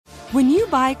When you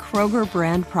buy Kroger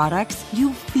brand products,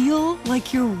 you feel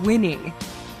like you're winning.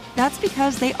 That's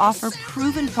because they offer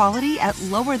proven quality at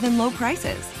lower than low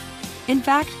prices. In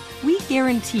fact, we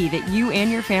guarantee that you and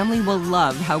your family will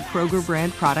love how Kroger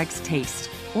brand products taste,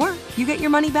 or you get your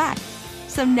money back.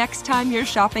 So next time you're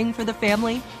shopping for the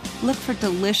family, look for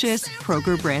delicious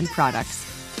Kroger brand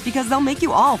products, because they'll make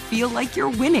you all feel like you're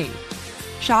winning.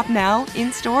 Shop now,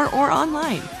 in-store, or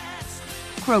online.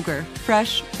 Kroger,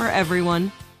 fresh for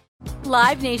everyone.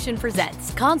 Live Nation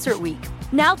presents Concert Week.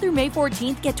 Now through May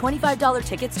 14th, get $25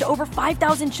 tickets to over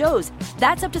 5,000 shows.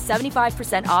 That's up to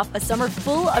 75% off a summer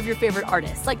full of your favorite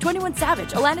artists like 21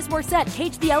 Savage, Alanis Morissette,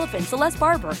 Cage the Elephant, Celeste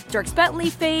Barber, Dierks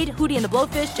Bentley, Fade, Hootie and the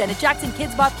Blowfish, Janet Jackson,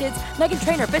 Kids Bop Kids, Meghan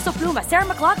Trainor, Peso Pluma, Sarah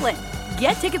McLachlan.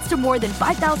 Get tickets to more than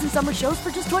 5,000 summer shows for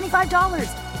just $25.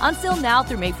 Until now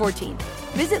through May 14th.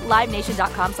 Visit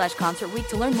LiveNation.com/Concert Week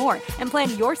to learn more and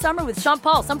plan your summer with Sean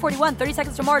Paul, Sum 41, 30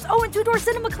 Seconds to Mars, and Two Door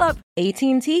Cinema Club.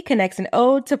 AT&T connects an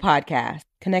ode to podcast.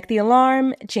 Connect the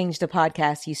alarm, change the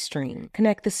podcast you stream.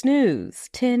 Connect the snooze,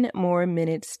 10 more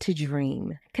minutes to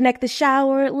dream. Connect the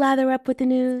shower, lather up with the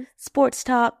news, sports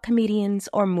talk, comedians,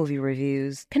 or movie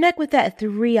reviews. Connect with that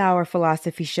 3-hour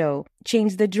philosophy show.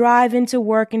 Change the drive into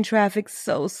work and traffic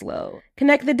so slow.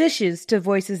 Connect the dishes to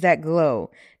voices that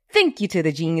glow. Thank you to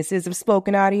the geniuses of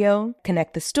spoken audio.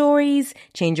 Connect the stories,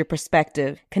 change your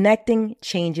perspective. Connecting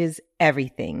changes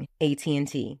everything.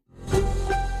 AT&T.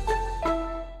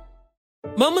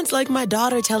 Moments like my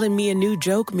daughter telling me a new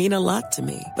joke mean a lot to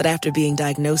me. But after being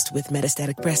diagnosed with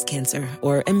metastatic breast cancer,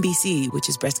 or MBC, which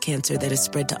is breast cancer that is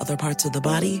spread to other parts of the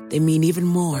body, they mean even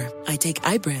more. I take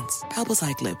Ibrance,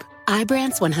 palbociclib.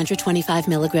 Ibrance 125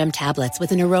 milligram tablets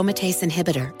with an aromatase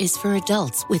inhibitor is for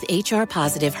adults with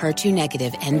HR-positive,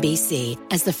 HER2-negative MBC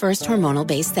as the first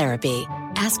hormonal-based therapy.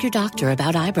 Ask your doctor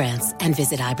about Ibrance and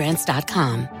visit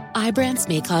Ibrance.com. Ibrance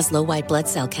may cause low white blood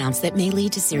cell counts that may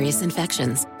lead to serious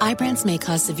infections. Ibrance may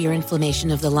cause severe inflammation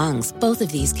of the lungs. Both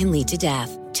of these can lead to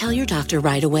death. Tell your doctor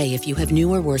right away if you have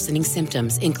new or worsening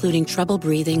symptoms, including trouble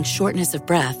breathing, shortness of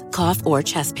breath, cough, or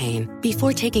chest pain.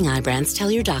 Before taking Ibrance, tell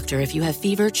your doctor if you have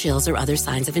fever, chills, or other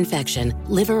signs of infection,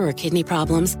 liver or kidney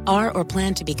problems, are or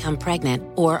plan to become pregnant,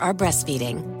 or are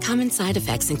breastfeeding. Common side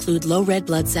effects include low red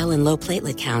blood cell and low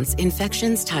platelet counts,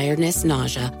 infections, tiredness,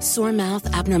 nausea, sore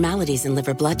mouth, abnormalities in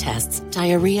liver blood tests,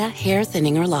 diarrhea, hair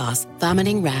thinning or loss,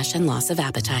 vomiting, rash, and loss of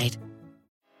appetite.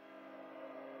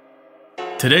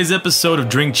 Today's episode of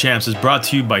Drink Champs is brought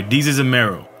to you by Deezus and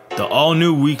Mero, the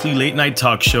all-new weekly late-night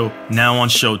talk show now on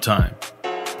Showtime.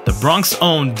 The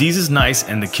Bronx-owned Deezus Nice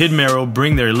and the Kid Mero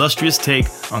bring their illustrious take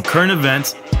on current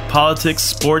events, politics,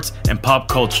 sports, and pop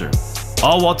culture,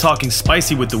 all while talking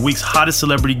spicy with the week's hottest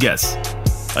celebrity guests.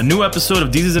 A new episode of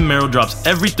Deezus and Mero drops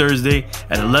every Thursday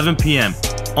at 11 p.m.,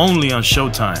 only on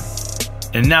Showtime.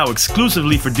 And now,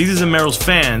 exclusively for Deezus and Mero's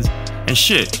fans, and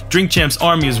shit, Drink Champs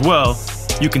Army as well,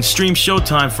 you can stream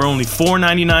Showtime for only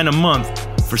 $4.99 a month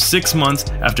for 6 months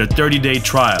after a 30-day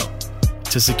trial.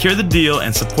 To secure the deal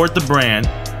and support the brand,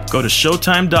 go to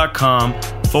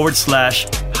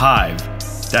showtime.com/Hive.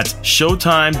 That's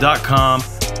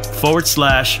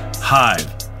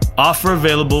showtime.com/Hive. Offer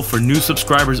available for new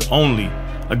subscribers only.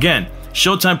 Again,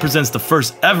 Showtime presents the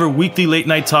first ever weekly late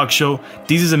night talk show,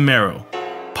 Deezus and Mero.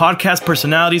 Podcast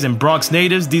personalities and Bronx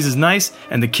natives, Deezus Nice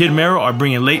and the Kid Mero are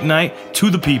bringing late night to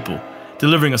the people,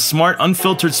 delivering a smart,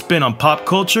 unfiltered spin on pop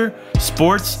culture,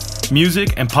 sports,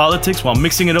 music, and politics while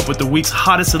mixing it up with the week's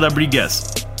hottest celebrity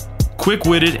guests.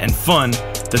 Quick-witted and fun,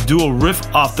 the duo riff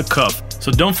off the cuff.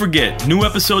 So don't forget, new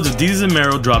episodes of Deezus and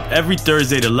Mero drop every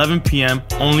Thursday at 11 p.m.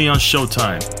 only on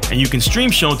Showtime. And you can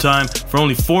stream Showtime for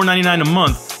only $4.99 a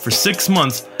month for 6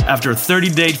 months after a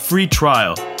 30-day free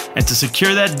trial. And to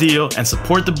secure that deal and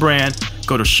support the brand,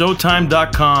 go to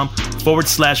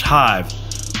showtime.com/Hive.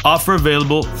 Offer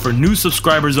available for new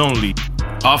subscribers only.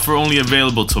 Offer only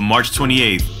available till March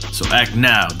 28th. So act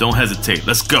now, don't hesitate.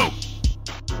 Let's go.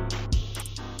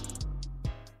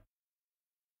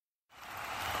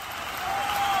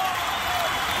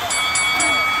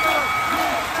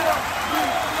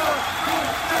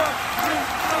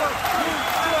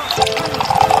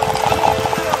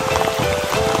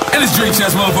 And it's Drink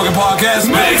Champs motherfucking podcast.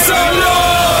 Make some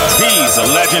noise! He's a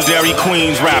legendary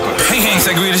Queens rapper. Hey,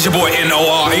 Sangria, this your boy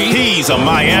N.O.R.E. He's a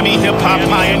Miami hip-hop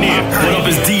pioneer. What up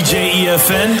is DJ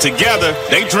EFN? Together,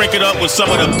 they drink it up with some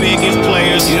of the biggest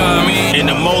players, You know what I mean? in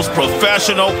the most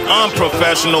professional,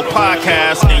 unprofessional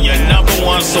podcast, and your number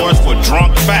one source for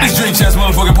drunk It's facts. Drink Champs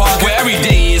motherfucking podcast, where every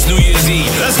day is New Year's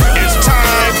Eve. Let's go. It's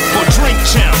time for Drink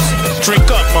Champs. Drink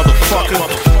up, motherfucker.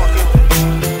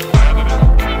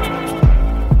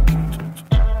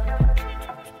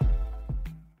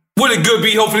 What With a good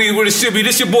beat, hopefully with it should be.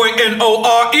 This your boy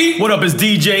N-O-R-E. What up, it's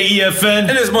DJ EFN.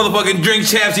 And this motherfucking Drink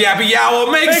Champs Yappy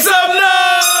Hour. Make some noise!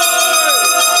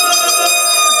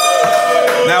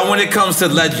 Now, when it comes to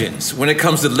legends, when it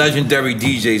comes to legendary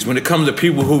DJs, when it comes to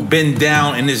people who've been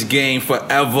down in this game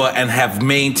forever and have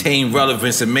maintained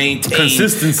relevance and maintained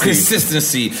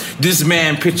consistency, this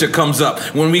man picture comes up.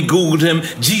 When we Googled him,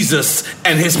 Jesus,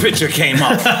 and his picture came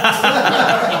up.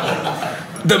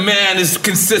 The man is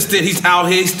consistent. He's out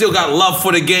here. He's still got love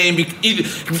for the game.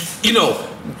 You know,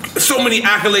 so many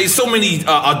accolades, so many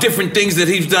different things that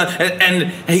he's done,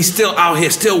 and he's still out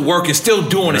here, still working, still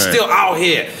doing it, still out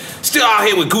here. Still out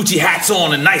here with Gucci hats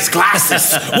on and nice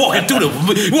glasses, walking through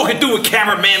with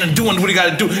cameraman and doing what he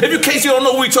got to do. If in case you don't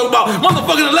know what we talking about,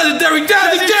 motherfucking the legendary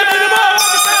Jazzy Jeff.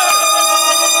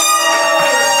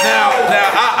 Now,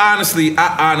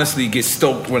 I honestly get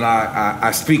stoked when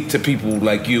I speak to people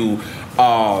like you,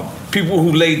 people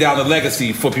who laid down a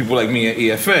legacy for people like me and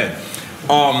EFN.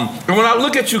 And when I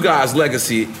look at you guys'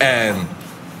 legacy and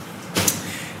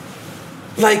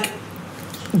like,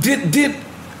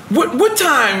 What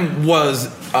time was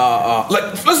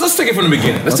like? Let's take it from the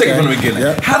beginning. Take it from the beginning.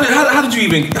 Yep. How did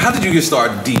you get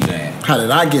started DJing? How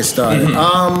did I get started?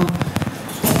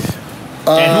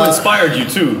 And who inspired you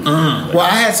too? Well,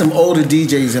 I had some older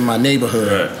DJs in my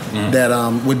neighborhood that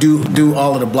would do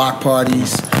all of the block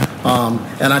parties.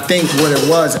 And I think what it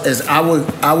was is I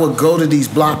would go to these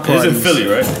block parties. This is in Philly,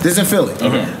 right? This is in Philly.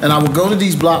 And I would go to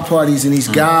these block parties, and these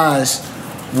guys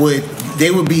would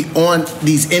be on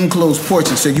these enclosed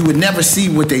porches, so you would never see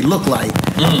what they look like.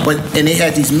 And they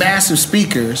had these massive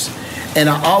speakers, and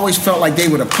I always felt like they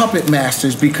were the puppet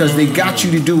masters because they got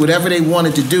you to do whatever they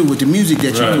wanted to do with the music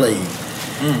that you played.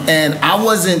 And I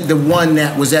wasn't the one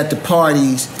that was at the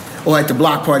parties or at the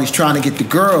block parties trying to get the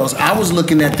girls. I was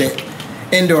looking at the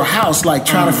indoor house, like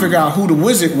trying to figure out who the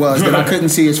wizard was that I couldn't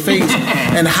see his face,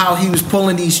 and how he was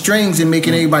pulling these strings and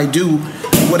making everybody do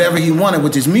whatever he wanted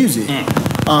with his music.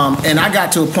 And I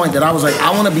got to a point that I was like,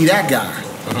 I want to be that guy.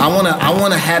 I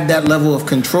want to have that level of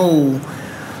control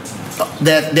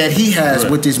that he has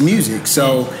with his music.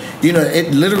 So, you know,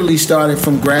 it literally started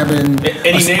from grabbing.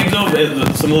 Any names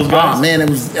of some of those guys? Oh man, it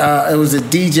was a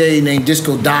DJ named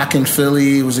Disco Doc in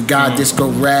Philly. It was a guy Disco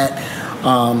Rat.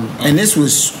 And this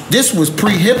was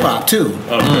pre hip hop too.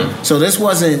 So this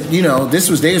wasn't, you know, they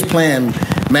was playing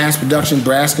mass production,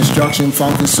 Brass Construction,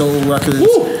 Funk and Soul records.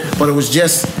 But it was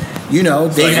just, you know,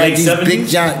 they had these 70s? Big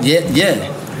giant,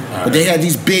 but they had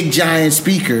these big giant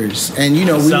speakers, and you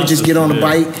know, we would just get on the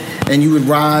bike, and you would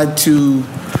ride to,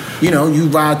 you know, you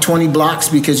ride 20 blocks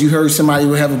because you heard somebody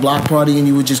would have a block party, and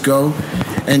you would just go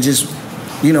and just,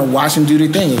 you know, watch them do their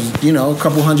thing. It was, you know, a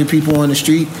couple hundred people on the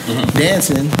street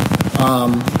dancing,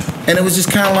 and it was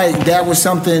just kind of like that was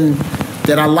something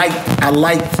that I liked. I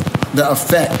liked the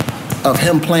effect of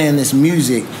him playing this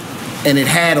music. And it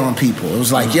had on people. It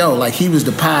was like, yo, like he was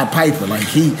the Pied Piper. Like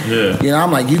he, you know,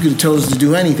 I'm like, you could have told us to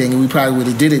do anything, and we probably would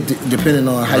have did it depending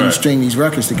on how you string these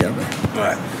records together.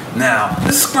 Right. Now,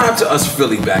 describe to us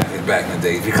Philly back in the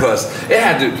day, because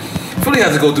Philly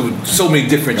had to go through so many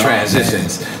different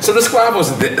transitions. So describe us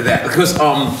that, because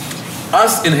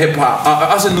us in hip hop,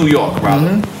 us in New York,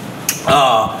 rather.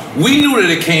 We knew that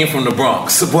it came from the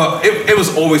Bronx, but it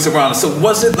was always around us. So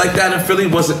was it like that in Philly?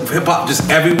 Was it hip hop just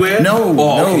everywhere? No,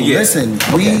 listen,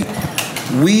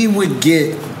 we would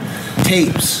get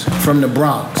tapes from the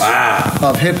Bronx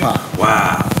of hip hop.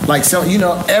 Wow. Like, so, you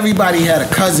know, everybody had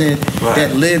a cousin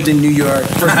that lived in New York.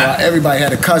 First of all, everybody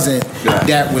had a cousin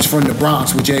that was from the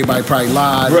Bronx, which everybody probably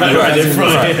lied.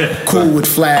 Cool with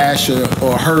Flash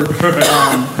or Hurt.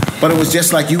 But it was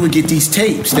just like you would get these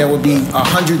tapes. There would be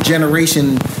 100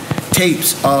 generation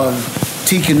tapes of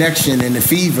T-Connection and The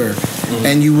Fever.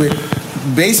 And you would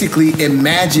basically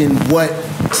imagine what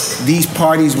these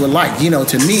parties were like. You know,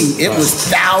 to me, it was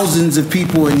thousands of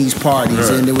people in these parties.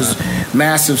 And there was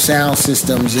massive sound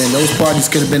systems. And those parties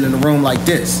could have been in a room like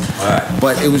this.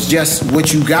 But it was just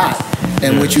what you got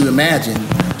and what you imagined.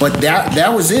 But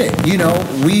that was it. You know,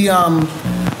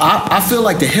 I feel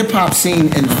like the hip-hop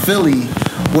scene in Philly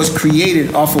was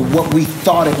created off of what we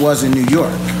thought it was in New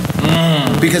York.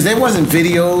 Because there wasn't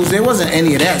videos, there wasn't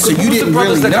any of that, so you didn't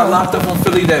really know. That got locked up on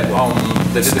Philly that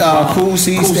Cool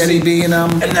C, Steady B, and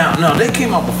them. And now they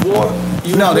came out before.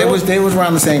 They was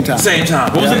around the same time.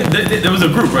 What was it? There was a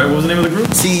group, right? What was the name of the group?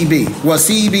 CEB. Well,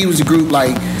 CEB was a group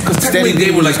like. Because technically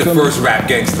they were like the first rap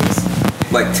gangsters.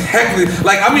 Like technically,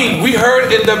 like I mean, we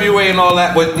heard NWA and all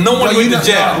that, but no one went to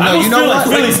jail. No, you know what?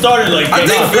 Philly started like I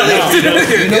think Philly did.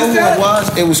 You know who it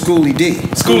was? It was Schoolie D.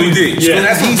 Schoolie D.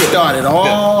 Yeah. He started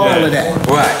all of that.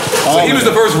 Right. So he was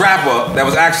the first rapper that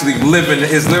was actually living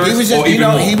his lyrics. He was just, or even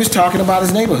more. he was talking about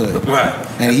his neighborhood. Right.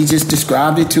 And he just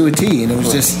described it to a T, and it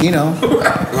was just,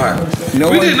 Right. We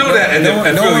didn't know that at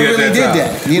Philly at that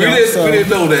time. We didn't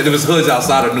know that there was hoods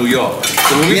outside of New York.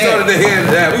 So when we started to hear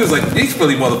that, we was like, these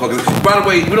Philly motherfuckers. By the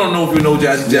way, we don't know if you know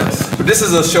Jazzy Jeff, but this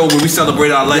is a show where we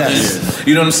celebrate our legends. Yes.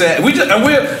 You know what I'm saying?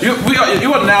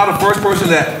 You are now the first person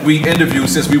that we interviewed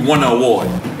since we won the award.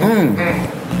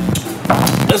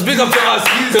 Let's big up to us.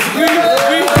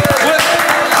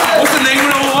 What's the name of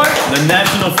the award? The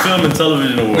National Film and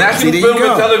Television Award. National Film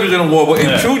and Television Award. But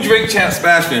in true Drink Champs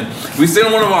fashion, we sent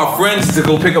one of our friends to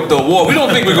go pick up the award. We don't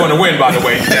think we're going to win, by the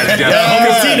way.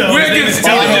 We're against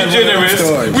Ellen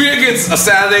DeGeneres. We're against a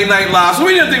Saturday Night Live. So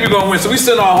we didn't think we were going to win. So we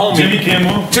sent our homie.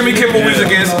 Jimmy Kimmel was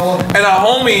against. And our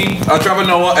homie, Trevor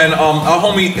Noah, and our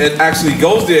homie actually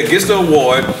goes there, gets the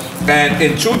award. And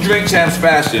in true Drink Champs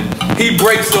fashion, he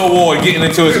breaks the award getting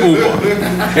into his Uber.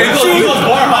 He goes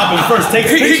bar hopping first, takes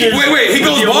pictures. Wait, he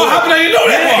goes bar hopping? I didn't know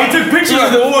that. Yeah, he took pictures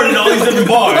of the award in all these different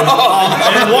bars.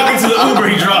 And then walking to the Uber,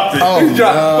 he dropped it.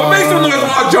 What makes some noise from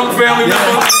our junk family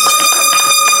members?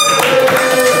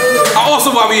 Also,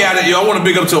 while we at it, I want to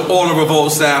big up to all the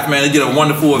Revolt staff, man. They did a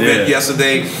wonderful event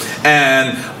yesterday,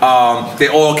 and they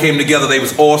all came together. They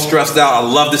was all stressed out. I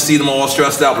love to see them all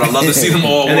stressed out, but I love to see them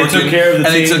all and working. They took care of the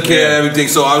team. They took care of everything,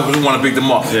 so I really want to big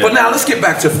them up. Yeah. But now let's get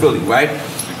back to Philly, right?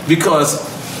 Because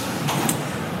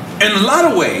in a lot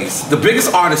of ways, the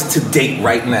biggest artist to date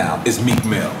right now is Meek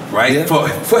Mill, right? Yeah.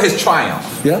 For his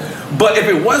triumph. Yeah. But if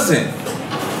it wasn't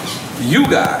you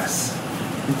guys,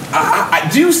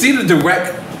 do you see the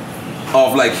direct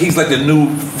of like he's like the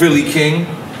new Philly king,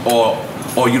 or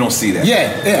you don't see that?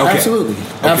 Yeah, okay.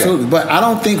 Absolutely. But I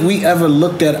don't think we ever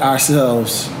looked at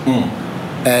ourselves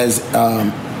as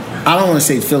I don't want to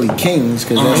say Philly kings,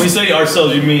 because when we say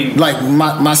ourselves, you mean like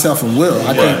myself and Will.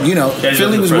 I think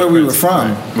Philly was where we were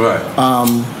from. Right.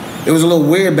 It was a little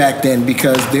weird back then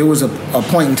because there was a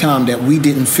point in time that we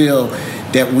didn't feel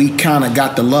that we kind of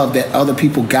got the love that other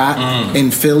people got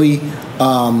in Philly.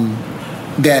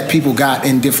 That people got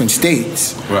in different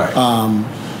states, right?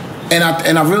 And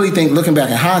I really think, looking back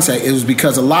in hindsight, it was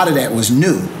because a lot of that was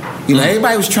new. You know,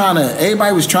 everybody was trying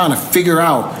to figure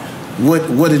out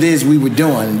what it is we were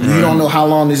doing. You don't know how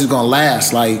long this is going to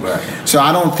last. So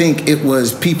I don't think it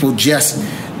was people just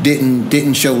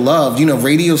didn't show love. You know,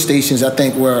 radio stations I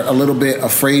think were a little bit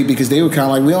afraid because they were kind of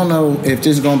like, we don't know if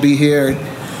this is going to be here.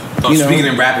 Speaking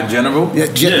in rap in general?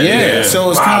 Yeah. So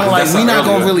it's kind of like we're not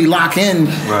going to really lock in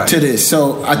to this.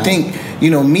 So I think,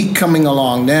 Meek coming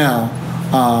along now,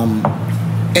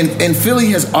 and Philly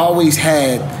has always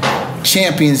had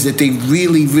champions that they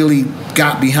really, really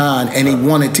got behind, and they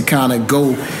wanted to kind of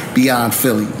go beyond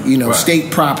Philly.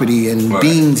 State Property and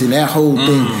Beans and that whole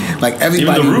thing. Like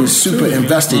everybody was super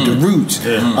invested. The Roots.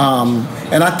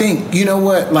 And I think, you know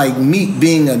what, like Meek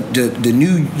being the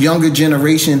new younger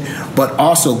generation, but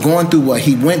also going through what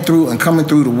he went through and coming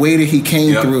through the way that he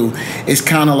came through, is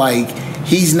kind of like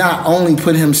he's not only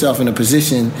put himself in a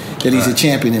position that he's a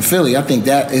champion in Philly. I think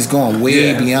that is going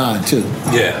way beyond too.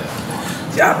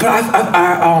 Yeah, but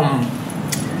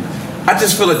I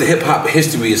just feel like the hip hop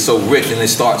history is so rich, and it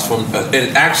starts from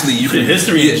and actually you can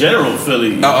history in general,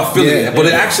 Philly. But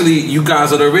it actually, you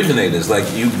guys are the originators. Like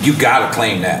you gotta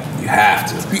claim that. You have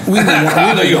to.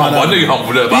 I know you're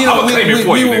humble. But I'm gonna claim it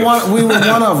for you. We were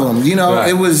one of them.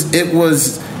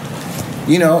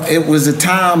 It was a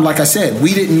time, like I said,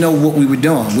 we didn't know what we were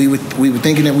doing. We were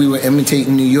thinking that we were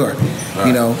imitating New York.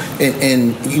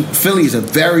 And Philly is a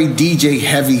very DJ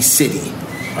heavy city.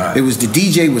 Right. It was the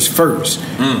DJ was first.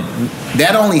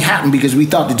 That only happened because we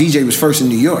thought the DJ was first in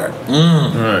New York.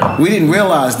 Right. We didn't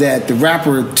realize that the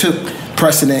rapper took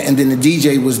precedent and then the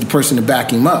DJ was the person to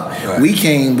back him up. Right. We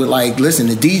came with like, listen,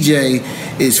 the DJ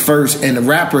is first and the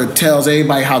rapper tells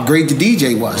everybody how great the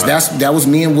DJ was. Right. That was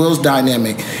me and Will's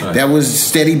dynamic. Right. That was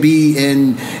Steady B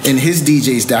and his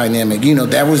DJ's dynamic.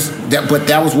 That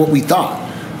was what we thought.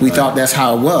 We thought that's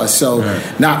how it was. So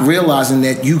not realizing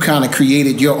that you kind of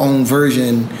created your own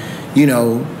version,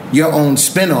 your own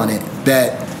spin on it,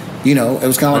 that, it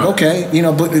was kind of like, okay,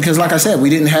 but because like I said,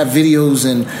 we didn't have videos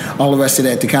and all the rest of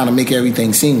that to kind of make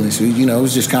everything seamless. It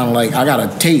was just kind of like, I got a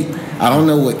tape. I don't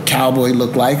know what Cowboy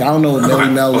looked like. I don't know what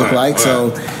Melly Mel looked like.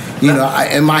 So,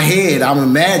 in my head, I'm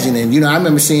imagining, I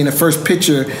remember seeing the first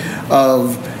picture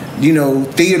of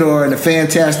Theodore and the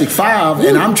Fantastic Five,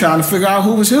 and I'm trying to figure out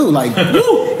who was who. Like,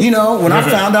 when I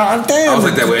found out, damn, I was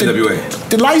like that with NWA.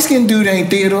 The light skinned dude ain't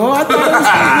Theodore. I thought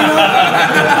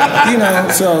it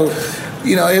was, so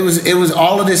it was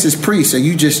all of this is pre. So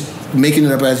you just making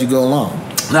it up as you go along.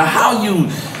 Now, how you?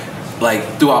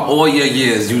 Like, throughout all your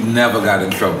years, you never got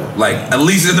in trouble. Like, at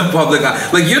least in the public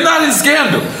eye. Like, you're not in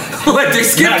scandal. Like, they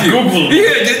skipped you. Googleable.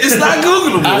 Yeah, it's not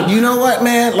Googleable. You know what,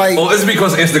 man? Like, it's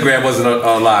because Instagram wasn't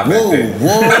alive back then.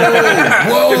 Whoa.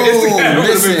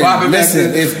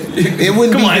 Listen. If it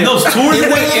wouldn't Come on, those tours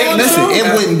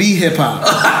it wouldn't be hip hop.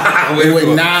 It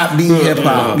would not be hip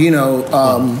hop.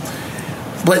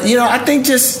 But I think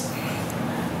just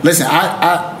listen.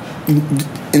 I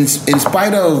in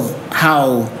spite of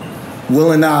how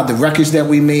Will and I, the records that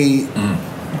we made,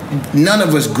 none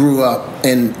of us grew up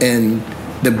in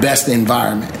the best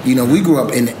environment. We grew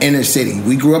up in the inner city.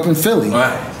 We grew up in Philly.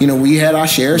 Right. We had our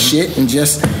share of shit and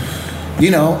just,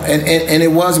 and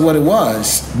it was what it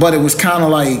was. But it was kind of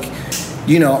like,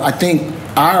 I think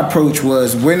our approach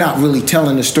was we're not really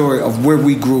telling the story of where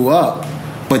we grew up,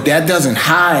 but that doesn't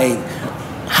hide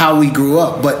how we grew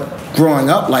up. But growing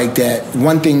up like that,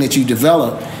 one thing that you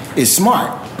develop is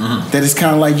smart. That it's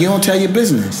kind of like you don't tell your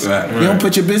business. Right. You don't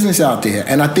put your business out there.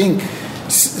 And I think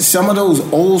some of those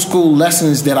old school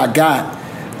lessons that I got,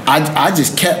 I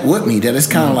just kept with me. That it's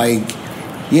kind of like,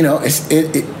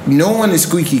 no one is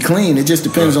squeaky clean. It just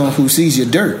depends on who sees your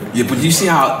dirt. Yeah, but you see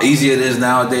how easy it is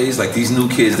nowadays? Like these new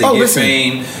kids, they get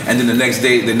fame, and then the next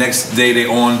day they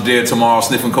on there tomorrow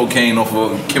sniffing cocaine off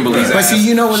of Kimberly's ass. But see,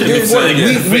 you know what it is?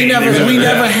 We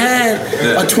never had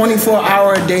a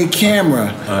 24-hour-a-day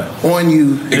camera on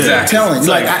you telling.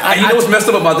 Like, and you know what's messed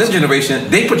up about this generation?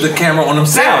 They put the camera on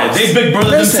themselves. They big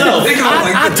brother themselves.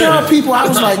 I tell people, I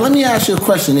was like, let me ask you a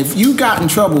question. If you got in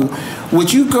trouble,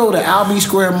 would you go to Albee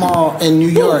Square Mall in New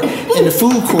York in the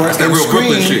food court and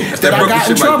scream that I got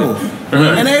in trouble?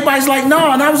 And everybody's like,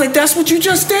 no. And I was like, that's what you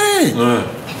just did.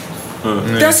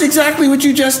 That's exactly what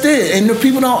you just did. And the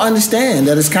people don't understand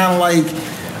that it's kind of like,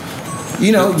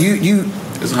 you.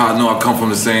 That's how I know I come from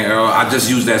the same era. I just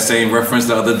used that same reference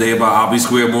the other day about Albee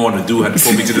Square Mall, and the dude had to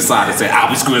pull me to the side and say,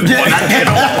 Albee Square Mall.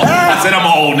 I said, I'm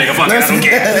an old nigga. Fuck it, I don't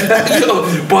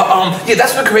care. But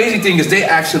that's the crazy thing is they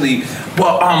actually,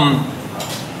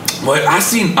 But I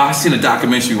seen a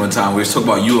documentary one time where it's talking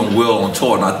about you and Will on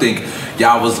tour, and I think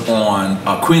y'all was on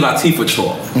Queen Latifah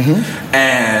tour,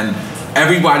 and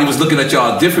everybody was looking at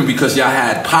y'all different because y'all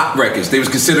had pop records. They was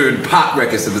considered pop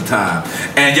records at the time,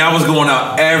 and y'all was going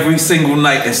out every single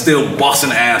night and still busting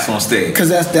ass on stage. Because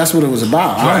that's what it was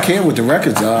about. I don't care what the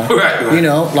records are. Right.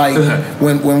 Like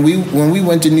when we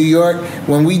went to New York,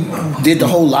 when we did the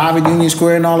whole live at Union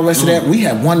Square and all the rest of that, we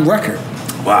had one record.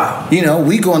 Wow.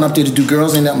 We going up there to do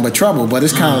Girls Ain't Nothing But Trouble, but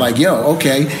it's kind of like,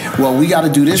 okay, well, we got to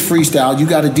do this freestyle. You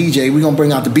got a DJ. We're going to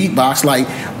bring out the beatbox. Like,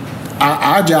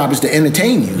 our job is to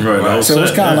entertain you. Right, so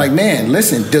it's kind of like, man,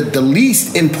 listen, the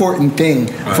least important thing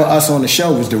for us on the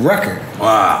show was the record.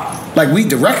 Wow. Like,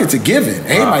 the record's a given.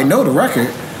 Everybody know the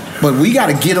record, but we got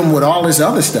to get them with all this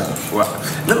other stuff. Wow.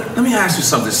 Let me ask you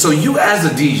something. So you as a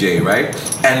DJ, right?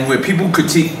 And when people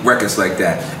critique records like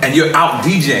that, and you're out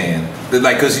DJing,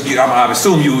 like, because I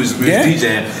assume you was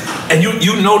DJing, and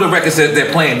you know the records that they're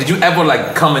playing. Did you ever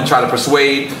like come and try to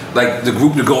persuade like the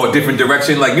group to go a different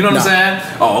direction? Like, you know what I'm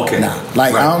saying? Oh, okay. Nah.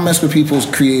 Like, I don't mess with people's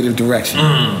creative direction.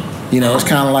 It's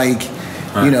kind of like,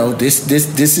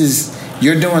 this is,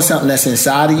 you're doing something that's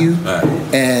inside of you,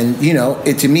 and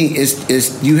it to me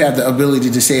is you have the ability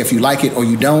to say if you like it or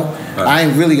you don't. I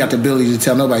ain't really got the ability to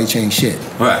tell nobody to change shit.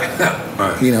 Right.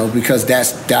 Because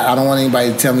that I don't want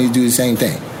anybody to tell me to do the same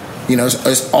thing.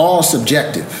 It's all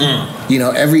subjective.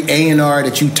 Every A&R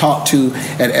that you talk to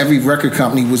at every record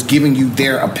company was giving you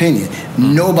their opinion.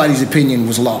 Nobody's opinion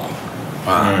was law.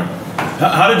 Wow.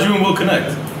 How did you and Will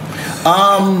connect?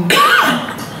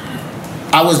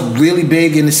 I was really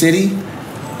big in the city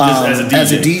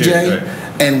as a DJ,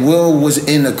 and Will was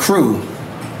in the crew.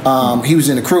 He was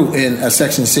in the crew in a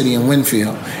Section City in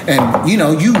Winfield, and you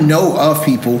know of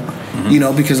people,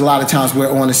 because a lot of times we're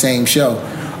on the same show.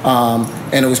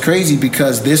 And it was crazy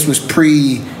because this was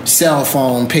pre-cell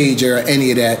phone, pager, or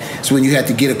any of that. So when you had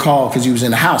to get a call because you was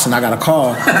in the house, and I got a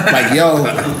call like, yo,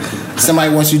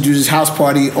 somebody wants you to do this house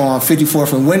party on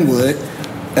 54th and Wynwood.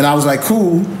 And I was like,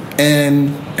 cool.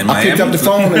 And I picked up the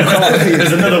phone and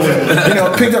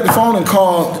called. Picked up the phone and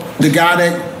called the guy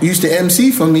that used to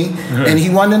MC for me, and he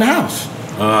wasn't in the house.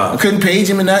 I couldn't page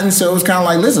him or nothing, so it was kind of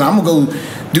like, listen, I'm going to go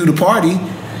do the party.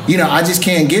 I just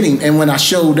can't get him. And when I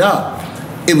showed up,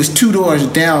 it was 2 doors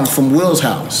down from Will's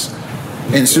house.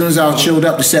 And as soon as I chilled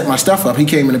up to set my stuff up, he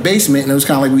came in the basement, and it was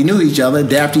kind of like we knew each other,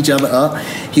 dapped each other up.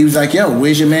 He was like, yo,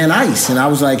 where's your man Ice? And I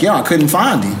was like, yo, I couldn't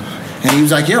find him. And he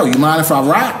was like, yo, you mind if I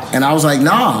rock? And I was like,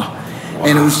 nah. Wow.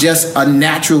 And it was just a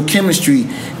natural chemistry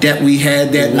that we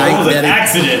had that night. It was an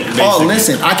accident, basically. Oh,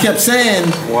 listen, I kept saying,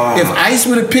 if Ice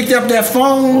would have picked up that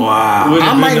phone,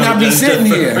 I might not be sitting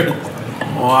here.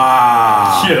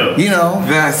 Wow. Yeah. You know.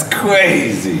 That's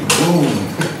crazy.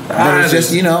 But it was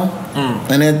just, you know,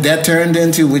 and then that turned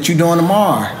into, what you doing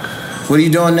tomorrow? What are you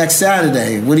doing next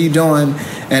Saturday? What are you doing?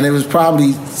 And it was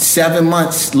probably 7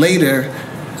 months later,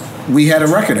 we had a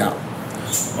record out.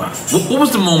 Wow. What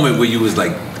was the moment where you was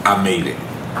like, I made it?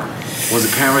 Was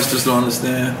the parents just don't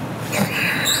understand?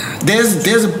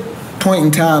 There's a point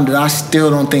in time that I still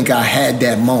don't think I had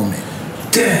that moment.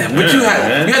 Damn, but you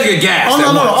had to get gas. Oh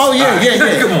no, oh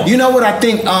yeah. Come on. You know what I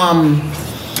think?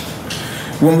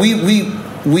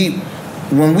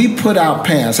 When we put out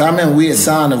Pants, I remember we had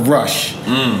signed a Rush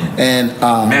and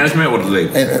management or the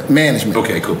label? Management.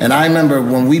 Okay, cool. And I remember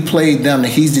when we played them the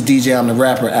He's the DJ, I'm the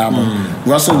Rapper album.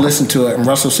 Russell listened to it, and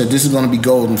Russell said, "This is going to be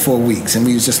gold in 4 weeks." And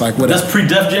we was just like, "Whatever." That's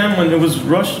pre-Def Jam when it was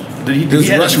Rush. It was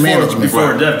Rush management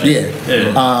before Def Jam.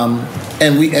 Yeah.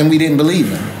 And we didn't believe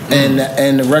him.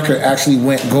 And the record actually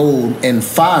went gold in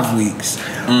 5 weeks.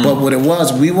 But what it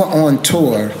was, we were on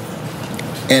tour,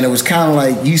 and it was kind of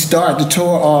like you start the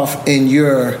tour off and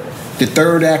you're the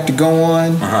third act to go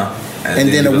on, and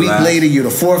then a week later you're the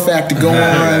fourth act to go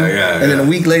on, and then a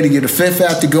week later you're the fifth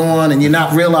act to go on, and you're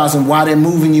not realizing why they're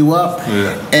moving you up.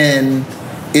 And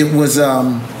it was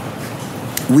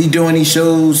we doing these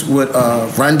shows with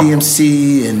Run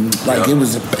DMC, and like it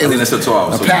was a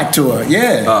packed tour,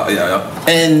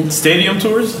 and stadium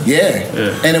tours,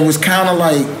 and it was kind of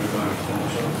like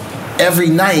every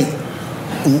night,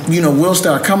 you know, Will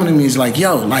started coming to me. He's like,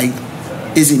 "Yo, like,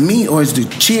 is it me or is the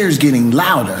cheers getting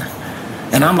louder?"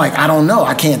 And I'm like, "I don't know.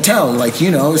 I can't tell." Like,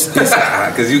 you know, it's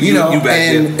because you back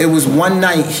and it was one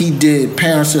night he did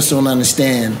Parents Just Don't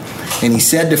Understand, and he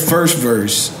said the first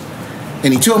verse.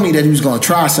 And he told me that he was going to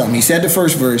try something. He said the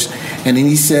first verse, and then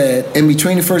he said, in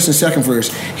between the first and second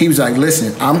verse, he was like,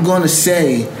 "Listen, I'm going to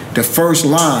say the first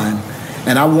line,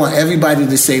 and I want everybody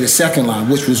to say the second line,"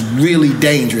 which was really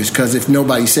dangerous, because if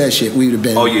nobody said shit, we would have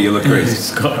been... Oh, yeah, you look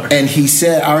crazy. And he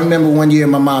said, I remember one year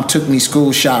my mom took me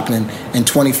school shopping, and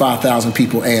 25,000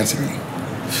 people answered me.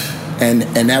 And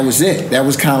that was it. That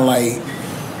was kind of like...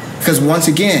 Because once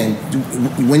again,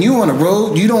 when you're on the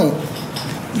road, you don't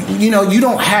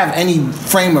have any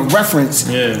frame of reference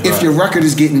if your record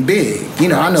is getting big. You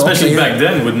know, I know. Especially back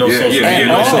then with no social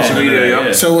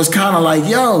media. So it was kind of like,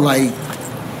 yo, like,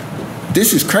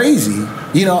 this is crazy.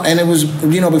 You know, and it was,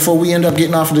 you know, before we end up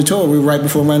getting off of the tour, we were right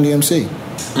before Run DMC.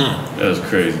 That was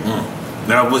crazy.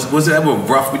 Now, was it ever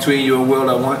rough between you and Will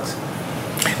at once?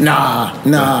 Nah.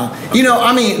 You know,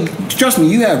 I mean, trust me,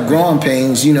 you have growing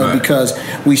pains, you know, because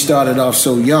we started off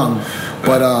so young.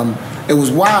 But it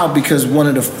was wild because one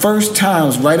of the first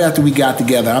times right after we got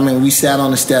together, I mean, we sat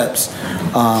on the steps,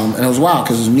 and it was wild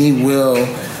because it was me, Will,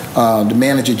 the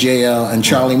manager JL, and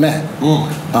Charlie Mack.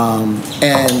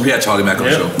 And we had Charlie Mack on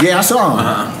the show. Yeah, I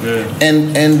saw him.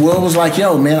 And Will was like,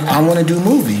 "Yo, man, I want to do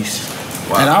movies."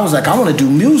 Wow. And I was like, "I want to do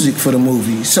music for the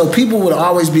movies." So people would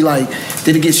always be like,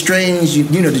 "Did it get strange?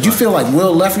 You know, did you feel like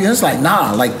Will left you?" It's like,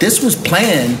 nah, like this was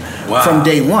planned from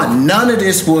day one. None of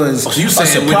this was. So you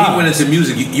saying when he went into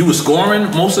music, you were scoring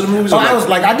most of the movies? I was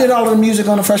like, I did all of the music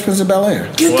on The Fresh Prince of Bel-Air.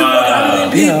 Get the fuck out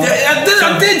of here!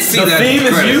 I did see that. The theme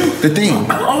is you. The theme.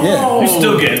 Yeah. You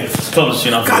still getting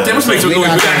publishing off. God damn, let's make some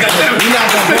noise.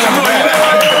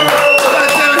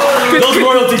 Those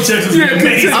royalty checks would be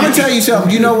amazing. I'm gonna tell you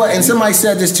something. You know what? And somebody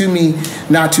said this to me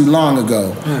not too long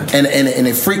ago, and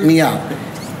it freaked me out.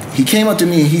 He came up to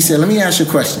me and he said, "Let me ask you a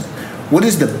question. What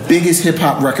is the biggest hip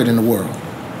hop record in the world?"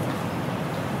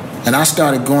 And I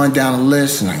started going down a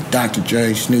list, like Dr.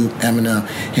 Dre, Snoop, Eminem,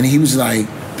 and he was like,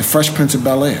 "The Fresh Prince of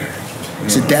Bel-Air." He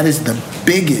said that is the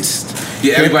biggest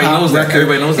everybody knows that.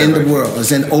 Everybody knows that in the world.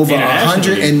 It's in over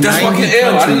 190 countries.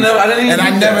 I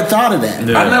never thought of that.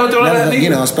 I never thought of that.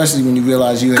 You know, especially when you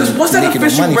realize you. Because was that an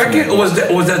official record, or was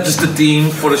that just the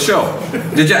theme for the show?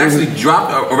 Did you actually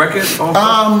drop a record?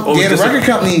 The record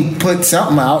company put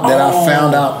something out that I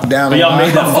found out down the line. But y'all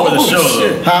made that for the show,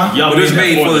 though. Huh? But it was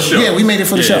made for the show. Yeah, we made it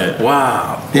for the show.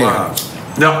 Wow.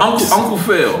 Now, Uncle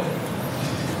Phil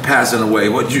passing away.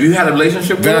 What, you had a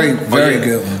relationship with him? Very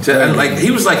good. So, like, he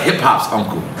was like hip hop's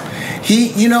uncle.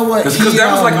 You know what? Because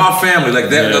that was like our family, like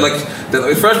that. Yeah. Like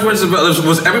the Fresh Prince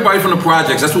was everybody from the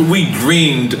projects. That's what we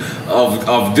dreamed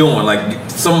of doing. Like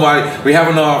we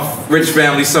having our rich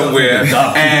family somewhere,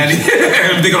 and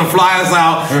they're gonna fly us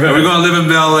out, and we're gonna live in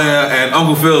Bel Air, and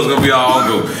Uncle Phil's gonna be our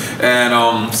uncle.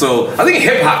 And so I think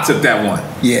hip hop took that one.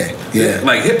 Yeah.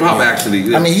 Like hip hop actually.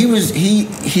 Yeah. I mean, he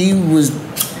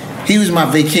was my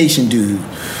vacation dude.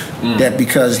 That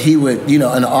because he would, in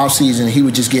the off season, he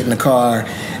would just get in the car,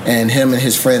 and him and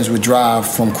his friends would drive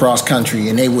from cross country,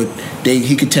 and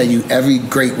he could tell you every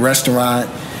great restaurant,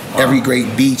 every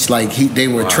great beach. Like they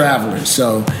were travelers.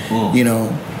 So,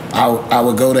 I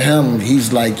would go to him.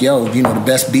 He's like, yo, the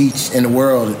best beach in the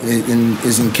world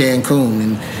is in Cancun,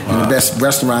 and the best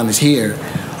restaurant is here.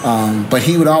 But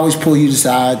he would always pull you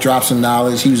aside, drop some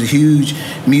knowledge. He was a huge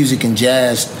music and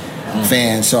jazz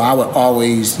fan, so I would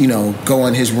always, go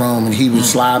in his room, and he would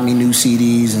slide me new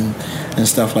CDs and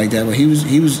stuff like that. But he was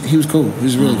cool. He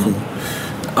was really cool.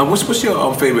 What's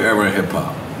your favorite era in hip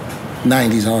hop?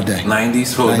 90s all day. 90s.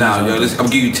 So now, I'm gonna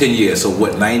give you 10 years. So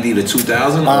what? 90 to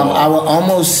 2000? I would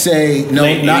almost say no,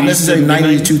 not necessarily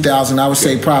 90 to 2000. I would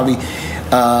say probably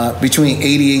between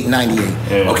 88 and 98.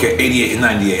 Yeah. Okay, 88 and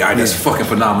 98. All right, that's fucking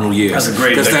phenomenal years. That's a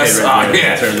great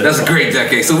decade. That's a great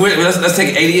decade. So let's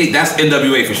take 88. That's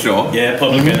NWA for sure. Yeah,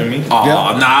 Public Enemy.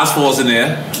 Nas falls in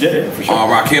there. Yeah, for sure.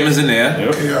 Rakim is in there.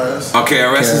 Yep.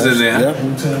 KRS is in there. Yep.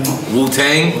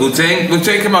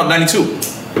 Wu-Tang came out 92.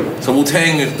 So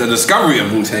Wu-Tang, the discovery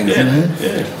of Wu-Tang is in there.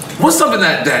 Yeah. What's something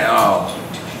that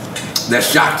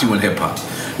shocked you in hip hop?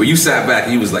 Where you sat back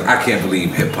and you was like, I can't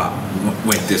believe hip hop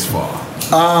went this far.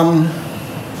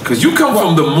 Because you come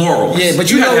from the morals. Yeah,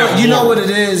 but you know what it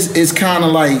is? It's kind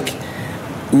of like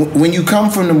when you come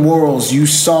from the morals, you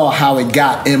saw how it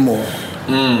got immoral.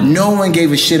 No one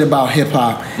gave a shit about hip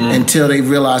hop until they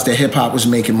realized that hip hop was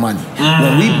making money.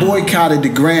 When we boycotted the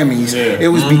Grammys, it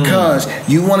was because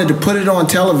you wanted to put it on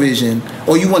television,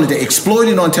 or you wanted to exploit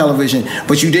it on television,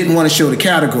 but you didn't want to show the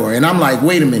category. And I'm like,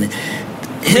 wait a minute.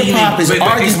 Hip hop is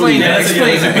arguably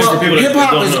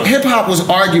hip hop was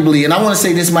arguably, and I want to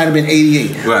say this might have been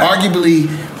 88, arguably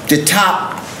the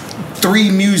top 3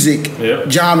 music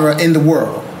genre in the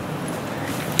world.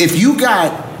 If you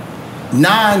got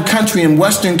 9 country and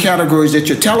western categories that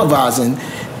you're televising,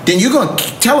 then you're going to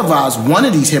televise one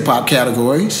of these hip hop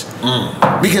categories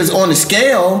because on the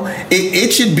scale,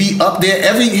 it should be up there.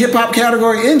 Every hip hop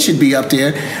category should be up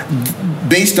there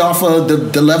based off of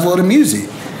the level of the music.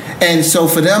 And so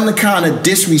for them to kind of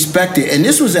disrespect it, and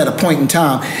this was at a point in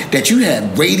time that you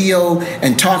had radio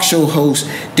and talk show hosts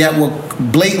that were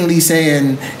blatantly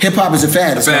saying hip hop is a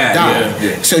fad, it's gonna die.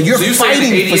 Yeah. So you're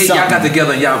fighting for something. Y'all got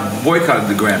together and y'all boycotted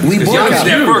the Grammys. We boycotted. Y'all did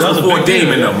that first before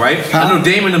Damon them, right? I know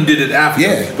Damon them did it after.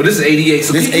 Yeah. But this is 88.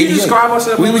 So can you describe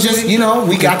ourselves? We were just,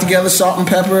 we got together, Salt and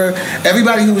Pepper,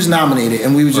 everybody who was nominated,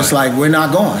 and we were just like, we're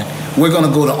not going. We're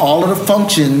gonna go to all of the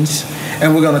functions,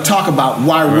 and we're going to talk about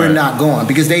why we're not going.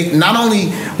 Because they not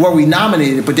only were we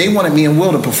nominated, but they wanted me and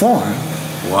Will to perform.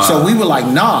 Wow. So we were like,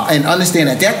 nah. And understand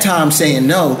at that time saying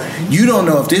no, you don't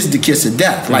know if this is the kiss of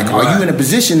death. Like, are you in a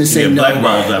position to say no?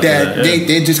 That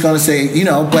they're just going to say,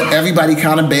 but everybody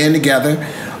kind of band together.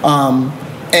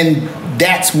 And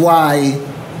that's why,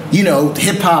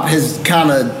 hip hop has kind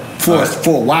of, for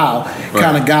a while,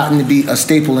 kind of gotten to be a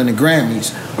staple in the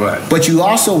Grammys. Right. But you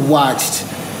also watched,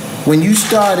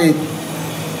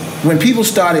 when people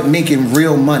started making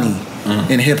real money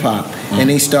in hip-hop and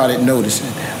they started noticing,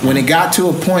 when it got to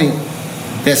a point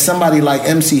that somebody like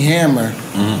MC Hammer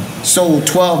sold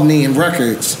 12 million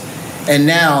records, and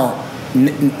now,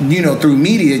 through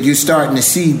media, you're starting to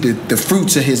see the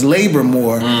fruits of his labor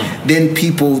more, then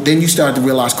you start to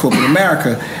realize corporate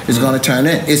America is going to turn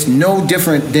in. It's no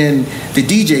different than the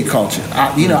DJ culture.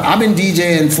 I've been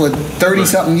DJing for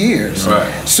 30-something years.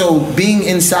 Right. So being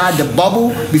inside the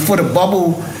bubble, before the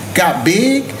bubble got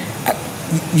big,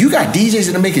 you got DJs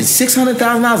that are making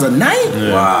 $600,000 a night.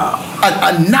 Yeah. Wow,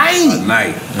 a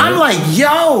night. I'm like,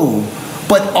 yo.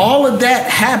 But all of that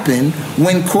happened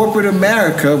when corporate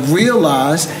America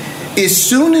realized as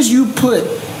soon as you put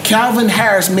Calvin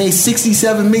Harris made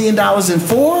 $67 million in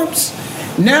Forbes,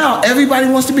 now everybody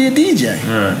wants to be a DJ.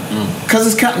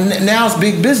 Because now it's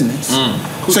big business.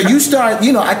 So you start,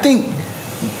 I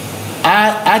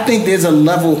think there's a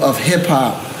level of hip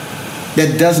hop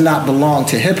that does not belong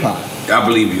to hip hop. I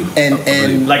believe you.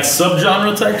 And like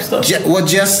subgenre type stuff?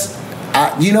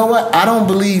 You know what? I don't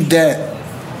believe that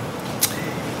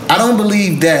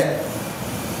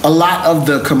a lot of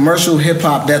the commercial hip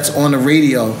hop that's on the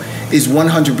radio is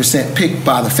 100% picked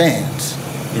by the fans.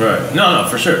 Right. No,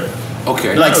 for sure.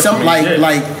 Okay. Like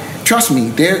trust me,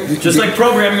 they're just like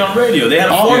programming on radio. They had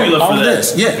a formula for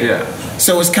this. Yeah.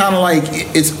 So it's kind of like,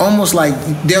 it's almost like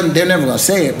they're never gonna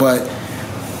say it, but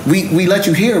we let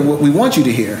you hear what we want you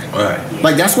to hear. Right.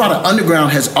 Like that's why the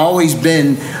underground has always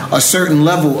been a certain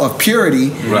level of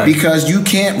purity, because you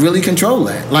can't really control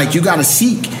that. Like you got to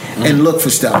seek and look for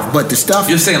stuff, but the stuff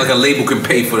you're saying like a label can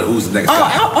pay for who's the next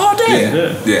guy all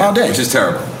day, all day, which is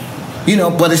terrible. You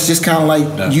know, but it's just kind of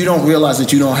like you don't realize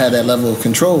that you don't have that level of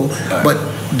control, but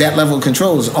that level of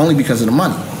control is only because of the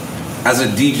money. As a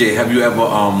DJ, have you ever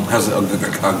has a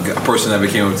person ever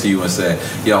came up to you and said,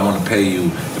 "Yo, I want to pay you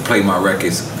to play my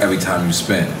records every time you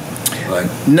spin"? Like,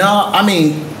 no, I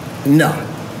mean, no.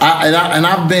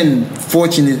 I've been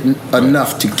fortunate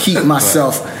enough to keep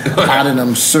myself out of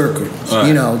them circles.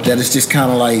 You know, that it's just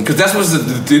kind of like, because that's what's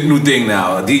the new thing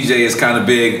now. A DJ is kind of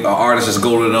big. Artists just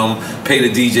go to them, pay the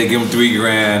DJ, give him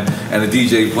 $3,000, and the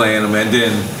DJ playing them,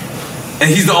 and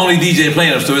he's the only DJ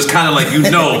playing them, so it's kind of like you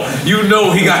know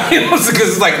he got him because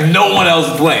it's like no one else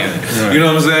is playing. Right. You know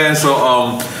what I'm saying? So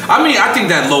I mean, I think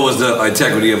that lowers the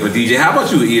integrity of a DJ. How about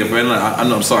you, EFN? I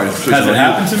know. I'm sorry. Has it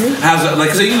happened to me?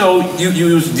 Like, so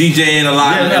you was DJing a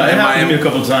lot. Yeah, it happened to me a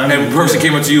couple times. And a person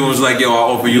came up to you and was like, "Yo,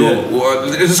 I'll offer you."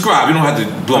 Describe. You don't have to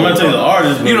blow. I'm not telling the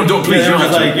artist. But don't please. You don't have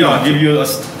to. Like, I'll give you a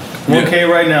 1K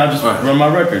right now. Just run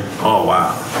my record. Oh wow.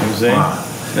 You know what I'm saying?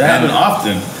 That happened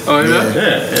often. Oh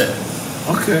yeah. Yeah.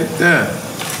 Okay, yeah.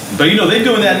 But they're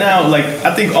doing that now. Like,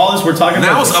 I think all this we're talking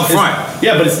about now it's upfront.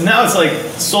 Yeah, but it's like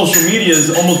social media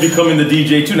is almost becoming the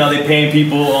DJ too. Now they're paying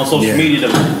people on social media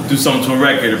to do something to a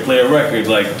record or play a record.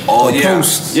 Like,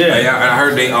 posts. Yeah, I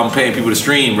heard they paying people to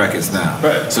stream records now.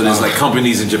 Right. So there's like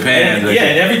companies in Japan.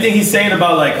 And everything he's saying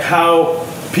about like how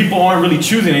people aren't really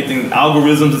choosing anything.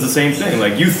 Algorithms is the same thing.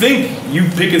 Like, you think you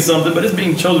picking something, but it's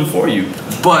being chosen for you.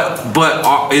 But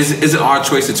is it our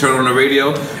choice to turn on the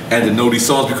radio and to know these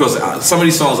songs? Because some of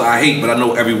these songs I hate, but I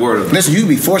know every word of them. Listen, you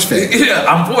be force fed. Yeah,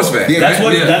 I'm force fed. Yeah, that's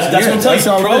what I'm telling you.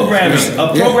 Programming.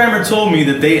 A programmer told me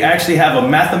that they actually have a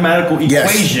mathematical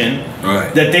equation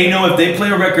that they know if they play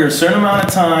a record a certain amount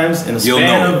of times in a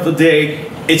span of a day,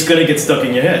 it's gonna get stuck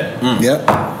in your head.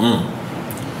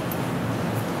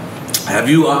 Have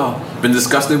you been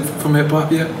disgusted from hip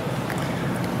hop yet?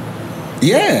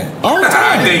 Yeah, all the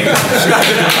time.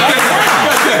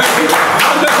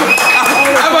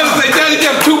 I'm about to say, Daddy,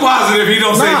 you're too positive. He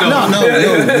don't say no.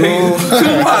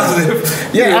 Too positive.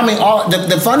 Yeah, I mean,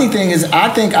 the funny thing is, I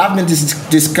think I've been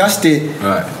disgusted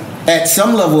at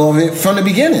some level of it from the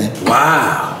beginning.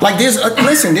 Wow. Like, there's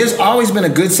always been a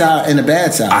good side and a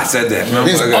bad side. I said that.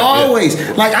 Remember? There's always,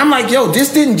 like, I'm like, yo,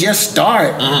 this didn't just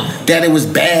start that it was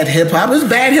bad hip hop. It was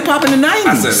bad hip hop in the 90s.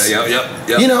 I said that,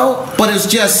 yep. You know, but it's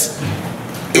just...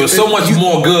 It was so much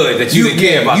more good that you didn't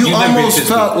care about. You almost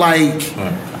felt like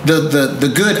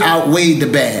the good outweighed the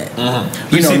bad.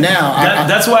 You know, now...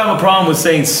 That's why I have a problem with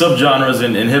saying subgenres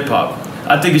in hip-hop.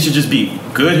 I think it should just be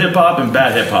good hip-hop and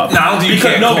bad hip-hop. No, I don't think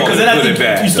because then I think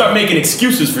you start making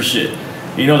excuses for shit.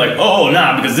 You know, like,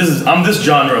 because I'm this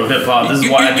genre of hip-hop. This is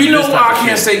why I do You know this why I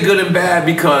can't say good and bad?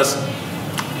 Because...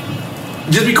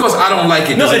 Just because I don't like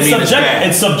it doesn't mean it's bad.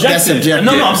 It's subjective. That's subjective.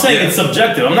 No, I'm saying it's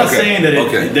subjective. I'm not saying that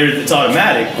it's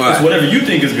automatic. Right. It's whatever you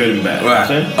think is good and bad. Right.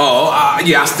 You know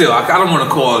what I'm saying? I don't want to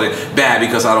call it bad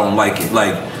because I don't like it.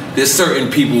 Like, there's certain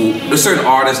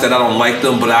artists that I don't like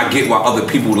them, but I get why other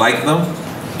people like them.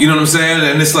 You know what I'm saying?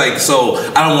 And it's like, so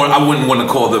I wouldn't want to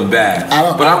call them bad.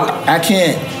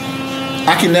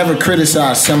 I can never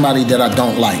criticize somebody that I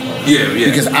don't like. Yeah.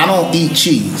 Because I don't eat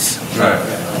cheese.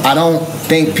 Right. I don't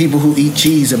think people who eat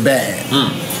cheese are bad.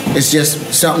 It's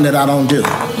just something that I don't do.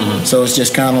 So it's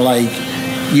just kind of like,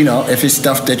 you know, if it's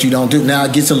stuff that you don't do. Now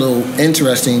it gets a little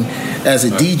interesting as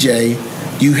a DJ.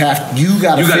 You got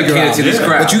to figure out. To this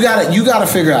crowd. But you got to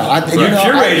figure out.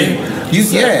 Curating.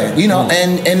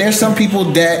 And there's some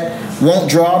people that won't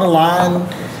draw the line,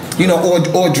 you know,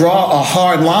 or draw a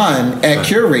hard line at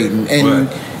curating. And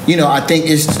you know, I think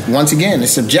it's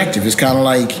subjective. It's kind of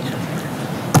like,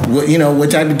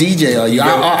 what type of DJ are you?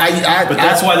 But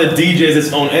that's why the DJ is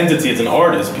its own entity. It's an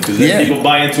artist, because then people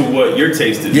buy into what your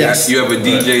taste is. Yes. You have a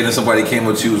DJ and then somebody came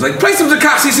up to you was like, play some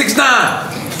Tekashi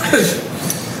 6ix9ine.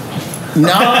 No, you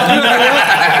know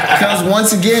what? Because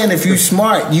once again, if you're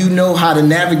smart, you know how to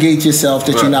navigate yourself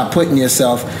that you're not putting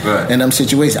yourself in them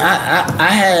situations.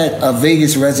 I had a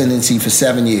Vegas residency for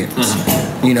 7 years.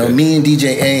 You know, me and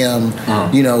DJ AM,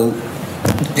 you know,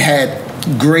 had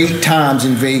great times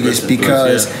in Vegas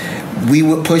because we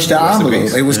would push the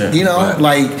envelope. It was, you know,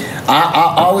 like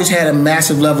I always had a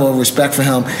massive level of respect for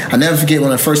him. I never forget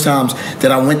one of the first times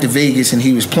that I went to Vegas and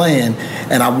he was playing,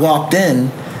 and I walked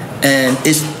in, and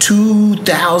it's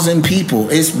 2,000 people.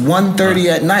 It's 1:30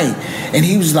 at night, and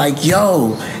he was like,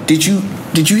 "Yo, did you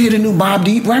hear the new Mobb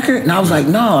Deep record?" And I was like,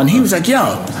 "No," and he was like,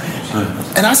 "Yo,"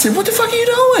 and I said, "What the fuck are you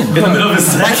doing?" In the middle of his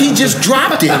set? Like he just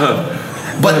dropped it,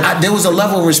 but there was a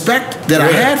level of respect that I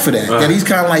had for that. That he's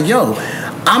kind of like, "Yo,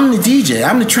 I'm the DJ,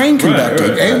 I'm the train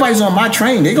conductor. Everybody's on my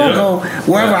train. They're gonna go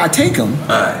wherever I take them."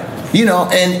 You know,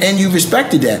 and you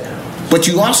respected that, but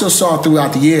you also saw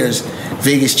throughout the years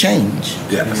Vegas change.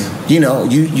 Yes. You know,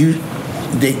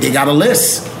 they got a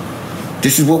list.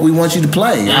 This is what we want you to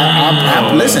play.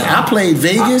 Listen, I played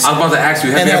Vegas. I was about to ask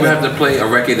you, have you ever had to play a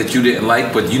record that you didn't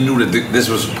like, but you knew that this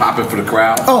was popping for the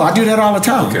crowd? Oh, I do that all the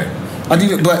time. Okay. I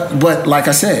do that, but like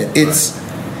I said,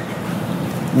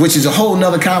 which is a whole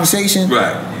nother conversation.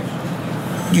 Right.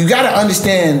 You got to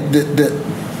understand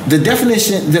the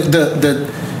definition,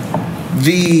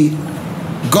 the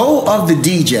goal of the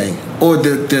DJ, or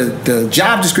the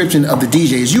job description of the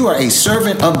DJ is you are a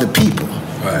servant of the people.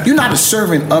 Right. You're not a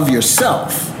servant of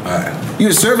yourself. Right. You're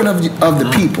a servant of the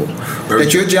people.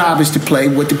 That your job is to play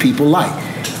what the people like.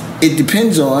 It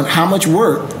depends on how much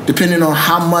work, depending on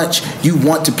how much you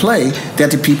want to play,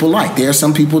 that the people like. There are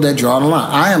some people that draw the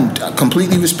line. I am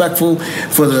completely respectful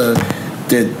for the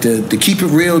keep it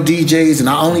real DJs, and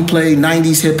I only play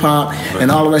 90s hip hop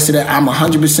and all the rest of that. I'm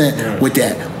 100% with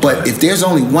that. But if there's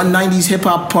only one 90s hip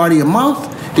hop party a month,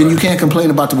 then you can't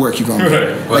complain about the work you're gonna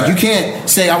do. Like you can't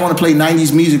say I want to play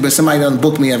 90s music, but somebody doesn't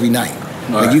book me every night.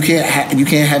 Like you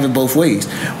can't have it both ways.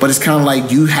 But it's kind of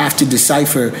like you have to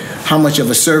decipher how much of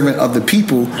a servant of the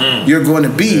people you're going to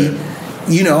be.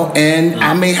 You know, and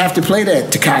I may have to play that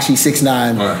Tekashi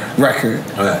 6ix9ine record.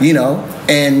 You know,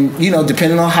 and you know,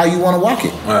 depending on how you want to walk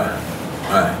it. Right.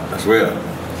 That's real.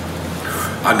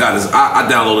 I got this. I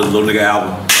downloaded the Little Nigga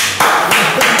album.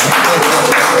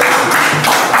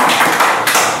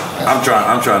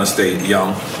 I'm trying to stay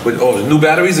young. But the new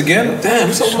batteries again? Damn,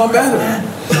 what's up with my battery?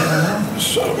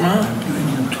 Shut up, man.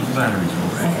 You 2 batteries,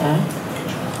 right?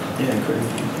 Yeah, crazy.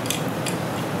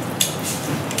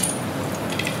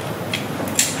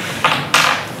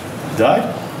 Died?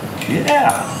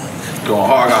 Yeah. Going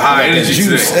hard, got high energy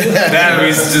today.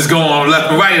 Batteries just going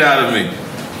left and right out of me.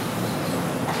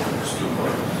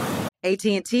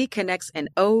 AT&T connects an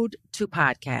ode to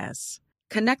podcasts.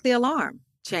 Connect the alarm.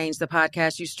 Change the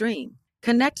podcast you stream.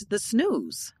 Connect the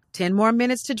snooze. 10 more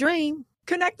minutes to dream.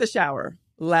 Connect the shower.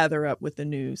 Lather up with the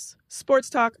news. Sports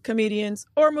talk, comedians,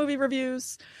 or movie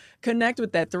reviews. Connect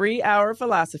with that 3-hour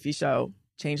philosophy show.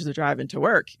 Change the drive into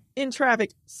work. In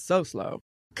traffic so slow.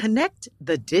 Connect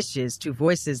the dishes to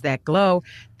voices that glow.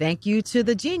 Thank you to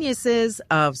the geniuses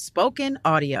of spoken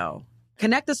audio.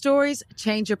 Connect the stories,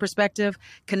 change your perspective.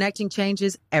 Connecting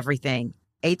changes everything.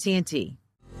 AT&T.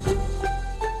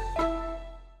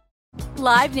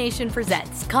 Live Nation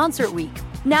presents Concert Week.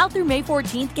 Now through May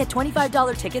 14th, get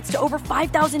 $25 tickets to over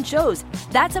 5,000 shows.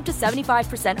 That's up to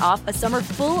 75% off a summer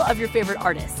full of your favorite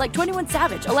artists like 21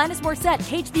 Savage, Alanis Morissette,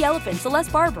 Cage the Elephant,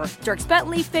 Celeste Barber, Dierks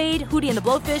Bentley, Fade, Hootie and the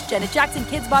Blowfish, Janet Jackson,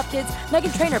 Kidz Bop Kids,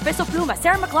 Meghan Trainor, Peso Pluma,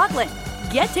 Sarah McLachlan.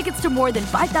 Get tickets to more than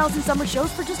 5,000 summer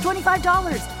shows for just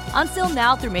 $25. Until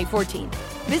now through May 14th.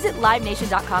 Visit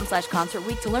LiveNation.com/Concert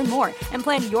Week to learn more and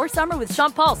plan your summer with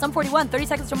Sean Paul, Sum 41, 30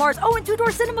 Seconds to Mars, and Two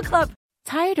Door Cinema Club.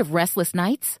 Tired of restless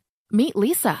nights? Meet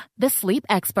Leesa, the sleep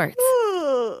experts.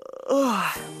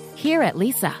 Here at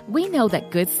Leesa, we know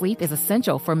that good sleep is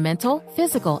essential for mental,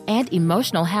 physical, and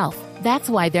emotional health. That's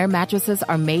why their mattresses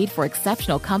are made for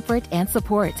exceptional comfort and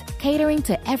support, catering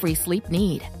to every sleep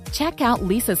need. Check out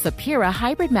Leesa's Sapira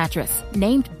Hybrid Mattress,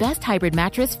 named Best Hybrid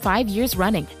Mattress 5 years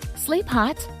running. Sleep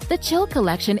hot? The Chill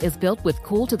Collection is built with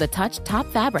cool-to-the-touch top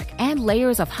fabric and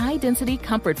layers of high-density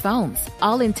comfort foams,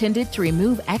 all intended to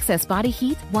remove excess body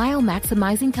heat while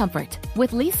maximizing comfort.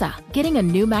 With Leesa, getting a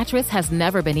new mattress has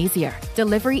never been easier.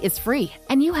 Delivery is free,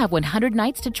 and you have 100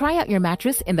 nights to try out your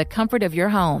mattress in the comfort of your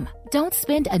home. Don't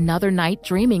spend another night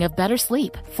dreaming of better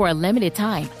sleep. For a limited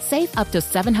time, save up to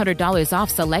 $700 off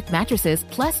select mattresses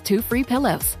plus 2 free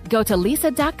pillows. Go to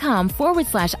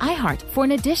leesa.com/iHeart for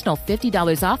an additional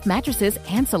 $50 off mattresses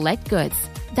and select goods.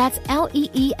 That's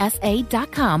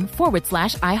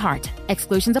LEESA.com/iHeart.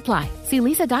 Exclusions apply. See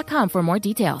leesa.com for more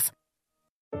details.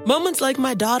 Moments like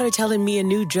my daughter telling me a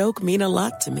new joke mean a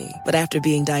lot to me. But after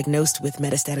being diagnosed with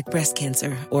metastatic breast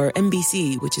cancer, or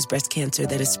MBC, which is breast cancer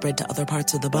that is spread to other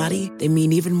parts of the body, they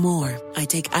mean even more. I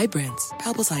take Ibrance,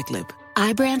 palbociclib.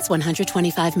 Ibrance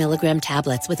 125 milligram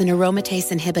tablets with an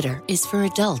aromatase inhibitor is for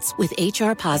adults with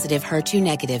HR-positive,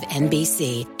 HER2-negative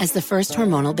MBC as the first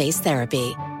hormonal-based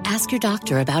therapy. Ask your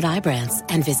doctor about Ibrance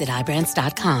and visit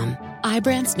Ibrance.com.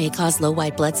 Ibrance may cause low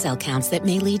white blood cell counts that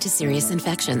may lead to serious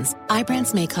infections.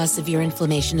 Ibrance may cause severe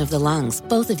inflammation of the lungs.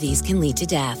 Both of these can lead to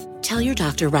death. Tell your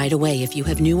doctor right away if you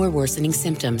have new or worsening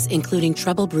symptoms, including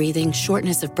trouble breathing,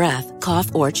 shortness of breath,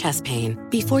 cough, or chest pain.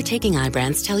 Before taking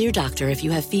Ibrance, tell your doctor if you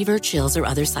have fever, chills, or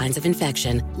other signs of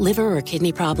infection, liver or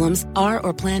kidney problems, are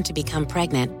or plan to become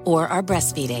pregnant, or are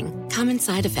breastfeeding. Common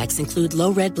side effects include low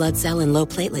red blood cell and low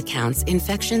platelet counts,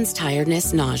 infections,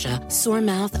 tiredness, nausea, sore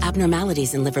mouth,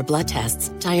 abnormalities in liver blood tests,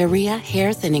 diarrhea,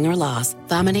 hair thinning or loss,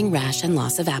 vomiting, rash, and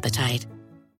loss of appetite.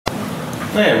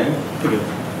 Man, look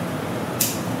at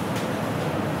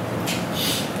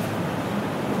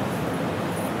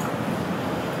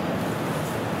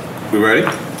We ready?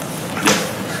 Yeah.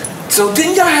 So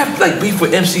didn't y'all have like beef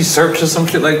with MC Search or some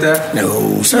shit like that?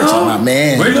 No, Search is my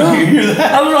man. Where did you hear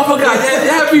that? I don't know if I got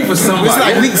had beef with somebody. It's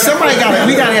like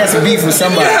we gotta have some beef with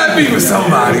somebody. You had beef with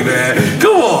somebody, man.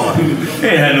 Come on. They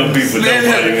ain't had no beef with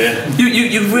nobody, man.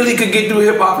 You really could get through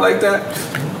hip hop like that?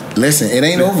 Listen, it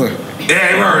ain't over. It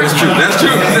ain't over. It's true. That's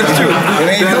true. That's true.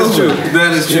 It ain't over.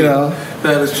 That is true. You know?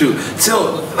 That is true.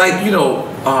 So, like, you know,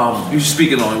 you were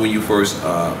speaking on when you first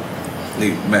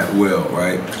met Will,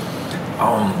 right?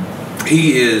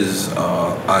 He is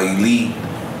a elite,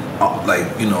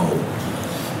 like, you know,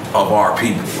 of our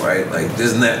people, right? Like,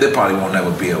 there probably won't never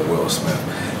be a Will Smith.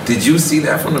 Did you see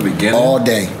that from the beginning? All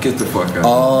day. Get the fuck out.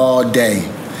 All day.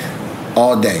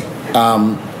 All day.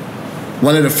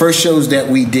 One of the first shows that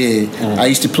we did, I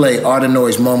used to play Art of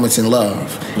Noise, Moments in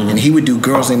Love, and he would do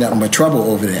Girls Ain't Nothing But Trouble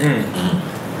over there.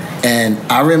 And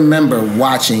I remember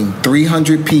watching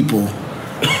 300 people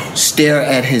stare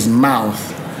at his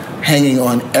mouth, hanging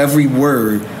on every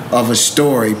word of a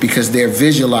story because they're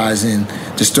visualizing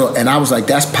the story. And I was like,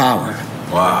 that's power.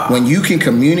 Wow. When you can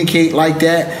communicate like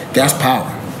that, that's power.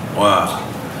 Wow.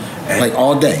 And like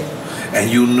all day. And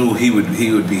you knew he would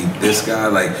be this guy,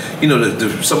 like, you know,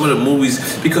 some of the movies,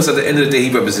 because at the end of the day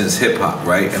he represents hip hop,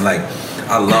 right? And like,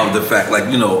 I love the fact, like,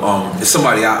 you know, it's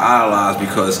somebody I idolize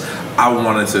because I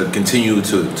wanted to continue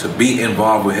to be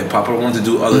involved with hip hop. I wanted to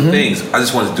do other things. I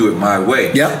just wanted to do it my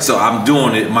way. Yeah. So I'm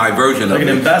doing it my version like of it.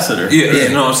 Like an ambassador. Yeah, you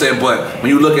know what I'm saying? But when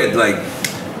you look at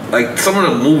like some of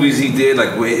the movies he did,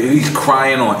 like where he's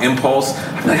crying on impulse,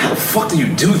 I'm like, how the fuck do you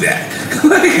do that?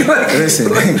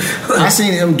 Listen, I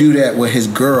seen him do that with his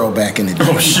girl back in the day.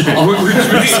 Oh shit!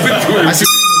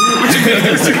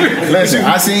 Listen,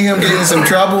 I seen him get in some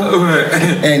trouble,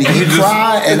 and he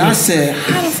cried, and I said,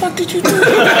 "How the fuck did you do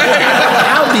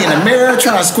that?" I would be in the mirror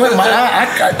trying to squint my eye.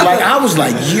 I was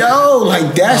like, "Yo,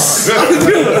 like that's." I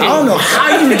don't know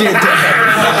how you did that.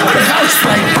 I was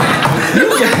like, "You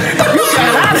got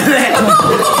out of that."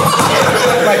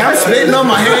 Like I'm spitting on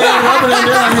my head, rubbing it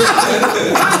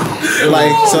down.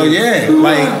 Like so, yeah,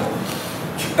 like.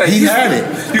 He had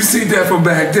it. You see that from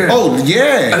back then? Oh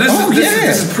yeah.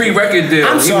 This is pre-record deal.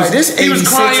 I'm sorry. He was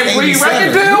crying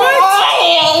pre-record deal.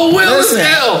 Oh, Will is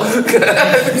hell.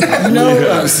 You know,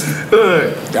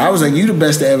 I was like, you the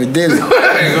best that ever did it.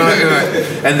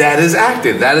 And that is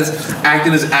acting. That is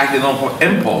acting on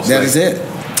impulse. That is it.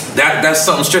 That's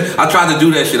something straight. I tried to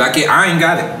do that shit. I ain't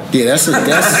got it. Yeah, that's.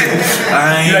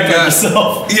 I ain't got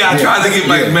yourself. Yeah, I tried to get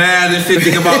like mad and shit,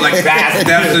 think about like fast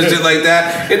steps and shit like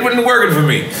that. It wasn't working for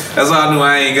me. That's how I knew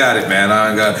I ain't got it, man. I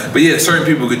ain't got it. But yeah, certain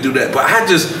people could do that. But I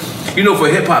just, you know, for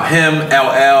hip hop, him,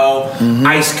 LL,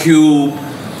 Ice Cube,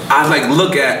 I like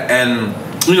look at, and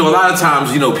you know, a lot of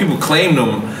times, you know, people claim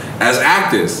them as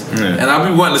actors, and I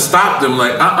be wanting to stop them,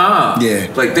 like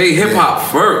yeah, like they hip hop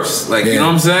first, like you know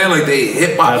what I'm saying, like they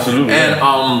hip hop, absolutely, and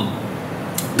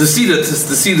to see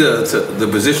the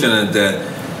position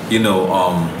that you know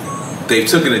they've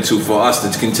taken it to for us to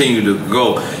continue to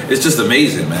go, it's just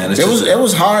amazing, man. It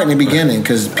was hard in the beginning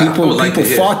because people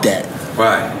fought that.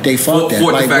 Right. They fought that.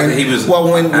 Like the fact that he was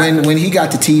when he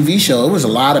got the TV show, it was a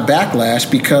lot of backlash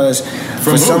because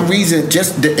for some reason,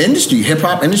 just the industry, hip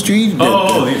hop industry, you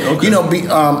know,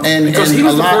 and because he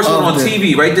was the first one on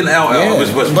TV, right? Then LL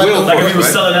was Will, like he was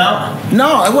selling out.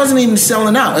 No, it wasn't even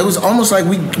selling out. It was almost like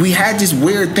we had this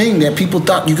weird thing that people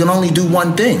thought you can only do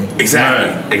one thing.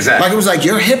 Exactly. Like it was like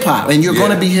you're hip hop and you're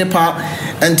going to be hip hop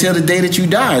until the day that you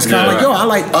die. It's kind of like, yo, I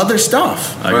like other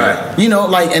stuff. Right. You know,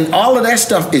 like, and all of that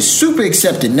stuff is super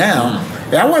accepted now.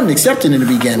 I wasn't accepted in the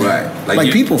beginning. Right.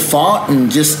 Like people fought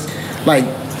and just like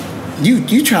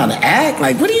you trying to act?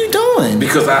 Like, what are you doing?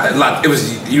 Because it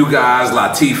was you guys,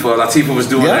 Latifah was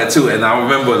doing that too, and I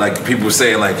remember like people were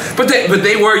saying like, but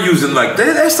they were using like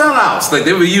they're sellouts, like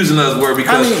they were using us word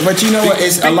because. I mean, but you know what?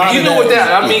 It's a lot. You know what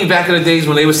that? I mean, back in the days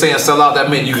when they were saying sellout, that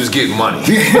meant you was getting money.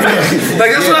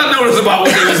 Like that's what I noticed about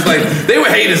what they was like. They were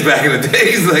haters back in the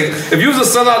days. Like if you was a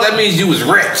sellout, that means you was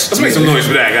rich. Let's make some noise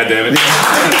for that, goddammit.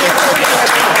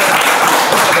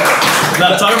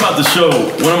 Now, talking about the show,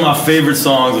 one of my favorite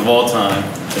songs of all time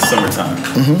is Summertime.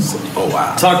 Oh,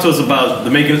 wow. Talk to us about the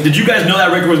making. Did you guys know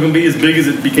that record was going to be as big as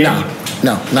it became?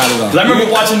 No, not at all. Because I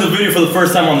remember watching the video for the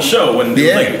first time on the show when it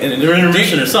was like in their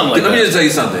intermission or something like that. Let me just tell you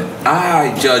something.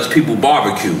 I judge people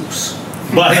barbecues.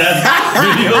 But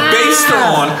based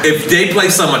on if they play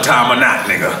Summertime or not,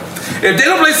 nigga. If they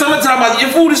don't play Summertime, your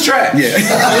food is trash. Yeah.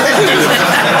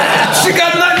 She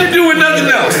got nothing to do with nothing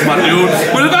else, my dude.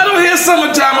 But if I don't hear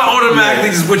Summertime, I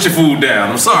automatically just put your food down.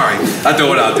 I'm sorry. I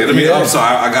throw it out there. I'm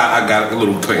sorry. I got a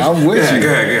little crazy. I'm with you. Go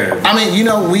ahead. I mean, you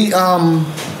know, we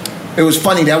it was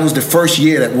funny. That was the first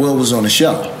year that Will was on the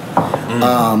show.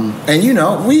 And you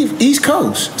know, we East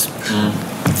Coast.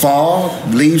 Fall,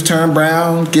 leaves turn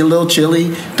brown, get a little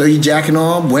chilly, throw your jacket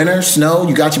on. Winter, snow,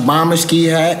 you got your bomber ski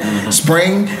hat.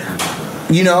 Spring,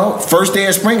 you know, first day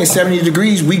of spring is 70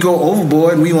 degrees. We go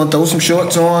overboard and we want to throw some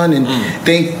shorts on and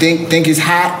think it's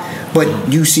hot.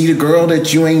 But you see the girl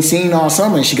that you ain't seen all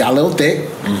summer and she got a little thick.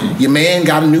 Your man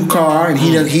got a new car and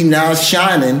he now is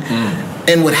shining.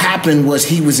 And what happened was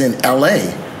he was in LA.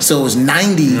 So it was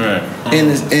 90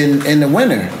 in the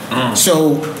winter.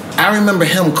 So I remember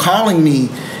him calling me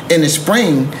in the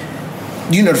spring,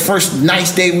 you know, the first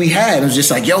nice day we had. It was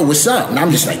just like, yo, what's up? And I'm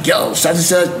just like, yo, such and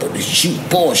such,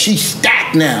 she's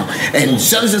stacked now. And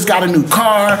such and such got a new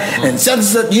car. And such and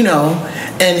such, you know.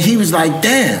 And he was like,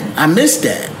 damn, I missed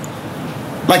that.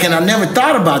 Like, and I never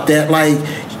thought about that. Like,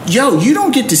 yo, you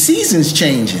don't get the seasons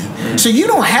changing. So you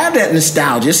don't have that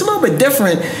nostalgia. It's a little bit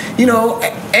different. You know,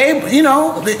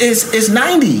 it's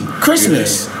 90,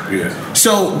 Christmas. Yeah.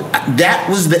 So that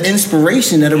was the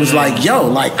inspiration that it was like, yo,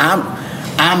 like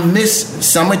I miss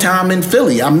summertime in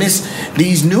Philly. I miss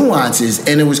these nuances.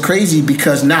 And it was crazy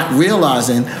because not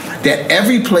realizing that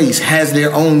every place has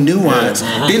their own nuance.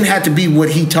 Didn't have to be what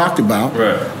he talked about.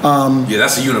 Right. Yeah,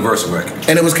 that's a universal record.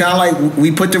 And it was kind of like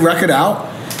we put the record out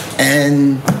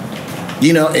and,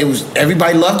 you know, it was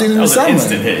everybody loved it in the summer. An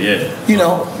instant hit, yeah. You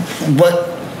know, but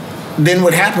then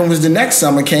what happened was the next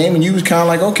summer came and you was kind of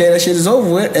like, okay, that shit is over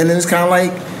with. And then it's kind of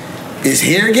like, it's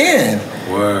here again.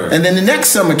 Word. And then the next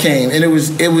summer came and it was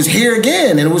here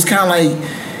again. And it was kind of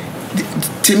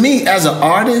like, to me as an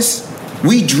artist,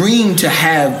 we dream to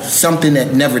have something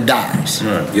that never dies.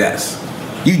 Right. Yes.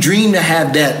 You dream to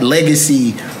have that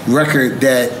legacy record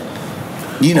that,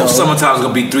 you know, Summertime's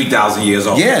gonna be 3,000 years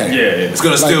old. Yeah, it's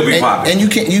gonna still be popular. And you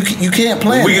can't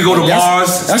plan. We can go to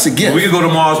Mars. That's a gift. We can go to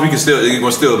Mars. You're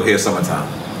gonna still hear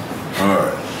Summertime. All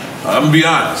right. I'm gonna be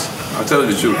honest. I'll tell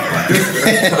you the truth. I'll tell you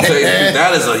the truth.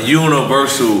 That is a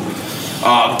universal.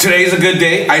 Today's a good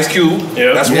day. Ice Cube.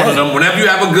 Yeah. That's one of them. Whenever you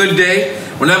have a good day,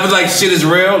 whenever like shit is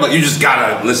real, like you just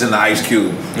gotta listen to Ice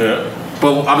Cube. Yeah.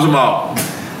 But I'm talking about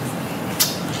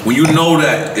when you know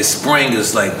that it's spring,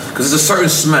 it's like because it's a certain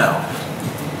smell.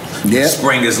 Yeah.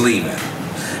 Spring is leaving.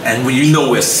 And when you know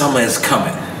where summer is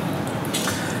coming.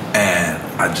 And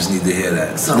I just need to hear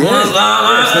that. And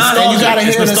you gotta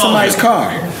hear it in somebody's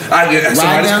car.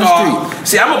 Somebody's car.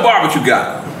 See, I'm a barbecue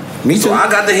guy. Me too. So I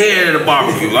got to hear it at a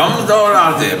barbecue. I'm gonna throw it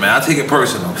out there, man. I take it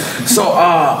personal. So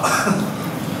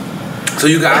so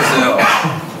you guys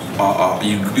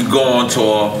you go on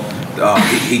tour.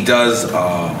 He does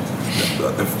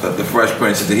the Fresh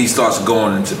Prince, and he starts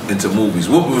going into movies.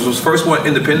 What was his first one?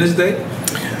 Independence Day?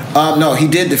 No, he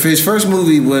did. His first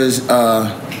movie was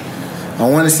I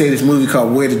want to say this movie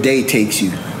called Where the Day Takes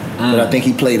You, but I think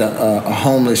he played a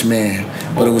homeless man.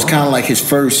 But it was kind of like his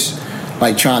first,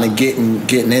 like trying to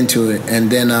getting into it. And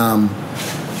then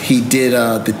he did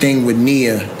the thing with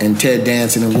Nia and Ted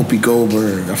Danson and Whoopi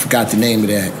Goldberg. I forgot the name of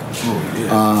that.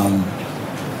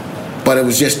 But it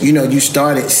was just, you know, you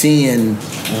started seeing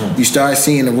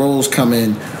the roles come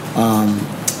in.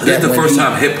 That's the first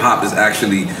time hip hop is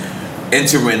actually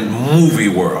entering movie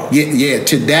world. Yeah,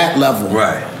 to that level.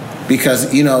 Right.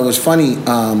 Because, you know, it was funny.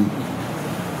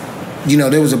 You know,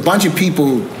 there was a bunch of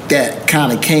people that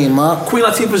kind of came up. Queen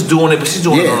Latifah's doing it, but she's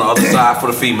doing it on the other side for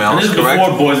the females. And this is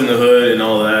before Boys in the Hood and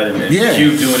all that, and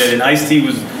Cube doing it, and Ice-T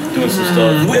was doing some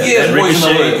stuff.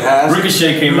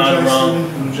 Ricochet came out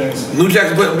around. New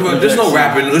Jack, but there's no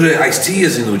rapping. Ice-T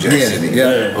is in New Jack City.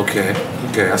 Yeah. Okay,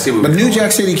 I see what. But New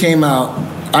Jack City came out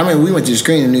I mean, we went to the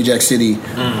screen in New Jack City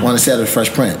on the set of The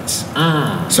Fresh Prince.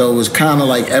 So it was kind of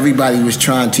like everybody was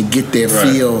trying to get their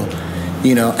feel,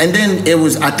 you know. And then it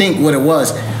was, I think what it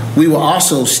was, we were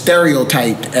also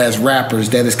stereotyped as rappers.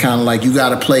 That is kind of like you got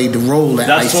to play the role that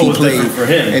Ice-T played for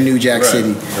him. in New Jack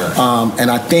City.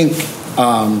 And I think,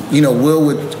 you know, Will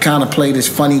would kind of play this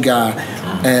funny guy.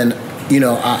 And, you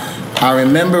know, I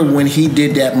remember when he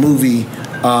did that movie,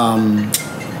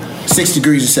 6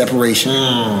 Degrees of Separation.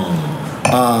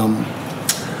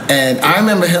 And I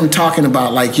remember him talking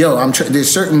about like, yo,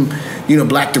 there's certain, you know,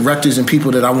 black directors and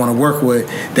people that I want to work with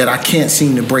that I can't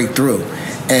seem to break through.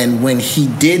 And when he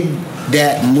did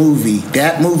that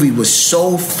movie was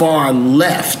so far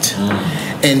left,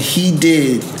 and he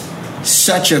did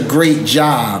such a great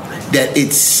job that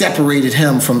it separated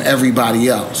him from everybody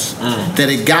else. That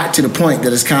it got to the point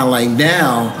that it's kind of like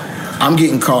now I'm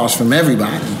getting calls from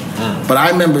everybody. But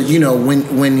I remember, you know,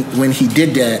 when he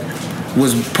did that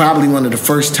was probably one of the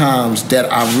first times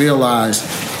that I realized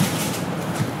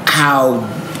how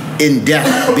in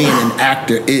depth being an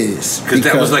actor is. Because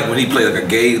that was like when he played like a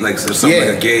gay, like something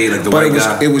like a gay, like the white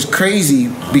guy. It was crazy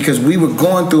because we were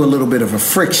going through a little bit of a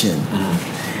friction,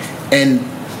 and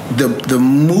the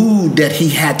mood that he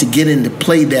had to get in to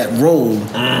play that role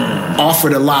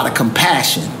offered a lot of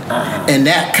compassion, and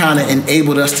that kind of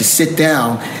enabled us to sit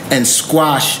down and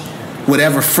squash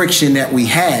whatever friction that we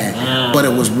had. But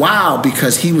it was wild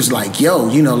because he was like, yo,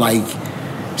 you know, like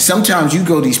sometimes you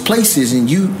go these places and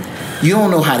you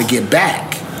don't know how to get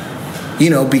back,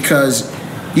 you know, because,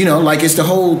 you know, like it's the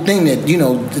whole thing that, you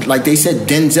know, like they said,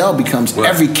 Denzel becomes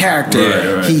every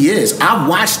character he is. I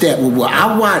watched that with Will.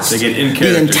 I watched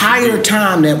the entire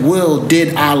time that Will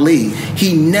did Ali.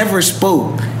 He never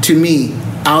spoke to me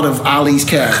out of Ali's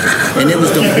character, and it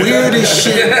was the weirdest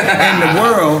shit in the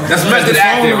world. That's method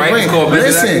acting, right? It's called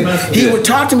method acting. Listen, he would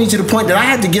talk to me to the point that I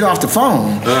had to get off the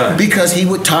phone because he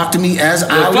would talk to me as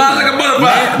Ali, like a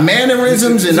butterfly,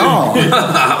 mannerisms and all,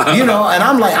 you know. And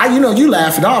I'm like, you know, you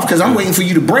laugh it off because I'm waiting for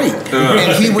you to break,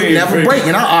 and he would never break.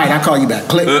 And all right, I'll call you back.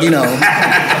 Click, you know.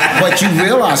 But you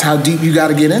realize how deep you got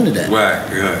to get into that. Right.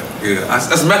 Yeah.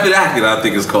 That's method acting, I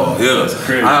think it's called. Yeah.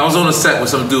 I was on a set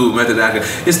with some dude, method acting.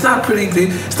 It's not pretty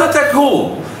deep. It's not that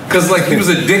cool. Cause like he was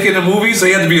a dick in the movie, so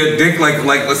he had to be a dick. Like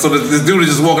so this dude is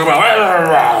just walking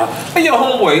around. Hey, yo,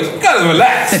 homeboy, you gotta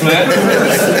relax, man.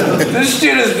 This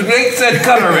shit is they said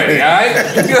cut already, all right?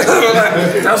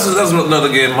 That's another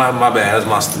game. My bad.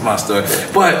 That's my story.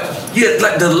 But yeah,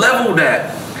 like the level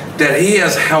that he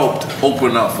has helped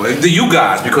open up for you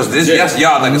guys, because that's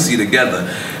y'all legacy together,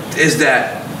 is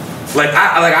that. Like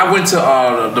I went to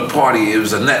the party. It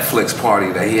was a Netflix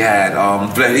party that he had.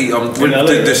 That he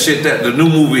the shit that the new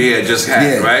movie he had just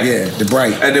had, right? Yeah, The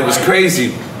Bright. And it was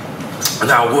crazy.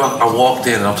 And I walked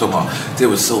in and I'm talking about there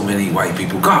was so many white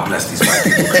people. God bless these white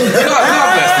people.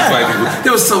 God bless these white people.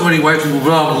 There was so many white people.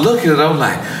 But I'm looking at them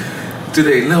like, do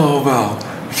they know about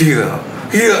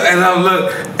Yeah, and I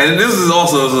look, and this is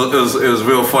also it was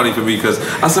real funny for me because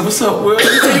I said, "What's up, Will?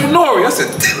 You Nori?" I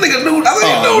said, "This nigga knew." I said,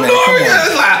 "You know Nori?"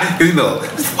 It's like, you know,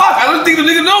 fuck. I don't think the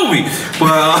nigga know me,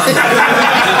 but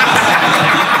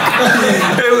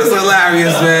it was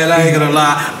hilarious, man. I ain't gonna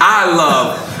lie.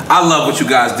 I love what you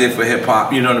guys did for hip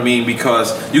hop. You know what I mean?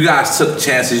 Because you guys took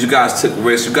chances, you guys took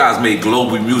risks, you guys made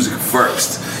global music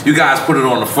first. You guys put it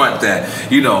on the front that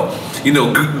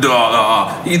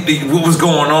what was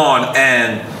going on,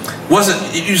 and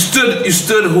you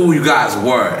stood who you guys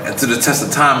were and to the test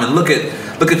of time. And look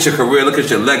at your career, look at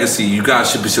your legacy. You guys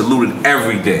should be saluted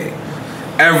every day.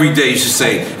 Every day you should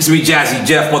say, "It's me, Jazzy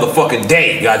Jeff, motherfucking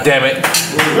day." God damn it!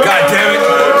 God damn it!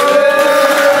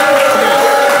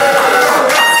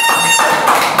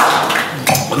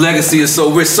 Legacy is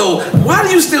so rich. So why do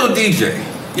you still DJ?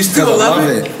 You still love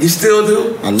it? You still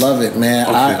do? I love it, man.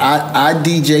 Okay. I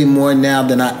DJ more now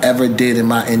than I ever did in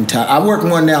my entire. I work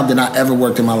more now than I ever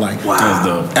worked in my life. Wow. That's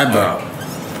dope.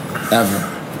 Ever.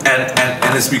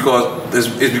 And it's because is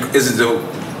it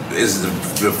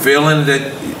the feeling that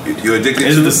you're addicted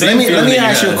is to? It the same Let me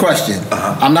ask you a question.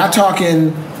 I'm not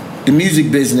talking the music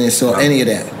business or any of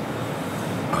that.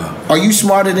 Are you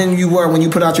smarter than you were when you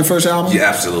put out your first album? Yeah,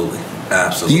 absolutely.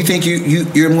 Do you think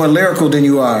you're more lyrical than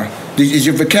you are? Is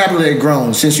your vocabulary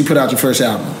grown since you put out your first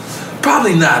album?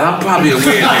 Probably not. I'm probably a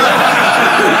weird nigga.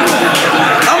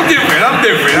 I'm different. I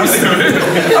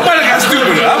might have got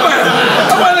stupider. I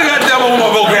might have got double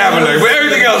more vocabulary, but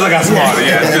everything else I got smarter.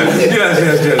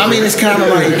 Yes. I mean, it's kind of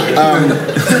like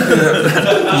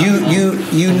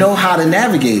you know how to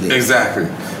navigate it. Exactly.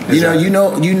 You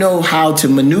know how to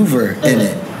maneuver in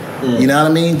it. You know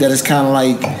what I mean? That it's kind of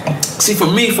like. See, for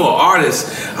me, for an artist,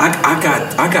 I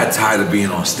got tired of being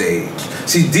on stage.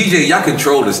 See, DJ, y'all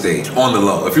control the stage on the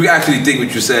low. If you actually think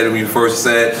what you said when you first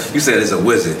said, you said it's a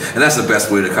wizard, and that's the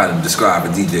best way to kind of describe a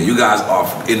DJ. You guys are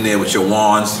in there with your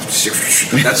wands.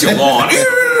 That's your wand.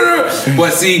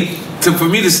 But see, for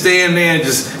me to stand there and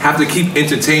just have to keep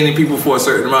entertaining people for a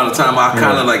certain amount of time, I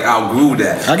kind of like outgrew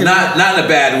that. Not in a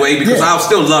bad way, because I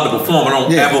still love to perform. I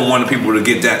don't ever want people to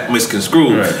get that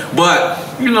misconstrued. Right. But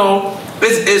you know,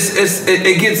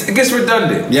 it gets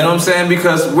redundant. You know what I'm saying?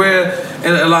 Because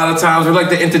and a lot of times we're like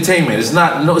the entertainment. It's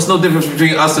no difference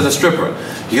between us and a stripper.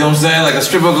 You know what I'm saying? Like a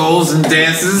stripper goes and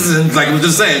dances and like I was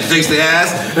just saying, shakes the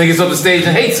ass and then gets up the stage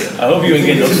and hates it. I hope you ain't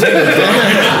getting those things.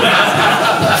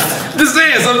 Just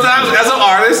saying, sometimes as an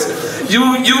artist, you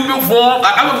perform.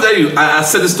 I'm gonna tell you, I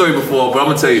said this story before, but I'm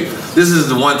gonna tell you, this is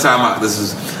the one time I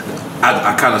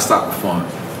kind of stopped performing.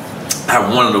 I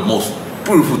have one of the most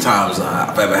beautiful times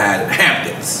I've ever had at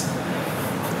Hamptons.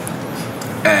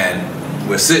 And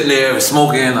we're sitting there, we're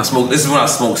smoking. This is when I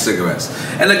smoked cigarettes.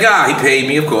 And the guy, he paid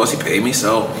me, of course, so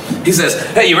he says,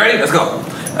 "Hey, you ready? Let's go."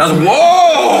 And I was like,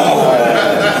 whoa!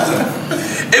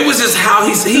 It was just how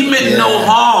he meant no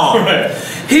harm. Right.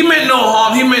 He meant no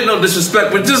harm. He meant no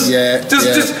disrespect. But just you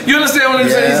understand what he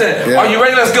said? He said, "Are you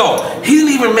ready? Let's go." He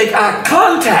didn't even make eye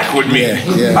contact with me.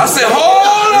 I said,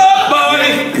 "Hold up,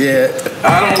 buddy.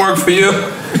 I don't work for you."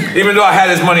 Even though I had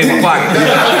his money in my pocket. You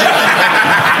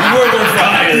were working for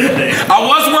hire that day. I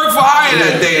was working for hire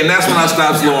that day, and that's when I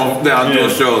stopped slowing down doing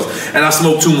shows. And I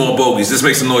smoked 2 more bogeys. This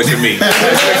makes some noise for me. I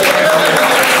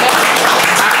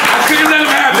couldn't let him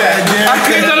have that.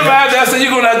 I said,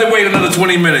 "You're going to have to wait another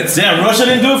 20 minutes. Damn, Russia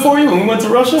didn't do it for you when we went to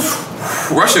Russia?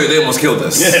 Russia, they almost killed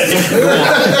us. Yeah, they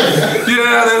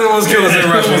almost killed us in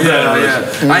Russia.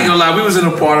 Yeah. I ain't gonna lie, we was in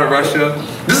a part of Russia.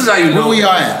 This is how you know. Where we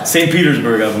are at? St.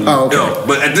 Petersburg, I believe. Oh, okay. Yo,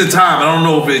 but at the time, I don't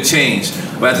know if it changed,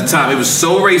 but at the time, it was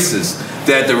so racist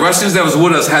that the Russians that was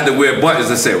with us had to wear buttons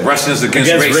that said Russians against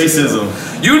racism.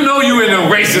 You know you in a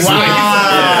racist way.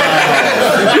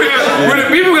 When the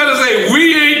people gotta say,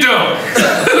 "We ain't dumb."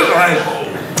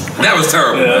 That was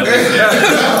terrible.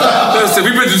 We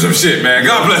been through some shit, man.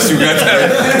 God bless you, God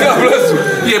bless you.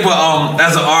 Yeah, but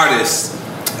as an artist,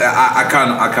 I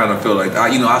kind of feel like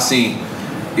I seen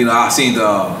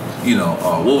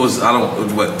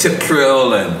Tip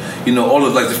Trill and all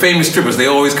of like the famous strippers. They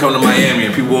always come to Miami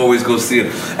and people always go see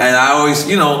them. And I always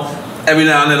every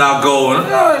now and then I'll go and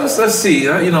let's see.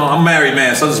 I'm a married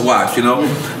man, so I just watch. But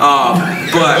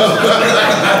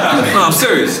no, I'm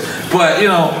serious. But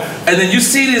and then you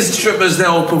see these strippers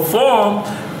that will perform,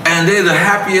 and they're the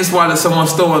happiest while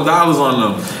someone's throwing dollars on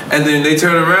them. And then they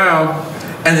turn around,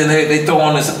 and then they throw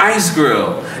on this ice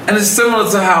grill. And it's similar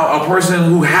to how a person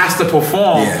who has to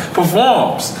perform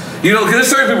performs. Because there's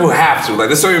certain people who have to. Like,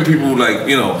 there's certain people who, like,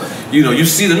 you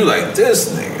see them, you're like, this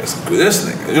nigga.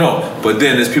 But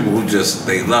then there's people who just,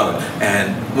 they love it.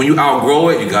 And when you outgrow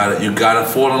it, you gotta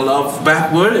fall in love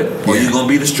back with it. Or you're gonna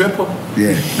be the stripper.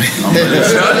 Yeah. I'm gonna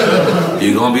tell you.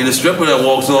 You're gonna be the stripper that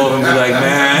walks over and be like,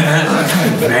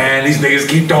 man, these niggas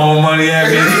keep throwing money at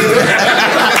me.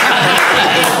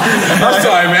 I'm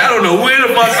sorry, man. I don't know where the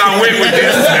fuck I went with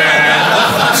this,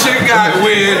 man. Shit got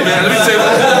weird, man.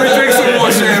 Let me drink some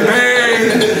more champagne.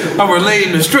 I'm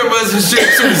relating to strippers and shit.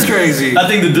 It's crazy. I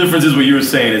think the difference is what you were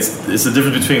saying. It's the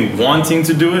difference between wanting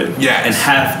to do it and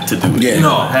have to do it.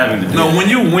 Yeah. Having to do it. No, when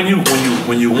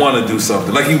you want to do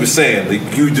something, like you were saying,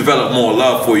 like you develop more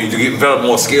love for it. You develop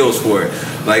more skills for it.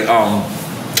 Like I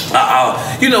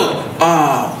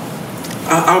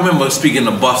remember speaking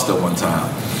to Buster one time.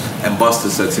 And Buster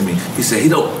said to me, he said, I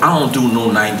don't do no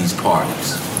 90s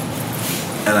parties.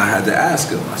 And I had to ask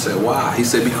him, I said, why? He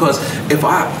said, because if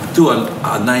I do a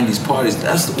 90s parties,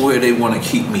 that's where they want to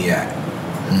keep me at.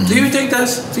 Mm-hmm. Do you think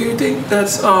that's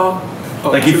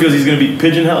like he feels he's going to be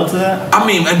pigeonholed to that? I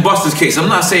mean, in Buster's case. I'm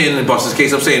not saying in Buster's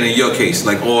case, I'm saying in your case,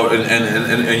 like, or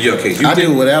in your case. I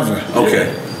do whatever.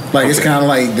 Okay. Like, it's kind of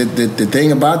like the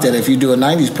thing about that, if you do a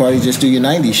 90s party, just do your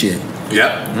 90s shit.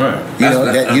 Yeah, right.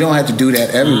 You don't have to do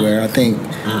that everywhere. I think,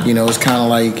 it's kind of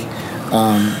like,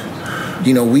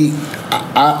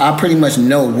 I pretty much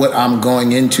know what I'm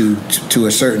going into to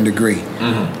a certain degree.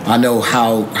 Mm-hmm. I know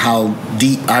how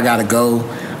deep I gotta go.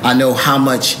 I know how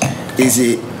much is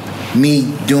it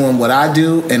me doing what I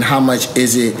do, and how much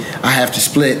is it I have to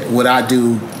split what I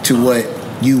do to what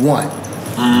you want.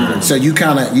 Mm-hmm. So you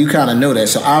kind of know that.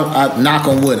 So I knock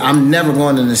on wood, I'm never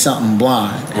going into something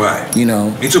blind. Right. You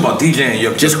talk about DJing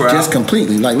your crowd? Just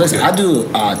completely. Like, listen, I do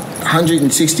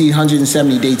 160,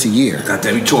 170 dates a year.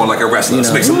 Goddamn, you touring like a wrestler.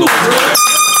 Let's make some noise.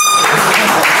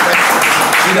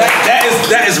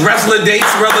 That is wrestler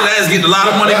dates, brother. That is getting a lot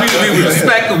of money. We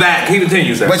respect that. He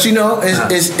continues, sir. But you know,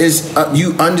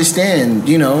 you understand.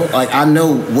 You know, like I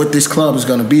know what this club is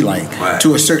going to be like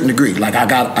to a certain degree. Like I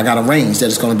got a range that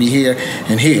it's going to be here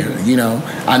and here. You know,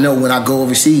 I know when I go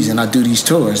overseas and I do these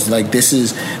tours, like this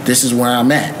is where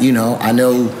I'm at. You know, I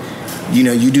know. You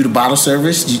know, you do the bottle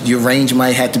service, your range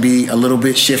might have to be a little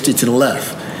bit shifted to the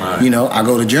left. Right. You know, I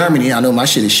go to Germany, I know my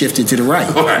shit is shifted to the right.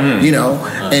 You know,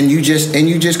 and you just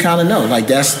kind of know, like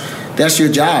that's your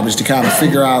job, is to kind of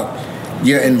figure out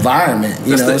your environment.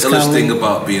 You know, the illest thing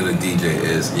about being a DJ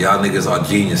is y'all niggas are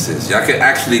geniuses. Y'all can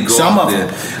actually go out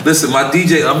there. Listen, my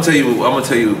DJ, I'm gonna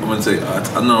tell you.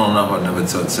 I know I've never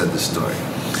said this story.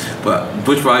 But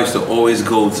Butch Vibes used to always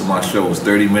go to my shows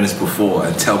 30 minutes before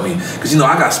and tell me, because, you know,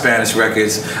 I got Spanish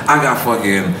records, I got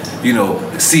fucking, you know,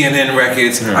 CNN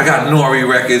records, I got Nori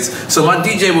records. So my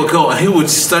DJ would go and he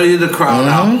would study the crowd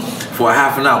out for a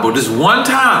half an hour. But this one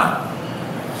time,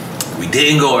 we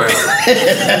didn't go early.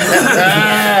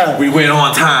 We went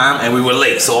on time and we were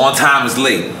late. So on time is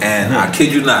late. And I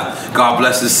kid you not, God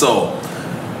bless his soul,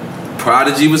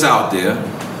 Prodigy was out there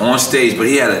on stage, but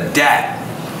he had a DAT.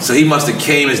 So he must have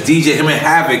came as DJ. Him and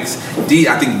Havoc's,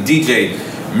 I think DJ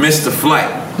missed the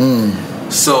flight.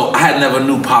 So I had never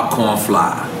knew popcorn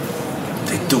fly.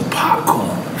 They threw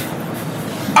popcorn.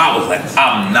 I was like,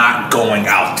 I'm not going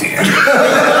out there.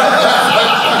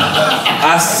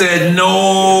 I said,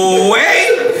 no way.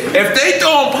 If they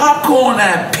throwing popcorn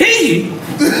at P,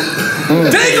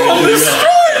 they gonna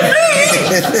destroy me.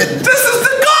 This is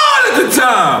the God at the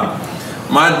time.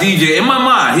 My DJ, in my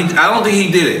mind, I don't think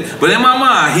he did it, but in my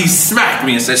mind, he smacked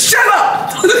me and said, shut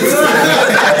up! You're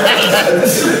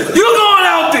going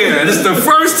out there. And it's the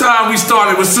first time we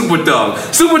started with Super Thug.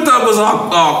 Super Thug was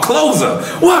our closer.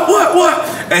 What?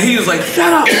 And he was like,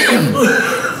 shut up.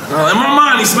 In my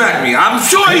mind, he smacked me. I'm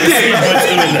sure he did.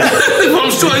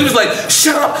 I'm sure he was like,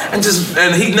 shut up. And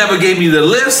he never gave me the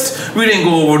list. We didn't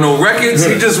go over no records.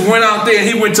 He just went out there and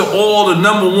he went to all the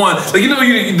number one. Like, you know,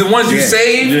 the ones you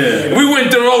saved? Yeah. We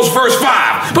went through those first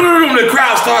 5. The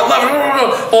crowd started loving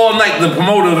it. All night, the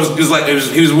promoter was like,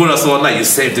 he was with us all night. You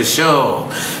saved the show.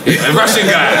 A Russian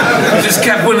guy. He just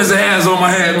kept putting his hands on my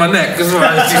head, my neck. You saved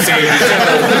the show.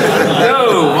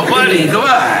 Yo, my buddy, come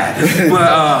on.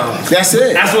 But that's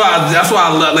it. That's why I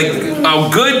love, like, a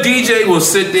good DJ will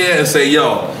sit there and say,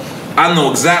 yo, I know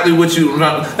exactly what you,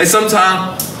 like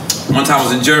one time I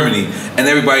was in Germany and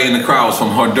everybody in the crowd was from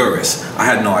Honduras. I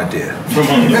had no idea. From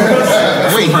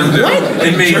Honduras? Wait, Honduras. What?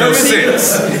 It made no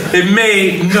sense. It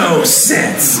made no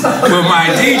sense. But my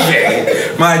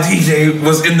DJ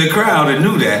was in the crowd and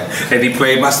knew that. And he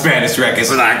played my Spanish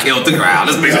records and I killed the crowd.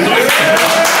 Let's make some noise.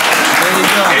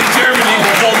 In Germany,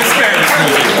 performing Spanish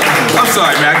music. I'm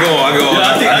sorry, man. I go on.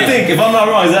 I think, if I'm not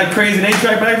wrong, is that Crazy and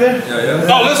A-Track back there?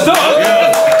 Yeah. Oh, let's do it.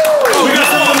 Yeah. We got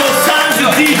some of the most talented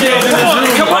DJs in this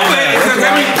room. Come on, man.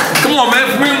 Come on, man.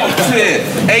 Bring them up.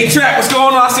 A-Track, what's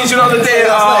going on? I seen you the other day.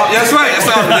 That's right.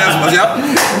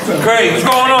 Yep. Craig, what's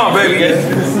going on, baby?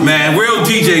 Man, real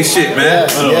DJ shit, man.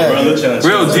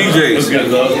 Real DJ shit.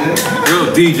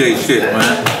 Real DJ shit,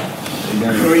 man.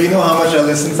 Bro, you know how much I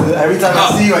listen to it. Every time I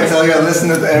see you, I tell you I listen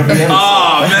to every episode.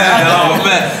 Oh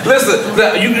man. Listen,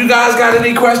 you guys got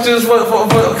any questions for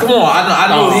come on, I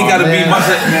know he got to be much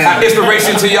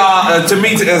inspiration to y'all, to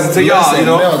me, to y'all, you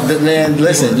know. No, man,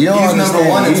 listen, you don't understand. Number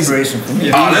one inspiration for me.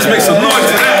 Let's make some noise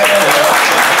for that.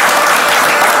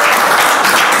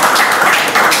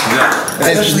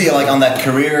 Especially like on that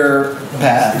career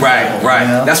path. Right.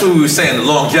 You know? That's what we were saying, the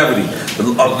longevity.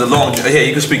 Here,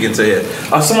 you can speak into it.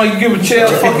 Somebody give a chair.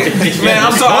 Fuck it. Man,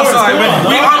 I'm sorry, man.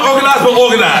 We unorganized but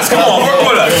organized. Come on, work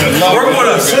with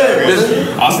us. Yeah.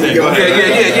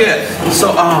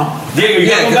 So,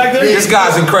 this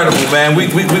guy's incredible, man.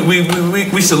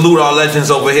 We salute our legends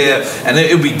over here, and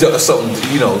it'll be something,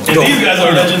 you know. And these guys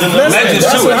are legends. Legends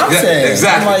too. That's what I'm saying.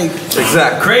 Exactly.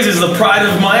 Crazy is the pride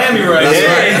of Miami right here.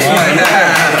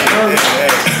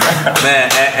 Man,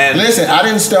 and listen, I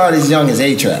didn't start as young as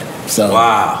A-Track. So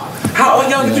wow. How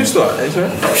young did you start,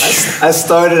 A-Track? I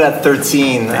started at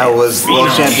 13. I was world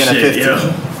champion at 15. Yeah.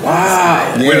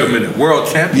 Wow. Yeah. Wait a minute. World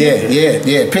champion?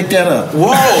 Yeah. Pick that up.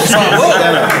 Whoa.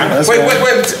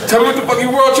 Wait. Tell me what the fuck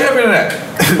you world champion at?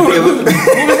 Who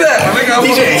was that?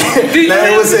 DJ.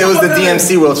 It was the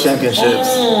DMC World Championships.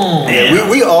 Yeah,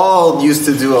 we all used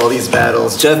to do all these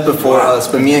battles. Jeff before us,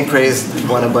 but me and Craze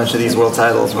won a bunch of these world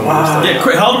titles when we were starting.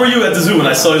 Yeah, how old were you at the zoo when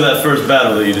I saw you that first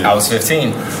battle that you did? I was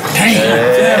 15. Damn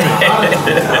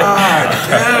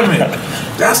it.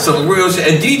 That's some real shit.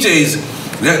 And DJs,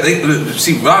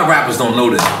 see, a lot of rappers don't know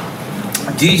this.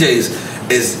 DJs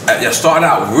start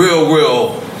out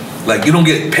real, like you don't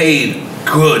get paid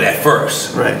good at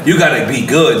first. Right. You got to be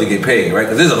good to get paid, right?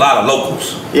 Because there's a lot of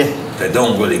locals. That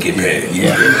don't really get paid. But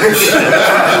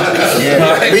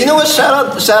you know what? Shout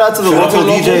out to the local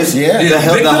DJs.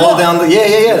 That hold down.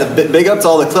 Big up to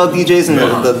all the club DJs and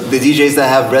the DJs that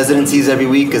have residencies every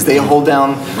week because they hold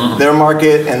down their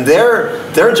market, and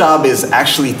their job is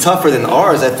actually tougher than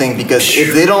ours, I think, because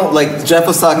if they don't, like Jeff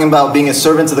was talking about being a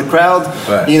servant to the crowd,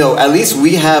 you know, at least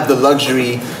we have the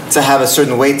luxury to have a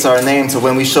certain weight to our name, so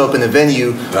when we show up in a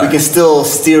venue, we can still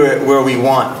steer it where we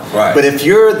want. But if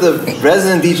you're the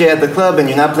resident DJ at the club and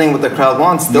you're not playing what the crowd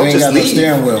wants, they'll just leave.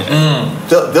 Steering wheel.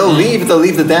 They'll leave. They'll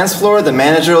leave the dance floor. The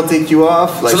manager will take you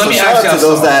off. Like, so let me shout ask out to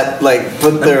those that like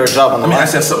put their job on the line. Let me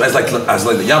ask you something. As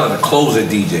like y'all are the closer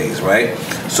DJs, right?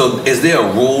 So is there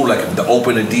a rule, like if the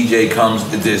opener DJ comes,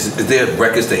 is there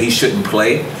records that he shouldn't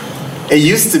play? It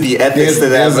used to be ethics to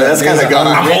that, but that's kind of gone.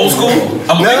 I'm old school.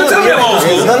 I'm old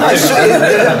school.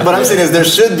 But I'm saying is there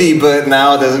should be, but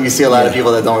now we see a lot of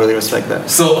people that don't really respect that.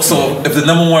 So if the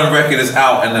number one record is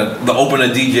out and the opener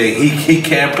DJ he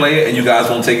can't play it and you guys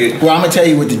won't take it. Well, I'm gonna tell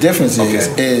you what the difference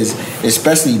is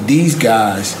especially these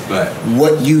guys.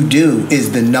 What you do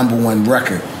is the number one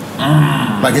record.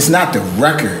 Like it's not the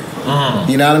record.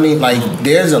 You know what I mean? Like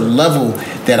there's a level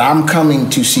that I'm coming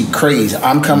to see Craze.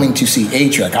 I'm coming to see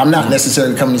A-Track. I'm not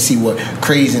necessarily coming to see what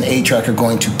Craze and A-Track are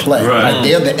going to play. Like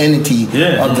they're the entity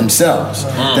of themselves.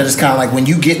 That is kind of like when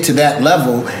you get to that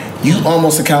level, you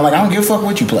almost are kind of like, I don't give a fuck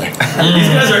what you play. These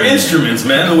guys are instruments,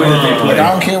 man. The way that they play. Like,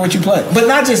 I don't care what you play. But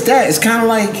not just that. It's kind of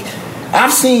like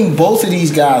I've seen both of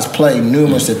these guys play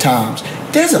numerous of times.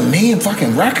 There's a million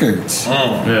fucking records.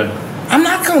 I'm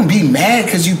not gonna be mad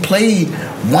because you played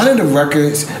one of the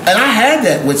records, and I had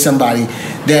that with somebody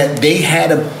that they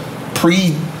had a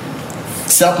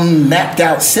something mapped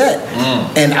out set,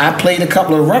 and I played a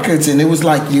couple of records, and it was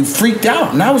like you freaked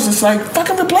out, and I was just like,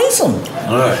 fucking replace them.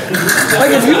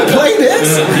 Like if you play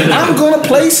this, I'm gonna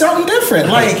play something different.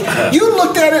 Like you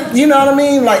looked at it, you know what I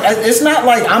mean? Like it's not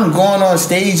like I'm going on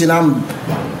stage and I'm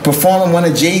performing one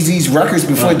of Jay-Z's records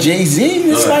before Jay-Z.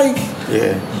 It's like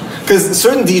because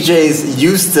certain DJs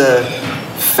used to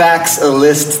fax a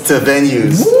list to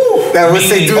venues that would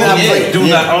say do not play.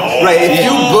 Right, if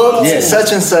you booked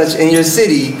such and such in your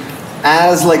city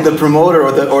as like the promoter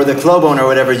or the club owner or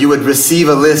whatever, you would receive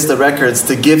a list of records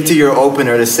to give to your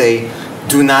opener to say,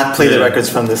 do not play the records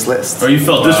from this list. Or you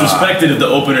felt disrespected if the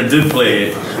opener did play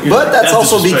it. But that's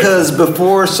also because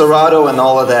before Serato and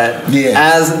all of that,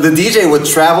 as the DJ would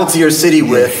travel to your city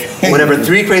with whatever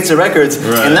 3 crates of records,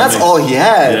 and that's all he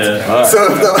had.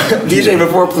 So if the DJ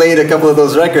before played a couple of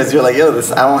those records, you're like, yo,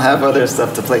 I don't have other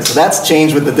stuff to play. So that's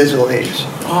changed with the digital age.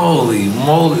 Holy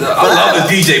moly. I love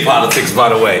the DJ politics, by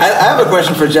the way. I have a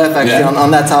question for Jeff, actually,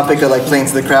 on that topic of like playing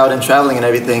to the crowd and traveling and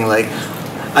everything. Like,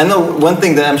 I know one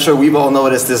thing that I'm sure we've all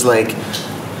noticed is like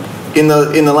in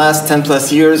the last 10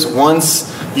 plus years, once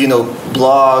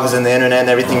blogs and the internet and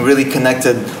everything really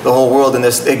connected the whole world, and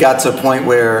it got to a point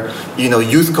where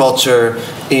youth culture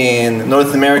in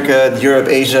North America, Europe,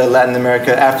 Asia, Latin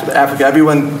America, Africa,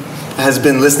 everyone has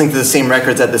been listening to the same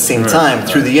records at the same time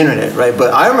through the internet, right?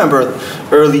 But I remember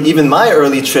even my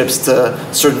early trips to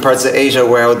certain parts of Asia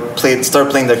where I would start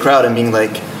playing the crowd and being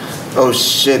like, oh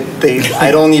shit,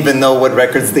 I don't even know what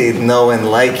records they know and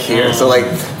like here. So like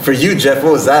for you, Jeff,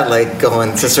 what was that like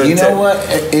going to certain what?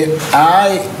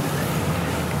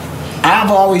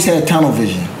 I've always had tunnel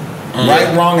vision.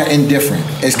 Right, wrong, or indifferent.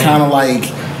 It's kind of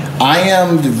like I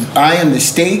am the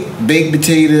steak, baked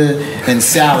potato, and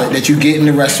salad that you get in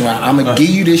the restaurant. I'm gonna give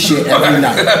you this shit every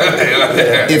night.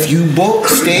 If you book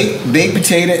steak, baked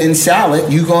potato, and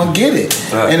salad, you gonna get it.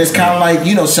 And it's kind of like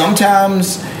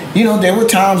sometimes. There were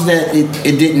times that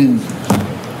it didn't,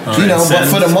 but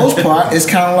for the most part, it's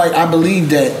kind of like I believe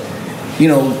that,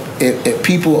 if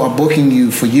people are booking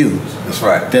you for you, that's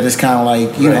right. That it's kind of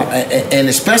like, and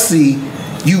especially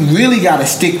you really got to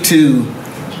stick to,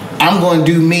 I'm going to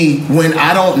do me when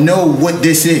I don't know what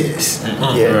this is.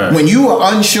 When you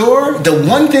are unsure, the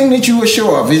one thing that you are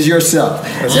sure of is yourself.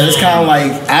 And it's kind of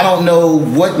like, I don't know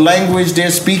what language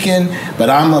they're speaking, but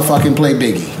I'm going to fucking play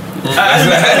Biggie.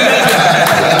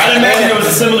 I'd imagine it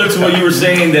was similar to what you were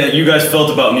saying that you guys felt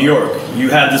about New York. You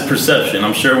had this perception.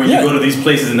 I'm sure when you go to these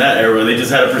places in that era, they just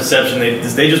had a perception.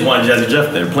 They just wanted Jazzy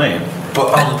Jeff there playing.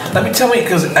 But tell me,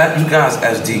 because you guys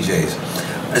as DJs,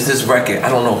 it's this record. I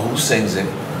don't know who sings it.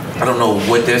 I don't know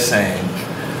what they're saying.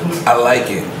 I like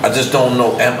it. I just don't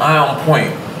know. Am I on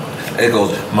point? It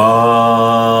goes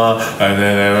ma.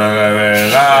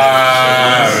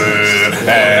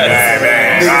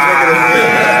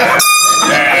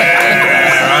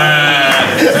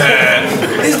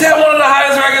 Is that one of the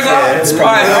highest records out? It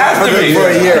has to be. For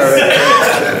a year.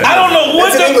 I don't know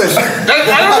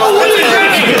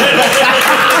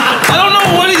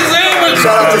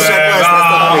Shout out to Shaq West.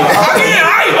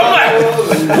 I'm like,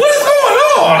 what is going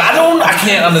on? I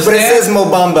can't understand. But it says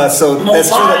Mobamba, so it's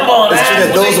true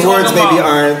that those words maybe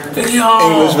aren't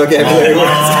English vocabulary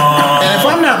words. And if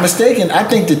I'm not mistaken, I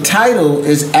think the title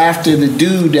is after the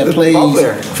dude that plays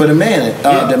for the man,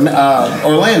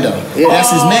 Orlando. Yeah.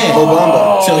 That's his man,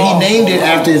 Mobamba. So he named it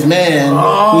after his man,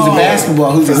 who's a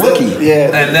basketball, who's a rookie.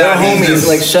 Yeah, and they're homies,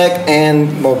 like Shaq and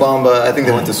Mobamba. I think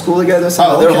they went to school together.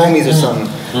 They're homies or something.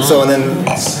 So and then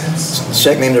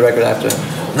Shaq named the record after him.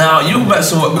 Now, you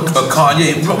messing with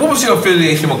Kanye. What was your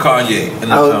affiliation with Kanye?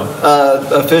 I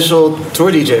was official tour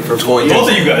DJ for 4 years.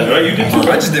 Both of you guys, right? You did 2.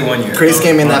 I just did 1 year. Chris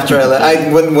came in after I left. I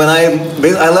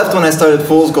left when I started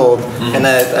Fool's Gold, and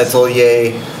I told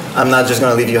Ye, I'm not just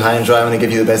going to leave you high and dry. I'm going to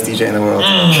give you the best DJ in the world.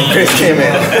 Chris came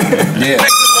in. Yeah.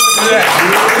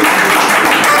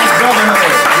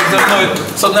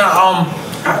 So now,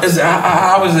 how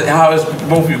is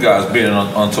both of you guys being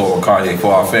on tour with Kanye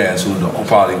for our fans who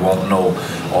probably won't know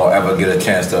or ever get a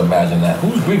chance to imagine that?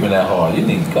 Who's breathing that hard? You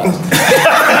need guys.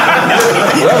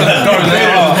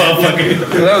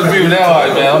 That was breathing that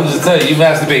hard, man. I'm just telling you, you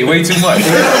masturbate way too much.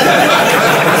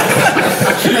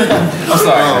 I'm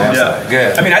sorry, man.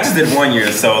 Yeah. I mean, I just did 1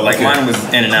 year, so like mine was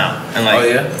in and out, and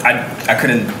like I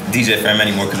couldn't DJ for him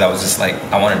anymore because I was just like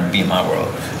I wanted to be in my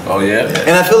world. Oh yeah.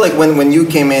 And I feel like when you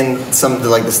came in,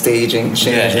 the staging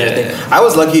changed and everything. I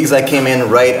was lucky because I came in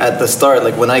right at the start.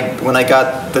 Like when I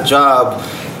got the job,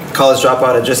 College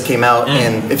Dropout had just came out,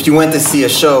 and if you went to see a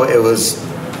show, it was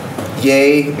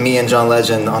Ye, me, and John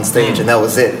Legend on stage, and that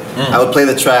was it. I would play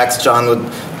the tracks. John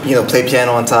would, play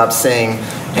piano on top, sing,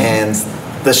 and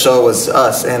the show was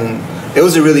us. And it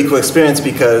was a really cool experience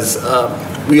because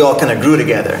we all kind of grew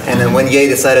together. And then when Ye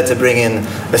decided to bring in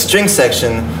a string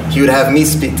section, he would have me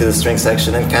speak to the string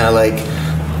section and kind of like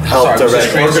help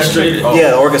direct.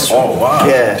 Yeah, orchestra. Oh wow.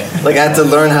 Yeah, like I had to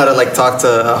learn how to like talk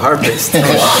to a harpist. Be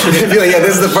like, yeah,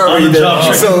 this is the part where you did.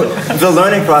 So the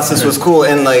learning process was cool,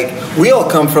 and like we all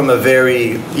come from a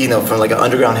very, from like an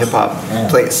underground hip hop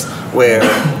place where,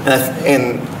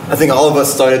 and I think all of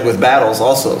us started with battles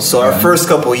also. So our first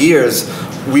couple years,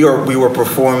 we were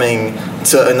performing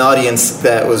to an audience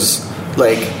that was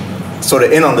like sort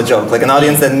of in on the joke, like an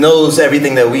audience that knows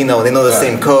everything that we know. They know the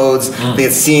same codes. They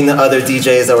had seen other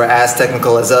DJs that were as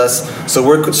technical as us. So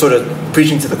we're sort of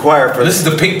preaching to the choir. This is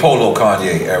the Pink Polo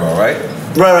Kanye era, right?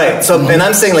 Right. So, and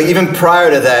I'm saying like even prior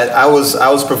to that, I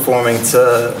was performing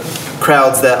to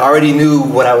crowds that already knew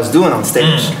what I was doing on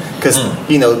stage. Because,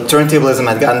 turntablism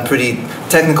had gotten pretty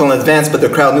technical and advanced, but the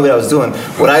crowd knew what I was doing.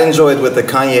 What I enjoyed with the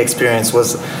Kanye experience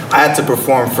was I had to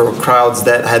perform for crowds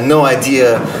that had no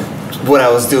idea what I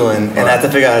was doing, and I had to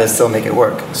figure out how to still make it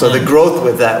work. So the growth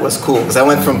with that was cool, because I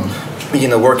went from,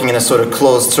 working in a sort of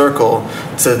closed circle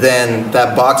to then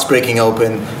that box breaking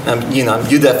open.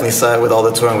 You definitely saw it with all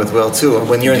the touring with Will too.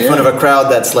 When you're in front of a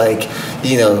crowd that's like,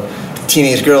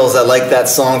 teenage girls that like that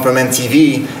song from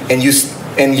MTV,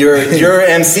 and your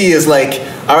MC is like,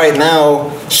 all right, now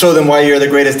show them why you're the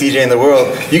greatest DJ in the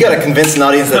world. You got to convince an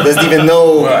audience that doesn't even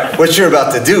know what you're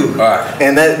about to do.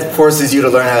 And that forces you to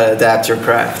learn how to adapt your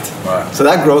craft. So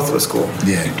that growth was cool.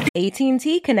 Yeah.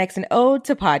 AT&T connects an ode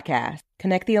to podcast.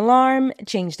 Connect the alarm,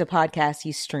 change the podcast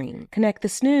you stream. Connect the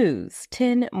snooze,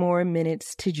 10 more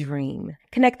minutes to dream.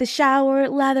 Connect the shower,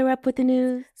 lather up with the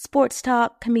news, sports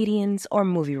talk, comedians, or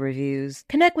movie reviews.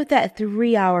 Connect with that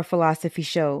 3-hour philosophy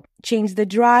show. Change the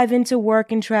drive into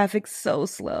work and traffic so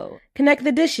slow. Connect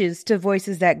the dishes to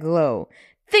voices that glow.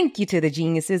 Thank you to the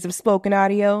geniuses of spoken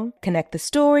audio. Connect the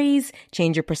stories,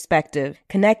 change your perspective.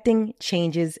 Connecting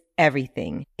changes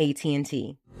everything.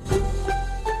 AT&T.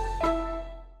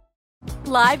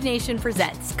 Live Nation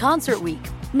presents Concert Week.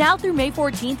 Now through May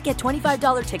 14th, get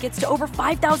 $25 tickets to over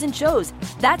 5,000 shows.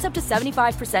 That's up to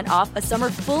 75% off a summer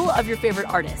full of your favorite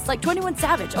artists like 21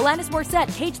 Savage, Alanis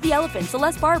Morissette, Cage the Elephant,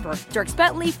 Celeste Barber, Dierks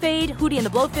Bentley, Fade, Hootie and the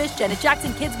Blowfish, Janet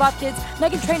Jackson, Kidz Bop Kids,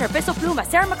 Meghan Trainor, Peso Pluma,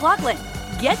 Sarah McLachlan.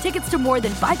 Get tickets to more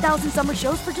than 5,000 summer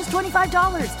shows for just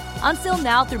 $25. Until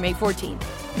now through May 14th.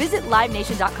 Visit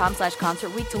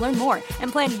LiveNation.com/concertweek to learn more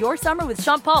and plan your summer with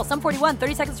Sean Paul, Sum 41,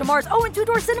 30 Seconds to Mars, and Two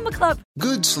Door Cinema Club.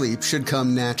 Good sleep should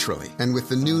come naturally, and with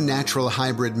the new Natural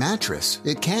Hybrid mattress,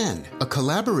 it can. A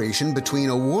collaboration between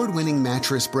award-winning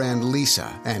mattress brand Leesa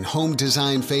and home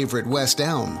design favorite West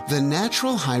Elm, the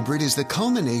Natural Hybrid is the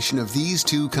culmination of these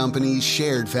two companies'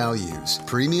 shared values: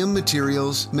 premium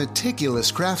materials,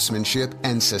 meticulous craftsmanship,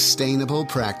 and sustainable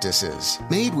practices.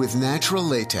 Made with natural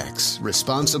latex,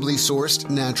 responsibly sourced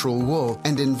all-natural wool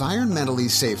and environmentally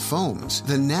safe foams,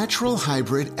 the Natural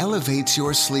Hybrid elevates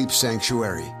your sleep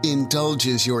sanctuary,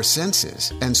 indulges your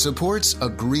senses, and supports a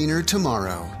greener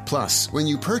tomorrow. Plus, when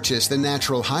you purchase the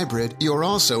Natural Hybrid, you're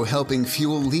also helping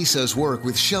fuel Lisa's work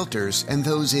with shelters and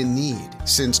those in need.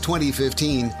 Since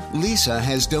 2015, Lisa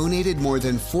has donated more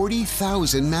than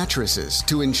 40,000 mattresses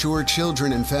to ensure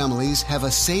children and families have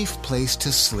a safe place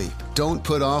to sleep. Don't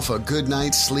put off a good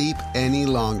night's sleep any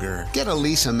longer. Get a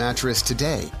Lisa mattress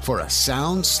today for a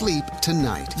sound sleep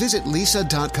tonight. Visit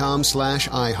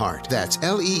lisa.com/iHeart. That's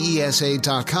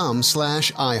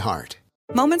LEESA.com/iHeart.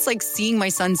 Moments like seeing my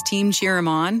son's team cheer him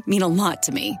on mean a lot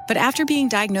to me. But after being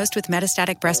diagnosed with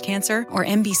metastatic breast cancer, or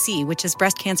MBC, which is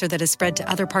breast cancer that has spread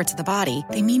to other parts of the body,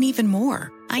 they mean even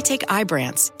more. I take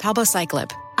Ibrance,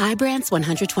 palbociclib. Ibrance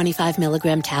 125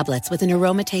 milligram tablets with an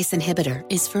aromatase inhibitor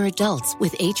is for adults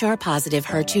with HR-positive,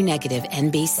 HER2-negative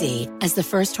NBC as the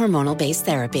first hormonal-based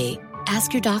therapy.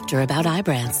 Ask your doctor about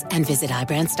Ibrance and visit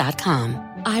Ibrance.com.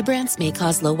 Ibrance may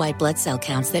cause low white blood cell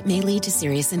counts that may lead to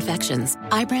serious infections.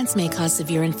 Ibrance may cause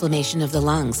severe inflammation of the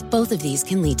lungs. Both of these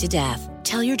can lead to death.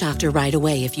 Tell your doctor right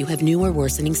away if you have new or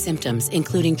worsening symptoms,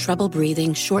 including trouble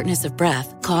breathing, shortness of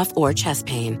breath, cough, or chest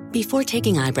pain. Before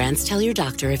taking Ibrance, tell your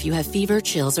doctor if you have fever,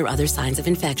 chills, or other signs of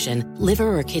infection,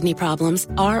 liver or kidney problems,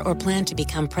 are or plan to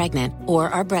become pregnant, or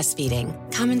are breastfeeding.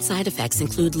 Common side effects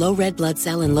include low red blood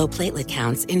cell and low platelet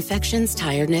counts, infections,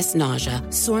 tiredness, nausea,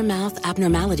 sore mouth,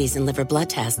 abnormalities in liver blood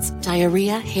tests,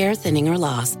 diarrhea, hair thinning or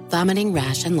loss, vomiting,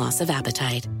 rash, and loss of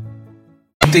appetite.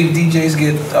 You think DJs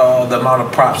get the amount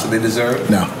of props that they deserve?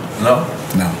 No. No?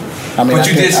 No. I mean, but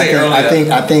you did say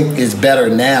earlier. I think it's better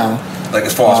now. Like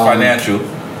as far as financial.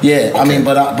 Yeah, okay. I mean,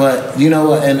 but you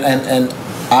know, and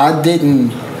I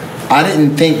didn't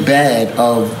think bad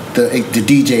of the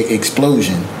DJ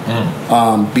explosion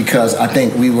because I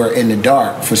think we were in the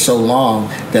dark for so long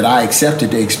that I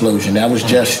accepted the explosion. That was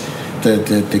just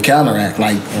the counteract.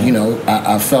 Like you know,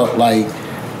 I felt like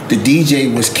the DJ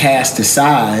was cast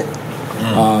aside.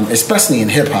 Especially in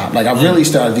hip hop, like I really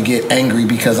started to get angry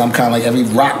because I'm kind of like every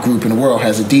rock group in the world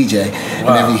has a DJ, and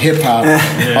every hip hop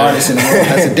artist in the world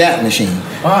has a DAT machine.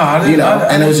 Wow,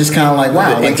 and it was just kind of like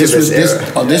wow, like this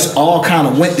all kind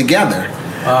of went together.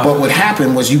 But what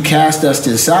happened was you cast us to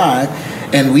the side,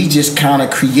 and we just kind of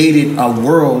created a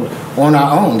world on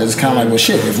our own. That's kind of like well,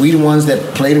 shit. If we the ones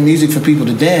that play the music for people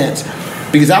to dance,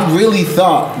 because I really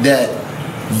thought that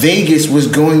Vegas was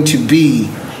going to be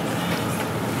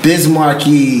Biz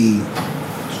Markie,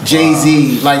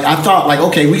 Jay-Z, like I thought like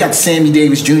okay we got Sammy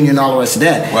Davis Jr. and all the rest of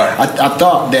that. Right. I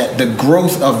thought that the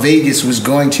growth of Vegas was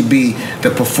going to be the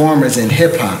performers in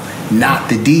hip hop, not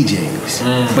the DJs.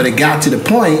 But it got to the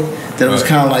point that it was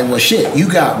kind of like well shit, you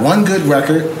got one good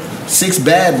record, 6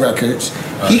 bad records,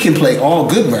 he can play all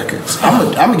good records.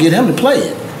 I'm gonna get him to play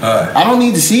it. I don't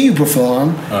need to see you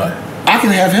perform. I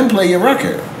can have him play your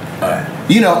record.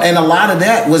 You know, and a lot of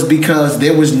that was because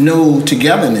there was no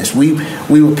togetherness. We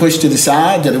were pushed to the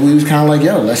side that we was kind of like,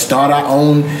 yo, let's start our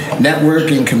own network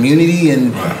and community,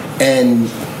 and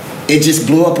it just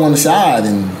blew up on the side,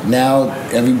 and now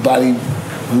everybody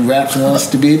who raps wants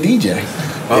to be a DJ.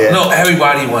 No,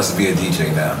 everybody wants to be a DJ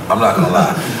now. I'm not gonna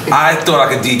lie. I thought I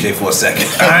could DJ for a second.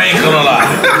 I ain't gonna lie.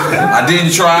 I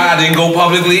didn't try. I didn't go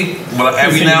publicly, but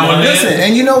every now and then, listen.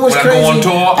 And you know what's crazy? When I go on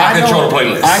tour, I control the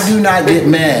playlist. I do not get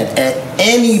mad at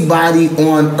anybody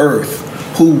on earth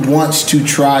who wants to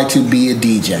try to be a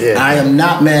DJ. Yeah. I am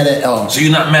not mad at all. So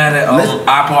you're not mad at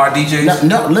iPod DJs?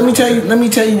 No. Let me tell you what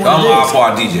it is. I'm an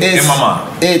iPod DJ in my mind.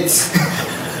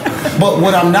 But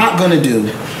what I'm not gonna do.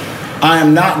 I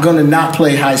am not going to not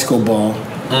play high school ball,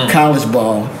 college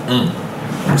ball,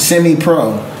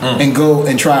 semi-pro, and go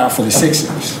and try out for the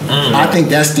Sixers. I think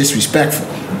that's disrespectful.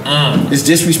 It's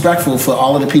disrespectful for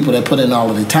all of the people that put in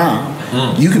all of the time.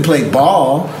 You can play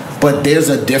ball, but there's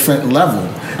a different level.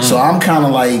 So I'm kind of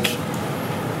like,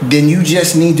 then you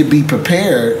just need to be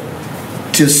prepared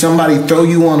to somebody throw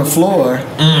you on the floor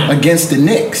against the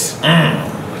Knicks.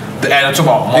 And I'm talking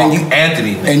about Mark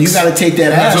Anthony. And you got to take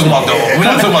that ass. We're not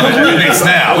talking about the Knicks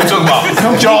now. We're talking about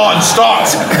John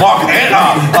Starks,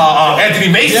 Anthony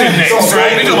Mason Knicks,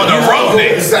 right? We're talking about the road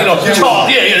Knicks. You know, that's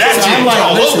it. I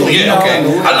know what you're talking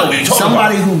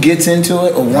somebody about. Who gets into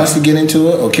it or wants to get into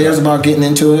it or cares about getting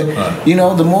into it, you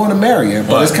know, the more the merrier.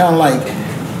 But it's kind of like,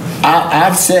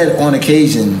 I've said on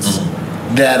occasions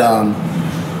that I'm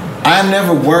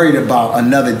never worried about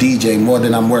another DJ more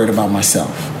than I'm worried about myself.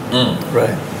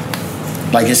 Right.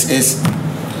 Like it's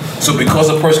so because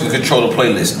a person can control the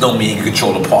playlist don't mean he can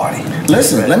control the party.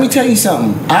 Listen, let me tell you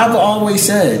something. I've always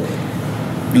said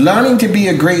learning to be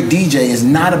a great DJ is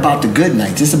not about the good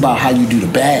nights. It's about how you do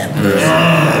the bad.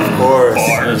 Of course.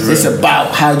 It's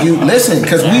about how you listen,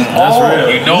 because we all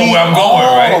You know where I'm going,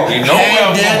 right? You know where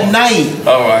I'm that going. night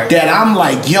All right. that I'm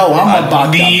like, yo, I'm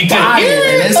about to buy it,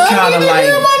 and it's kind of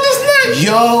like,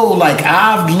 yo, like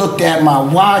I've looked at my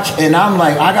watch and I'm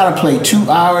like, I gotta play 2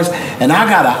 hours and I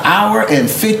got 1 hour and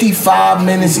 55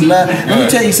 minutes left. Let me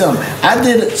tell you something. I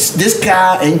did this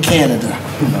guy in Canada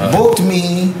booked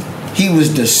me. He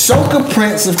was the soca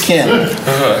prince of Canada.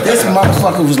 This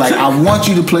motherfucker was like, I want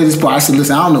you to play this part. I said,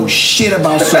 listen, I don't know shit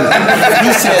about soca.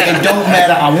 He said, it don't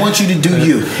matter. I want you to do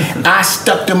you. I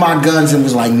stuck to my guns and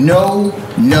was like, no,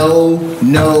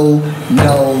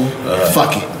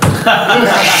 fuck it.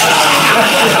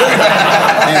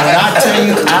 And when I tell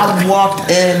you, I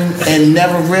walked in and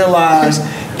never realized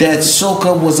that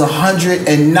soca was 195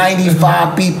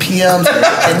 BPMs,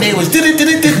 and they was and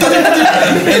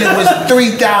it was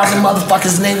 3,000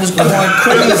 motherfuckers, and they was going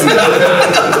crazy.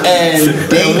 And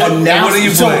they announced. What are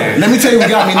you playing? Let me tell you what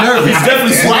got me nervous. He's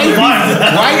definitely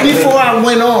right before I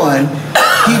went on,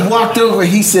 he walked over.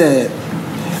 He said,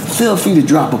 "Feel free to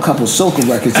drop a couple soca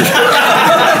records." And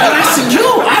I said,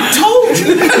 "Yo, I told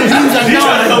you." He was like,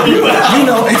 "No, you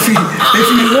know, if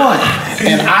you want."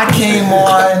 And I came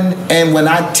on, and when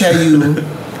I tell you,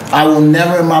 I will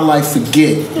never in my life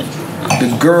forget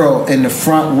the girl in the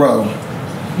front row,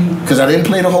 because I didn't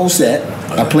play the whole set.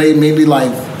 I played maybe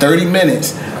like 30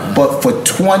 minutes, but for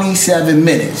 27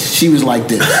 minutes, she was like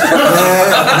this.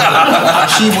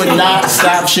 She would not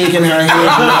stop shaking her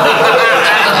head.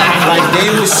 Like, they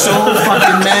were so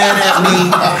fucking mad at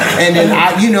me. And then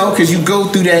because you go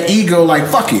through that ego, like,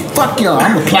 fuck it, fuck y'all,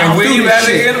 I'm gonna plow Where through you this at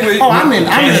shit. again? I'm in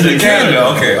Canada.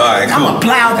 Okay, all right, cool. I'm gonna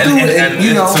plow through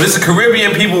it, So this is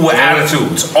Caribbean people with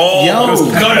attitudes. All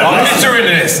picturing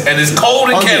this, and it's cold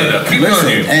in Canada. Keep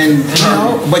going. And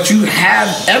but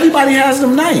everybody has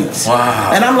them nights.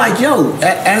 Wow. And I'm like, yo,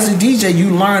 as a DJ,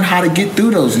 you learn how to get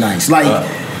through those nights. Like,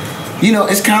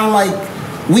 it's kind of like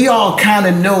we all kind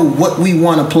of know what we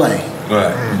want to play.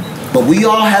 Right. But we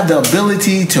all have the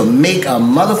ability to make a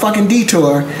motherfucking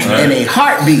detour in a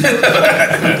heartbeat.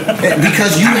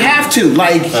 Because you have to.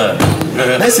 Like,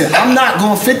 listen, I'm not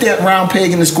going to fit that round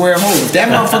peg in the square hole. If that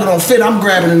motherfucker don't fit, I'm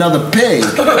grabbing another peg.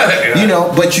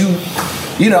 But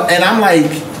and I'm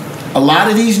like, a lot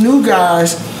of these new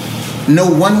guys know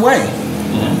one way.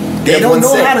 They don't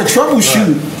know how to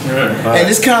troubleshoot. And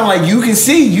it's kind of like, you can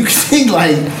see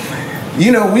like,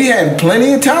 we had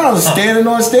plenty of times standing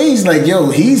on stage like, yo,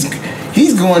 he's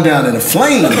going down in a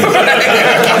flame.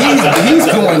 he's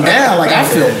going down. Like, I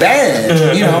feel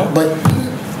bad, but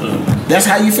that's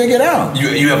how you figure it out.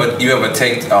 You ever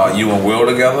take you and Will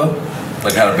together?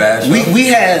 Like, had a bad show?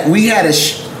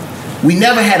 We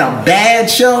never had a bad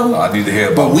show. I need to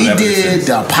hear about. But we did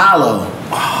the Apollo.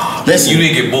 Listen, you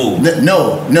didn't get booed.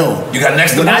 No. You got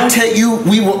next to when I tell you,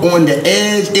 we were on the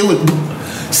edge. It was.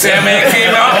 Sandman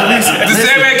came out. The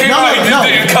Sandman came out.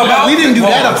 Didn't come out. We didn't do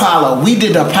that Apollo. We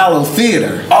did the Apollo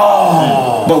Theater.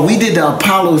 Oh. But we did the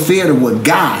Apollo Theater with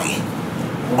Guy.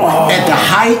 At the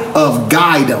height of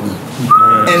Guydom.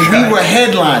 And we were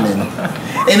headlining.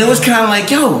 And it was kind of like,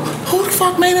 yo, who the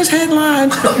fuck made us headline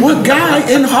with Guy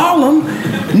in Harlem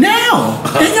now?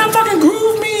 They got fucking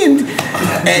Groove Me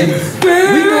and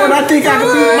we doing I Think I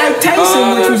Could Beat Mike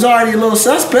Tyson, which was already a little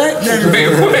suspect. And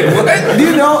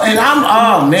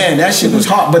oh man, that shit was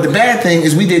hard. But the bad thing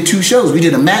is we did 2 shows. We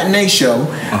did a matinee show,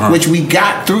 which we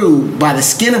got through by the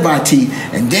skin of our teeth,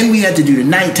 and then we had to do the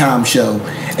nighttime show.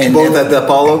 And both at the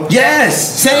Apollo? Yes,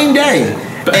 same day.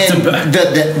 And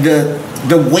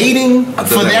the waiting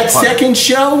for that second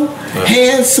show,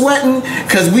 hands sweating,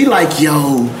 because we like,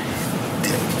 yo,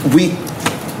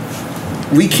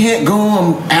 we can't go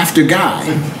on after Guy.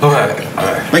 All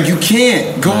right. Like, you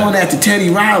can't go on after Teddy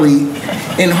Riley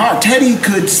in heart. Teddy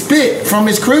could spit from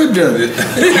his crib to,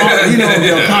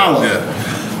 the Apollo.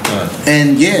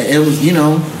 And it was,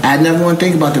 I never want to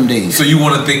think about them days. So you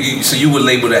want to think? So you would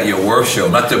label that your worst show,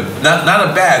 not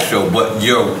a bad show, but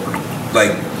your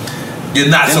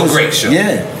not so great show.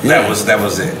 Yeah. That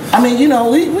was it. I mean,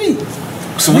 we.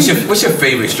 So what's your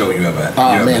favorite show you ever had?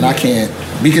 Oh man, I can't,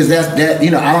 because that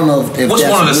I don't know if what's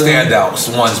that's one of the standouts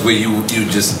ones where you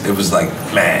just it was like,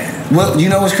 man. Well, you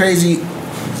know what's crazy?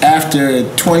 After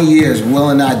 20 years, Will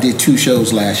and I did 2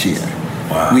 shows last year.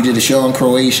 Wow. We did a show in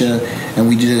Croatia and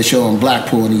we did a show in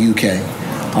Blackpool in the UK,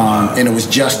 and it was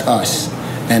just us,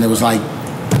 and it was like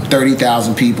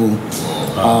 30,000 people,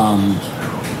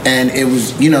 and it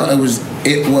was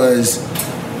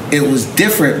it was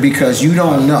different because you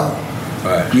don't know.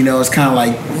 Right. It's kind of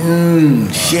like,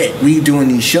 shit, we doing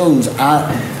these shows.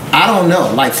 I don't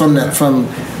know. Like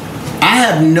I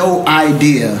have no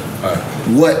idea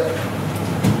what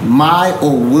my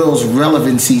or Will's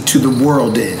relevancy to the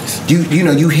world is. You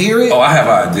know, you hear it. Oh, I have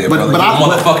an idea, brother. But I'm a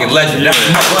motherfucking legend.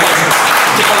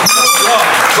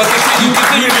 But you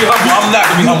continue to be humble. I'm not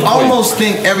gonna be humble. You almost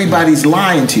think everybody's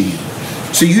lying to you,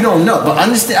 so you don't know. But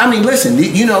understand. I mean, listen.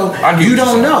 You know, you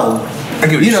don't know.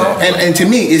 You know, and to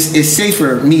me, it's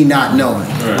safer me not knowing.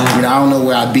 Right. You know, I don't know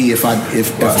where I'd be if I.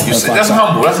 That's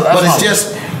humble. That's but it's humble.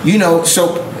 just, you know,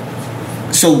 so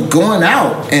going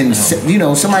out and you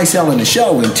know, somebody selling the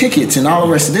show and tickets and all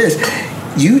the rest of this,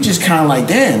 you just kind of like,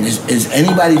 damn, is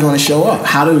anybody going to show up?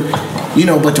 How do, you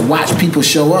know? But to watch people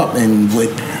show up and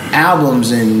with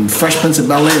albums and Fresh Prince of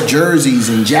Bel-Air jerseys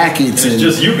and jackets, and it's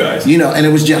just you guys, you know, and it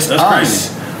was just That's us.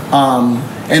 Crazy.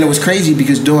 And it was crazy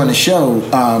because during the show,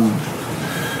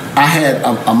 I had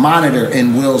a monitor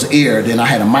in Will's ear, then I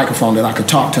had a microphone that I could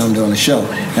talk to him during the show,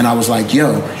 and I was like,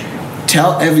 yo,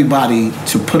 tell everybody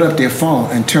to put up their phone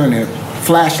and turn their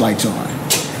flashlights on.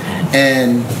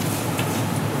 And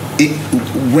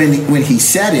when he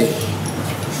said it,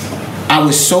 I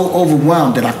was so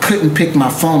overwhelmed that I couldn't pick my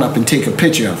phone up and take a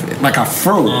picture of it. Like I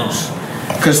froze,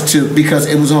 because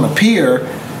it was on a pier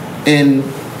in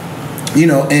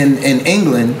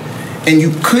England, and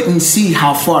you couldn't see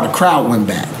how far the crowd went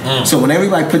back. So when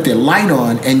everybody put their light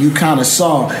on, and you kind of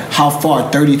saw how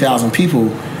far 30,000 people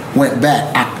went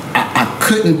back, I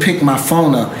couldn't pick my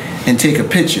phone up and take a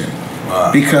picture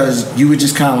because you were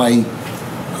just kind of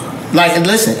like,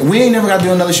 listen, we ain't never got to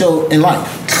do another show in life.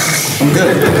 I'm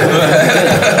good.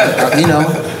 You know.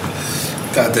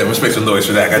 Goddamn, let's make some noise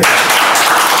for that.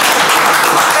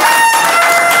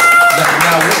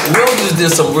 Now, Will just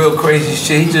did some real crazy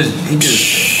shit. He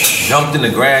just jumped in the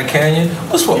Grand Canyon.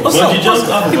 What's up? He bungee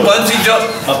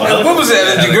jumped. What was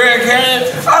that? In the Grand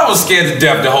Canyon? I was scared to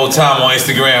death the whole time on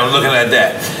Instagram looking at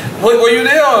that. Were you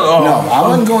there? No, I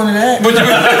wasn't going to that.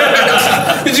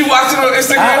 Did you watch it on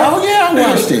Instagram? Oh yeah, I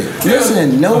watched it.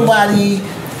 Listen, nobody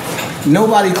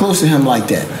close to him like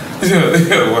that.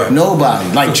 Nobody.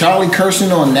 Like Charlie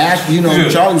cursing on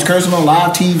Charlie was cursing on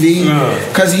live TV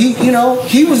because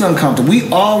he was uncomfortable. We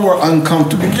all were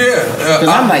uncomfortable. Because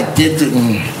I'm like,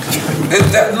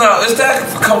 Is that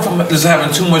come from just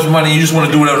having too much money? You just want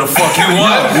to do whatever the fuck you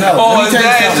want? No. Or is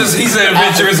that just he's an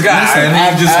adventurous guy and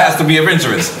he just has to be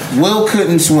adventurous? Will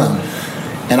couldn't swim.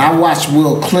 And I watched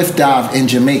Will cliff dive in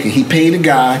Jamaica. He paid a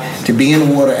guy to be in the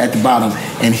water at the bottom,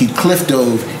 and he cliff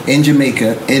dove in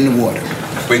Jamaica in the water.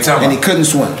 And he couldn't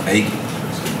swim.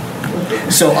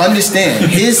 So understand,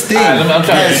 his thing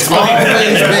has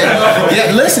always been.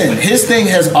 Yeah, listen, his thing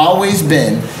has always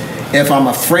been, if I'm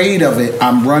afraid of it,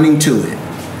 I'm running to it.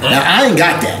 Now I ain't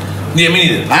got that. Yeah, me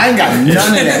neither. I ain't got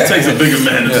none of that. It takes a bigger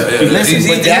man. Listen,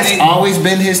 but that's always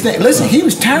been his thing. Listen, he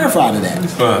was terrified of that.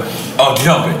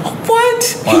 Jumping. What?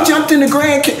 Wow. He jumped in the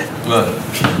Grand Canyon.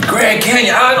 Grand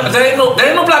Canyon. There ain't no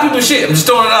black people shit. I'm just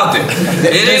throwing it out there.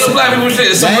 It ain't no black people shit.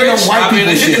 It's some rich. No white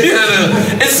people shit.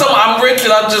 It's some. I'm rich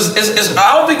and I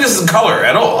don't think this is color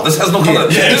at all. This has no color.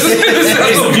 This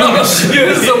has no color.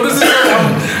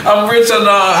 I'm rich and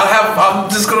I'm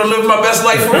just gonna live my best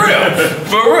life for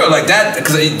real, like that,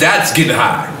 because that's getting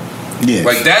high. Yeah,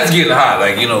 like that's getting high.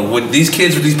 Like, you know, with these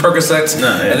kids with these Percocets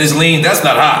and this lean, that's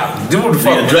not high. Do what the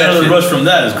fuck? The adrenaline rush from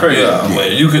that is crazy. Yeah,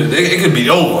 but it could be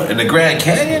over in the Grand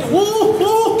Canyon. Woo.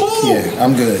 Yeah,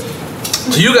 I'm good.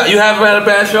 So you haven't had a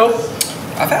bad show?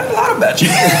 I've had a lot of bad shows.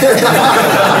 Get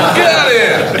out of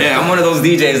here. Yeah, I'm one of those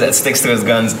DJs that sticks to his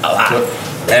guns a lot.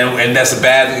 And that's a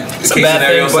bad case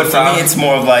scenario. But for me, it's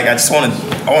more of like I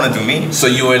want to do me. So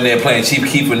you in there playing cheap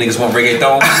keep when niggas want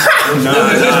reggaeton? No,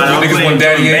 niggas want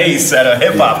daddy bass at a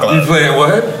hip hop club. You playing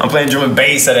what? I'm playing drum and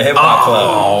bass at a hip hop club.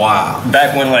 Oh wow!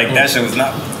 Back when that shit was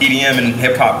not EDM and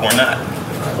hip hop were not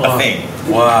a thing.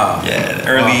 Wow. Yeah,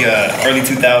 early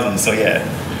 2000s. So yeah.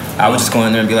 I would just go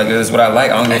in there and be like, this is what I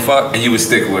like. I don't give a fuck. And you would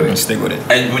stick with it. Stick with it.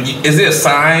 And is there a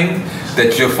sign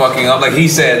that you're fucking up? Like he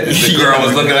said, the girl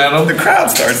was looking at him. The crowd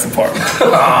starts to part.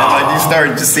 Like you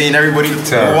start just seeing everybody who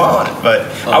want it. But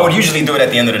I would usually do it at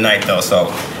the end of the night though. So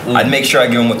I'd make sure I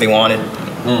give them what they wanted.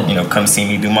 You know, come see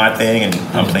me do my thing, and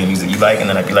I'm playing music you like, and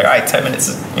then I'd be like, all right, 10 minutes.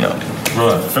 You know,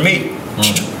 for me,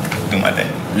 do my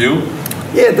thing. You?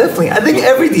 Yeah, definitely. I think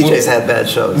every DJ's had bad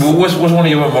shows. What's one of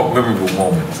your memorable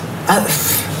moments?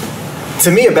 To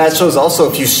me, a bad show is also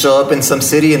if you show up in some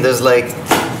city and there's like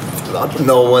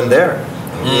no one there.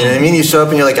 You know what I mean? You show up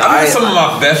and you're like, I had some of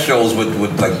my best shows with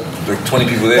like 20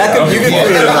 people there. You can create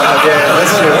a lot. Yeah,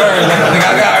 that's true.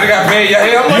 I got paid.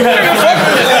 I'm like,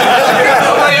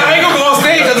 I ain't gonna go on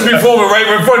stage and just be performing right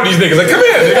in front of these niggas. Like, come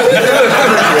here, nigga.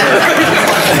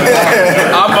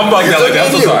 I'm bugged out like that.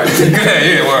 I'm so sorry.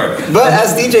 Yeah, word. But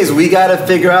as DJs, we gotta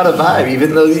figure out a vibe.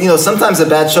 Even though sometimes a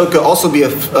bad show could also be a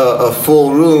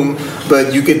full room,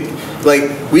 but you could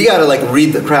we gotta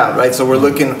read the crowd, right? So we're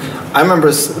looking. I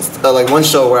remember one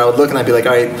show where I would look and I'd be like,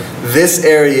 all right, this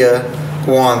area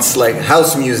wants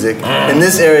house music, and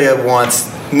this area wants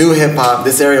new hip hop.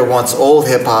 This area wants old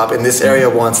hip hop, and this area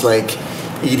wants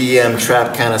EDM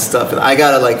trap kind of stuff. And I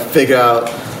gotta figure out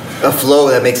a flow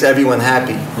that makes everyone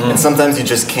happy. And sometimes you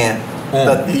just can't.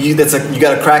 You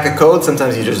gotta crack a code.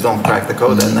 Sometimes you just don't crack the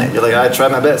code that night. You're I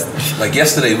tried my best.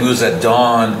 Yesterday we was at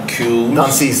Don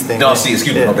C's thing. Don C,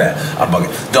 excuse me, my bad. I'm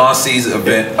bugging. Don C's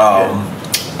event,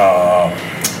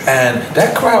 and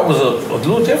that crowd was a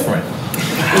little different.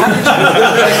 You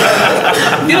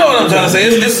know what I'm trying to say?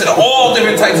 It's all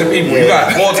different types of people. You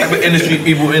got all type of industry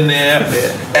people in there.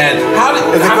 And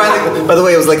by the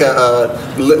way, it was like a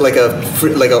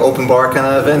open bar kind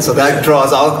of event, so that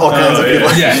draws all kinds of people.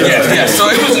 Yeah. So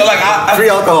it was free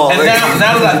alcohol. And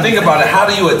now that I think about it, how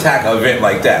do you attack an event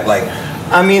like that?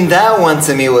 I mean, that one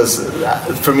to me was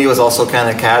also kind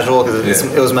of casual because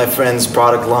it was my friend's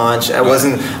product launch. I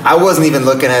wasn't even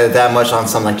looking at it that much on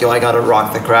some I gotta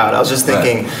rock the crowd. I was just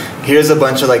thinking, here's a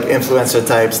bunch of influencer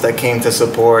types that came to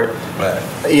support,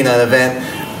 an event.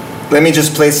 Let me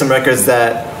just play some records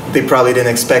that they probably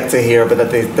didn't expect to hear, but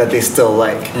that they still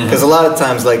like. Because a lot of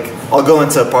times, I'll go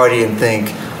into a party and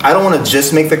think, I don't want to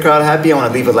just make the crowd happy. I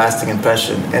want to leave a lasting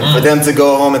impression. And for them to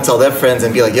go home and tell their friends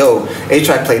and be like, yo,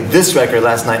 A-Trak played this record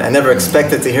last night. I never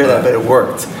expected to hear that, but it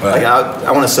worked. I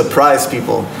want to surprise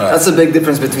people. That's a big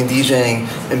difference between DJing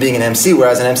and being an MC.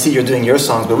 Whereas an MC, you're doing your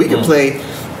songs, but we can play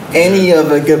any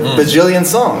of a bajillion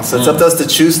songs. So it's up to us to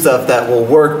choose stuff that will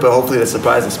work, but hopefully that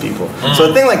surprises people. So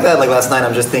a thing like that, last night,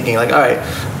 I'm just thinking all right,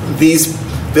 this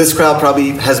crowd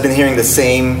probably has been hearing the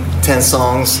same 10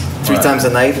 songs 3 times a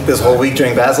night this whole week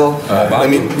during Basel. Let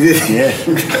me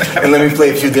play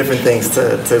a few different things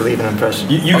to leave an impression.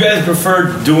 You guys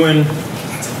prefer doing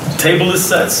tableless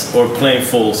sets or playing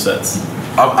full sets?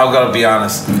 I'm gonna be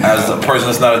honest. As a person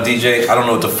that's not a DJ, I don't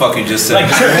know what the fuck you just said.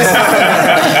 Like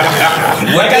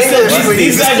I said,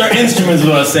 these guys are instruments. Is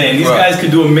what I was saying. These guys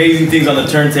could do amazing things on the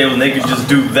turntable, and they could just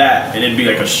do that, and it'd be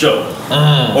like a show.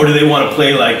 Or do they want to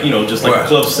play just like a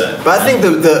club set? But I think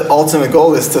the ultimate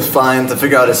goal is to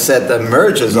figure out a set that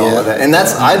merges all of that, and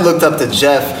that's I looked up to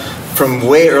Jeff from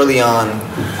way early on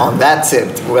that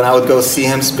tip when I would go see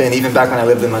him spin, even back when I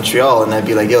lived in Montreal, and I'd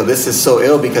be like, yo, this is so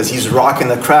ill because he's rocking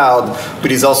the crowd,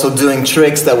 but he's also doing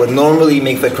tricks that would normally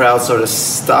make the crowd sort of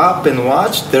stop and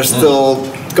watch. They're still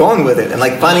going with it, and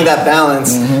finding that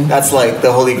balance, that's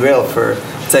the holy grail for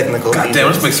technical DJs. God damn,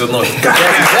 let's make some noise.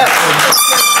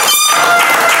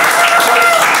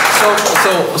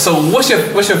 So what's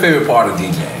your favorite part of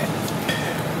DJing?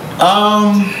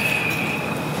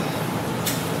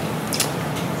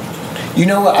 You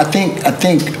know what? I think,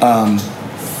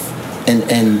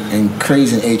 and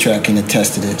Crazy and A-Trak can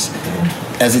attest to this.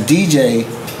 As a DJ,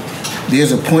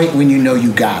 there's a point when you know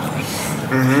you got them.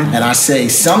 And I say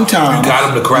sometimes you got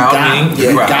them. The crowd,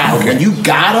 you got them. When you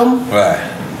got them,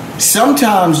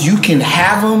 sometimes you can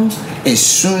have them as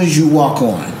soon as you walk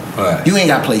on. You ain't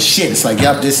got to play shit. It's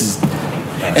this is.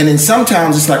 And then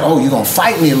sometimes it's oh, you're going to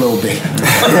fight me a little bit.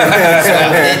 So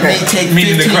it may take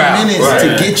 15 minutes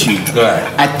to get you.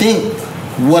 I think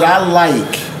what I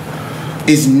like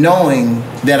is knowing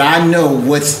that I know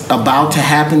what's about to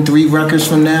happen 3 records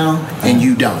from now, and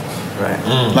you don't.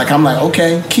 I'm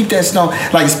okay, keep that stone.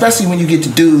 Especially when you get the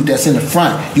dude that's in the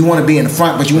front, you want to be in the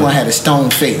front, but you want to have a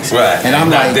stone face. And I'm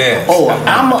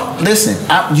listen,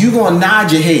 you gonna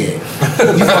nod your head.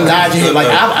 You gonna nod your head.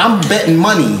 I'm betting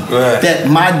money that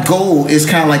my goal is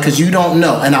kind of because you don't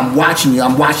know, and I'm watching you.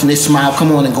 I'm watching this smile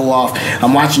come on and go off.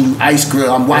 I'm watching you ice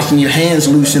grill. I'm watching your hands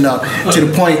loosen up to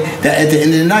the point that at the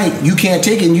end of the night you can't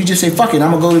take it, and you just say, "Fuck it, I'm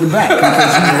gonna go to the back,"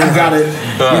 because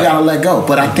you gotta let go.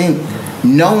 But I think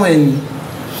knowing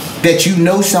that you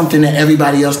know something that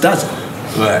everybody else doesn't.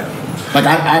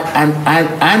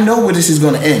 I know where this is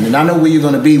going to end, and I know where you're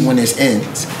going to be when this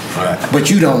ends. But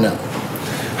you don't know.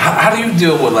 How do you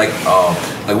deal with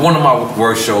one of my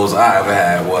worst shows I ever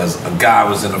had was a guy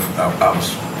was I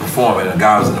was performing, and a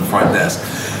guy was in the front desk.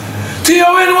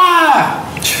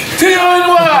 T-O-N-Y!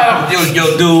 T-O-N-Y!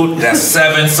 Yo, dude, that's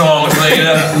 7 songs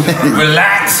later.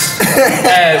 Relax.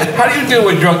 And how do you deal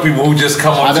with drunk people who just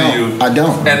come up to you? I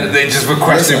don't. And they just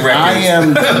requesting records? I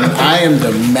am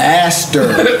the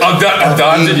master of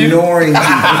ignoring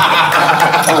people.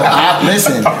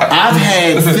 Listen, I've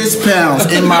had fist pounds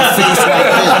in my face like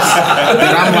this.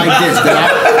 That I'm like this.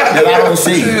 that I don't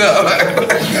see.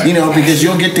 You know, because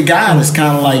you'll get the guy that's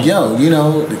kind of like, yo, you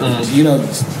know,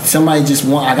 somebody just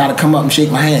I gotta come up and shake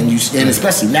my hand. And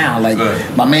especially now, like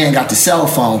my man got the cell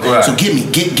phone, so get me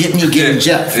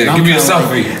Jeff. Yeah, give me a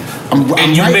selfie. I'm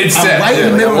right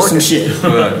in the middle of some shit.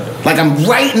 Like I'm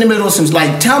right in the middle of some.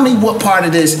 Like, tell me what part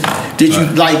of this did you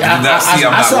like?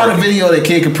 I saw the video that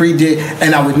Kid Capri did,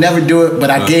 and I would never do it, but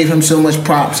I gave him so much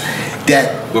props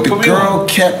that the girl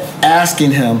kept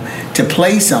asking him to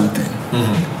play something,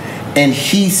 and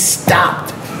he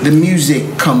stopped the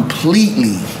music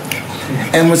completely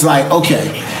and was like,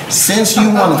 "Okay, since you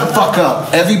want to fuck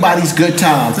up everybody's good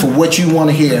time for what you want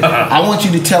to hear, I want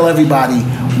you to tell everybody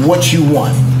what you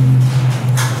want."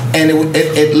 And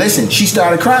listen, she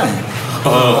started crying.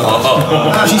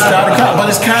 She started crying, but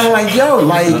it's kind of like, yo,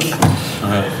 like.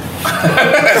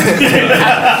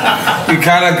 You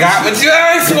kind of got what you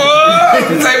asked for,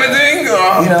 type of thing.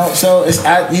 You know, so it's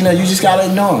you just gotta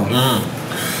ignore them.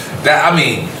 That I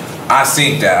mean, I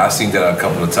seen that a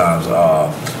couple of times.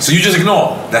 So you just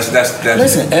ignore them. That's.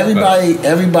 Listen,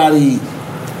 everybody.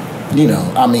 You know,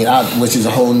 I mean, which is a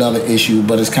whole nother issue,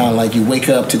 but it's kind of like you wake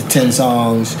up to the 10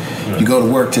 songs, you go to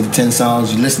work to the 10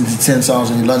 songs, you listen to the 10 songs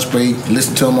on your lunch break, you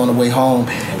listen to them on the way home,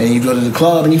 and you go to the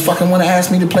club and you fucking want to ask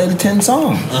me to play the 10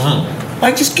 songs.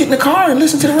 Like, just get in the car and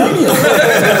listen to the radio.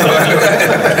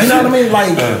 You know what I mean?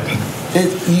 Like,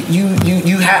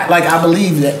 you have, like, I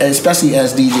believe that, especially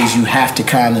as DJs, you have to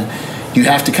kind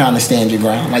of stand your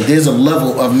ground. Like, there's a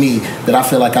level of me that I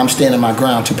feel like I'm standing my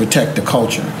ground to protect the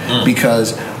culture.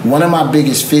 Because one of my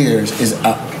biggest fears is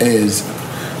I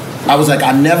was like,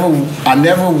 I never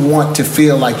want to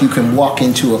feel like you can walk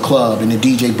into a club and the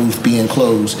DJ booth being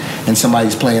closed and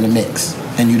somebody's playing a mix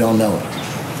and you don't know it.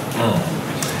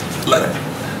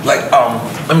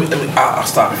 I'll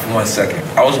stop you for 1 second.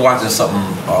 I was watching something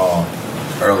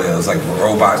earlier. It was like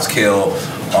Robots Kill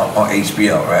on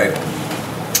HBO, right?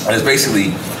 And it's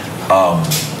basically, I'm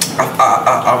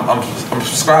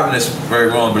describing this very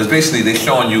wrong, but it's basically they're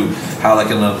showing you how, like,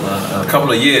 in a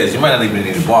couple of years, you might not even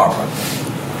need a barber.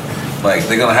 Like,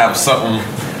 they're gonna have something,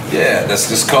 that's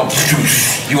just come,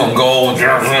 you gonna go, and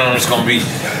it's gonna be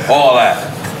all that.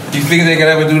 Do you think they could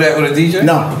ever do that with a DJ?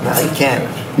 No, you can't.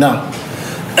 No.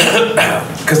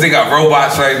 Because they got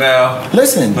robots right now.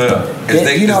 Listen,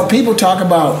 people talk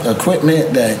about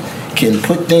equipment that can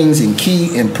put things in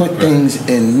key and put things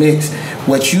in mix.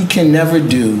 What you can never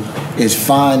do is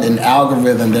find an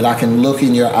algorithm that I can look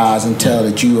in your eyes and tell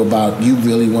that you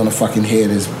really want to fucking hear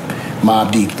this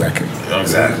Mobb Deep record.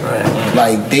 Exactly.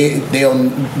 Like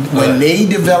when they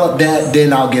develop that,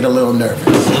 then I'll get a little nervous.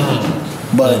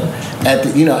 But at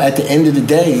the end of the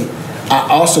day, I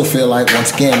also feel like,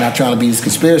 once again, not trying to be this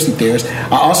conspiracy theorist,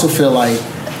 I also feel like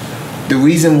the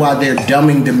reason why they're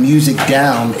dumbing the music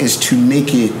down is to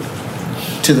make it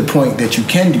to the point that you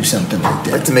can do something like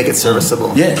that. Like to make it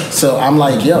serviceable. Yeah. So I'm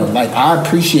like, yo, like I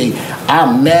appreciate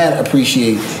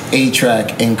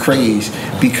A-Trak and Craze,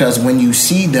 because when you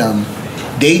see them,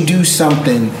 they do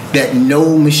something that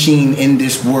no machine in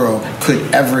this world could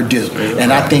ever do.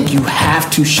 And I think you have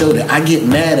to show that. I get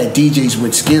mad at DJs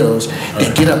with skills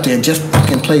that get up there and just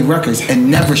fucking play records and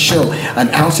never show an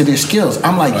ounce of their skills.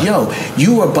 I'm like, yo,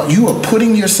 you are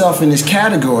putting yourself in this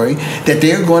category that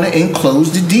they're going to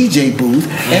enclose the DJ booth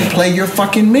and play your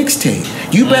fucking mixtape.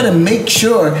 You better make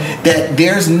sure that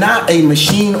there's not a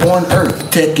machine on earth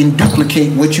that can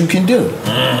duplicate what you can do.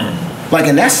 Like,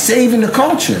 and that's saving the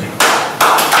culture.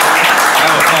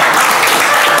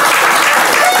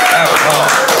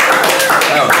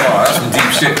 That's some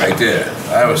deep shit right there.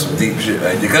 That was some deep shit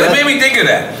right there. Because it made me think of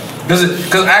that.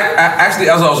 Because actually,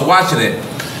 as I was watching it,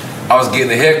 I was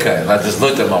getting a haircut, and I just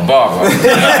looked at my barber.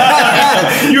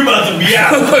 You're about to be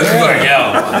out. Like,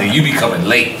 yo, you be coming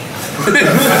late. He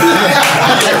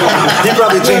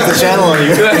probably changed the channel on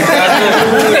you.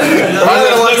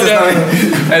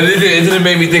 And it didn't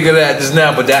make me think of that just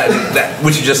now, but that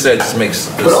what you just said just makes.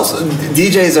 But also,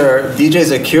 DJs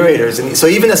are curators, and so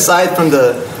even aside from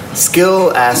the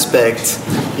skill aspect,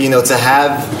 to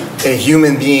have a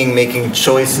human being making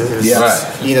choices,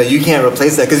 you can't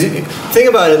replace that. Because think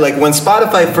about it, like when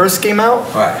Spotify first came out,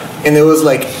 and there was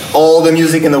like all the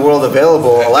music in the world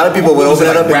available, a lot of people would open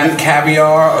it up. Rap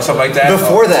Caviar or something like that.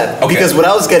 Before that, because what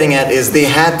I was getting at is they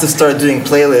had to start doing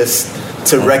playlists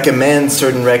to recommend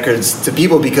certain records to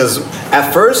people, because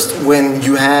at first when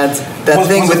you had that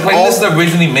thing with playlists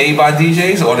originally made by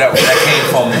DJs, or that came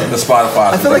from the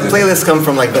Spotify? I feel like playlists come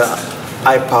from like the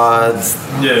iPods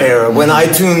era, when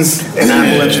iTunes and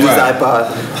Apple introduced iPod.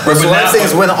 But so what I'm saying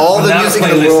is when all the music in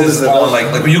the world is all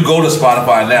like when you go to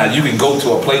Spotify now, you can go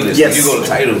to a playlist. Yes. If you go to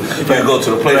Tidal, you can go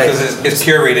to the playlist because it's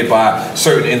curated by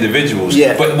certain individuals.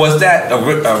 Yeah. But was that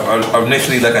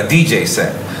initially like a DJ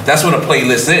set? That's what a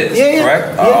playlist is,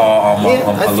 correct?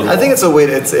 I think it's a way.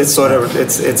 It's sort of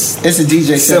it's a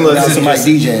DJ set without somebody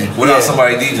DJing. Without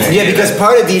somebody DJing. Yeah, because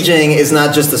part of DJing is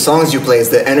not just the songs you play; it's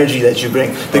the energy that you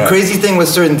bring. The crazy thing with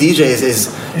certain DJs is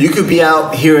you could be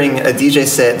out hearing a DJ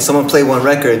set, and someone play one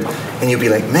record, and you'll be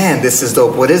like, "Man, this is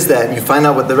dope. What is that?" And you find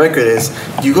out what the record is.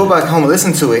 You go back home and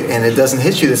listen to it, and it doesn't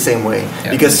hit you the same way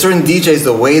because certain DJs,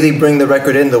 the way they bring the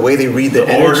record in, the way they read the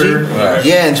energy,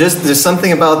 and just there's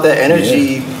something about that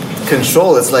energy.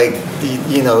 Control. It's like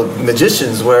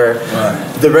magicians where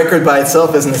the record by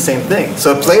itself isn't the same thing.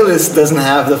 So a playlist doesn't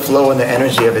have the flow and the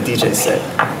energy of a DJ set.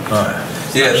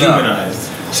 Humanized.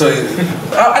 So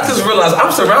I just realized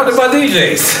I'm surrounded by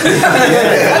DJs.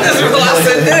 I just realized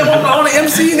that damn, I'm the only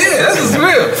MC here. This is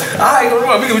real. I ain't gonna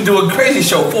run. We can do a crazy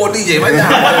show, 4 DJs right now.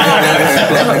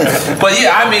 But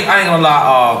yeah, I mean, I ain't gonna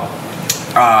lie.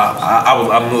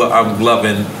 I'm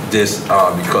loving this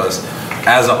because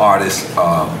as an artist.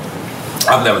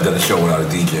 I've never done a show without a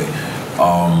DJ.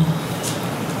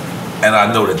 And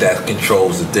I know that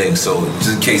controls the thing. So just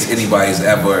in case anybody's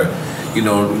ever, we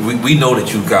know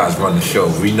that you guys run the show.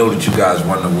 We know that you guys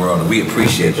run the world, and we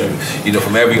appreciate you.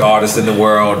 From every artist in the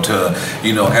world to,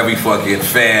 every fucking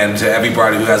fan to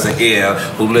everybody who has an ear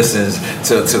who listens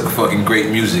to fucking great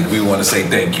music. We want to say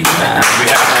thank you.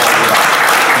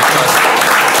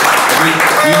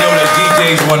 We know that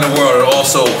DJs run the world, and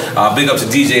also big up to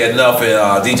DJ Enough and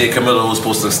DJ Camilo who's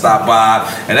supposed to stop by,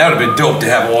 and that would have been dope to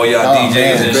have all y'all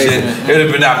DJs and shit. It would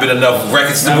have not been enough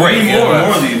records to break.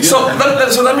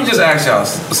 So let me just ask y'all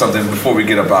something before we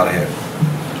get up out of here.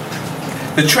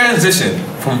 The transition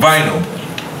from vinyl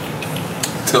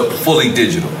to fully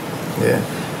digital. Yeah.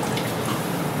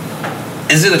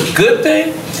 Is it a good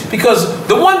thing? Because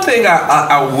the one thing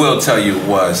I will tell you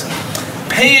was,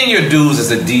 paying your dues as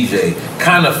a DJ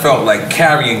kind of felt like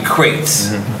carrying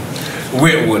crates.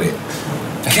 With it.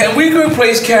 Can we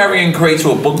replace carrying crates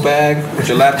with a book bag with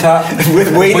your laptop?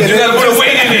 With weight in it? But you gotta put a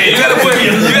weight in there. You gotta put a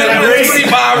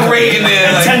 25 rate in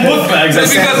there. Like, 10 book bags.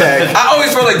 Because I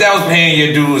always felt like that was paying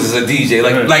your dues as a DJ.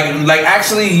 Like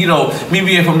actually, me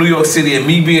being from New York City and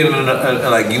me being going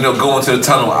to the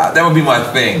tunnel, that would be my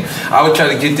thing. I would try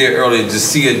to get there early and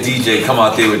just see a DJ come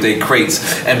out there with their crates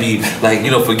and be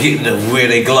forgetting to wear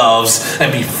their gloves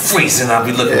and be freezing. I'd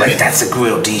be looking like, that's a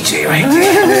grill DJ right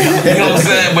there. You know what I'm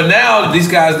saying? But now these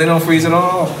guys, they don't freeze at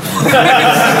all.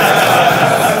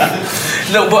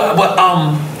 No, but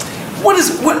what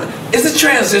is the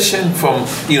transition from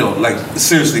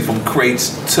seriously from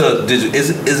crates to digital?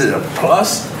 Is it a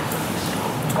plus,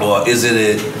 or is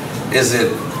it?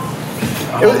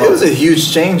 It was a huge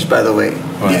change, by the way,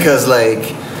 because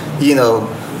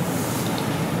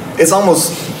it's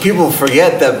almost, people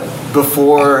forget that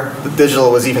before the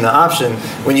digital was even an option,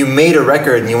 when you made a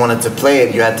record and you wanted to play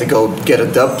it, you had to go get a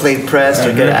dub plate pressed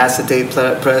or get an acetate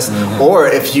pressed, or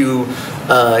if you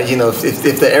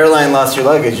if the airline lost your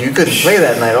luggage, you couldn't play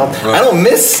that night. I don't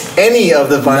miss any of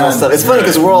the vinyl stuff. It's funny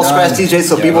because we're all scratch DJs,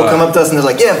 so people come up to us and they're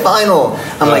like, "Yeah, vinyl."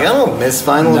 I'm like, I don't miss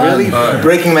vinyl really.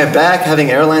 Breaking my back, having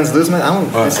airlines lose I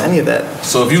don't miss any of that.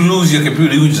 So if you lose your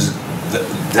computer, you just.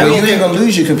 You ain't gonna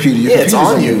lose your computer. Your it's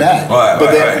on your back.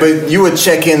 But you would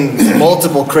check in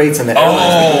multiple crates in the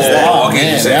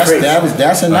airlines.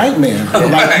 That's a nightmare.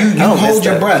 You hold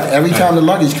your breath every time the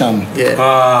luggage comes.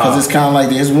 Because it's kind of like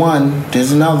there's one,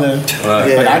 there's another.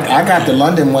 But I got to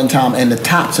London one time, and the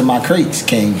tops of my crates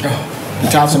came. The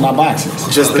tops of my boxes.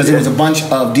 Because there was a bunch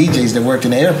of DJs that worked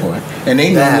in the airport. And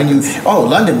they know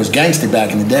London was gangster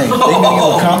back in the day. They knew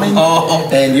you were coming,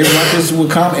 and your records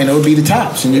would come, and it would be the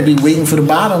tops. And you'd be waiting for the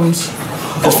bottoms.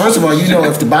 Because first of all,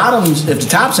 if the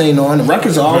tops ain't on, the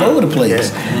records are all over the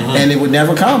place. And it would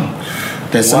never come.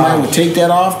 That somebody would take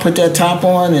that off, put that top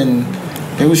on, and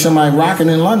there was somebody rocking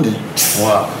in London.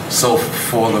 Wow. So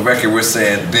for the record, we're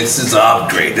saying this is an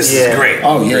upgrade. This is great.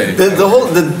 Oh, yeah.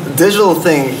 The digital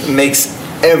thing makes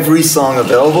every song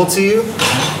available to you.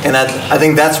 And I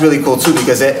think that's really cool too,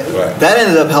 because that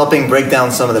ended up helping break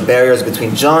down some of the barriers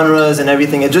between genres and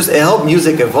everything. It helped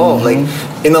music evolve. Like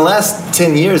in the last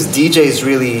 10 years, DJs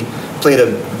really played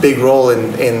a big role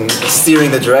in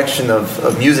steering the direction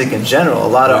of music in general. A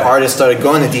lot of artists started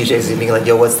going to DJs and being like,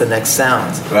 yo, what's the next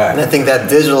sound? And I think that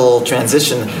digital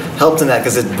transition helped in that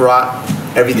because it brought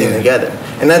everything together.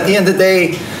 And at the end of the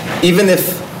day, even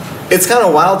if it's kind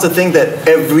of wild to think that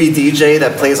every DJ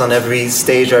that plays on every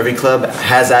stage or every club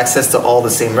has access to all the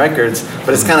same records,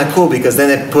 but it's kind of cool because then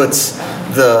it puts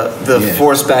the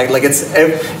force back. Like it's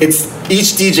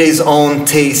each DJ's own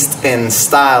taste and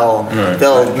style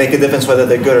that'll make a difference whether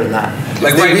they're good or not.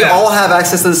 Like we all have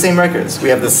access to the same records. We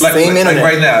have the same internet.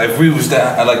 Like right now, if we was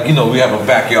to, like, you know, we have a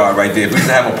backyard right there. If we was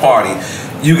to have a party,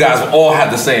 you guys all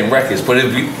have the same records, but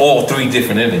it'd be all three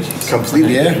different energies.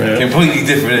 Completely different. Completely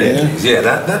different energies. Yeah,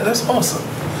 that's awesome.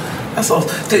 That's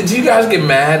awesome. Do you guys get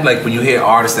mad like when you hear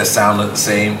artists that sound the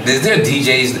same? Is there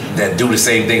DJs that do the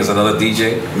same thing as another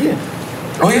DJ? Yeah.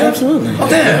 Oh yeah, absolutely. Oh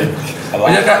damn.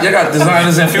 Y'all got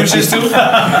designers and futures too. Like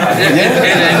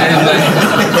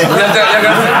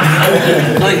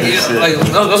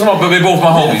that's they both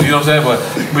my homies. You know what I'm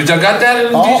saying? But y'all got that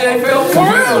in the DJ field for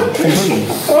real?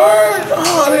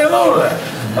 Oh, I didn't know that.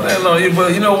 I didn't know you.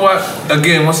 But you know what?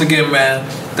 Once again, man.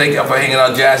 Thank you for hanging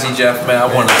out, Jazzy Jeff. Man, I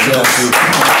want to thank you.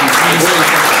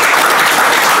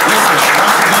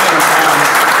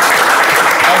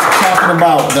 Talking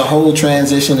about the whole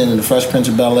transition into the Fresh Prince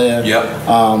of Bel-Air. Yep.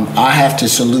 I have to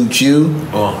salute you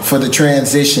for the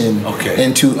transition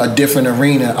into a different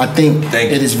arena. I think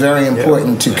it is very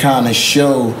important to kind of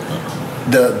show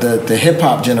the hip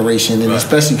hop generation, and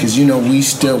especially because you know we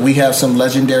have some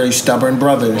legendary stubborn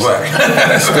brothers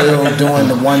that are still doing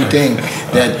the one thing.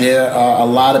 That there are a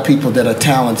lot of people that are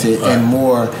talented and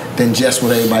more than just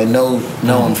what everybody know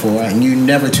them for, and you're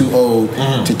never too old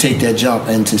to take that jump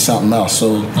into something else.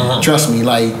 So trust me,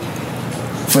 like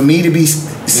for me to be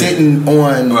sitting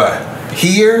on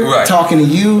here talking to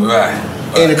you.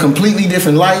 In a completely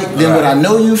different light than what I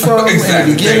know you from in the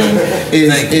beginning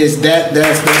is that's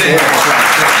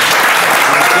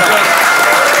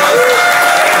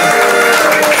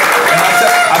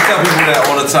I tell people that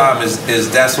all the time is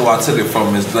that's who I took it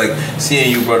from, is like seeing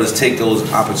you brothers take those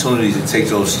opportunities and take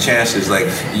those chances, like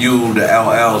you, the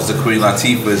LLs, the Queen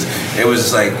Latifahs. It was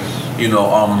just like, you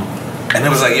know, and it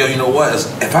was like, yo, you know what,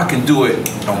 if I can do it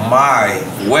on my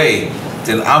way,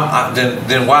 then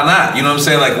then why not? You know what I'm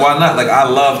saying? Like, why not? Like, I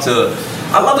love to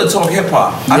talk hip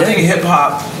hop. I think hip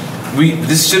hop.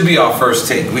 This should be our first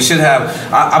take. We should have.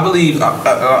 I believe.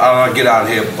 I'll get out of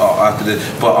here after this,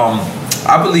 but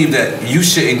I believe that you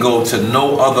shouldn't go to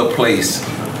no other place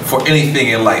for anything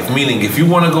in life. Meaning, if you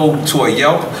want to go to a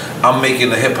Yelp, I'm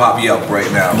making a hip hop Yelp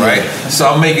right now, right? So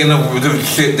I'm making the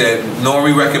shit that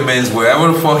Nori recommends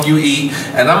wherever the fuck you eat,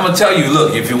 and I'm gonna tell you,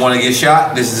 look, if you want to get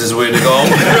shot, this is where to go.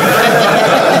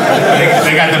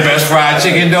 They got the best fried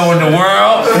chicken dough in the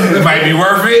world. It might be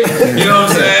worth it. You know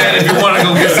what I'm saying? If you want to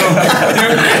go get some,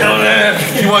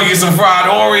 you want to get some fried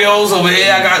Oreos over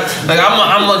here. I'm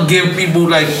gonna give people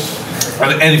like.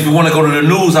 And if you want to go to the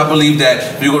news, I believe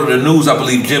that if you go to the news, I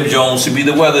believe Jim Jones should be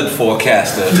the weather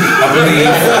forecaster.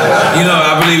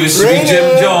 I believe it should be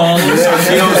Jim Jones.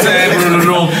 You know what I'm saying?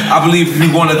 I believe if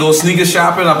you want to go sneaker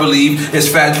shopping, I believe it's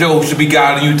Fat Joe who should be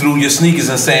guiding you through your sneakers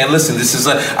and saying, listen,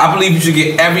 I believe you should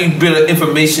get every bit of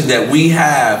information that we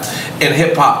have in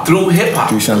hip hop through hip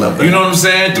hop. You know what I'm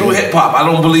saying? Through hip hop. I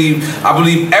believe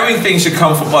everything should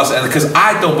come from us, and because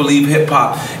I don't believe hip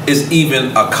hop is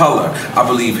even a color. I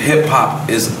believe hip hop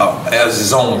is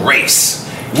his own race.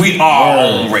 We are our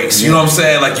own race. You know what I'm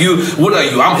saying? Like what are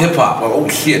you? I'm hip hop. Oh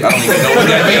shit, I don't even know what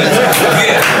that means.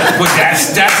 But that's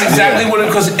exactly what it.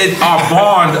 Because our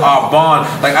bond.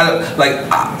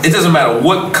 It doesn't matter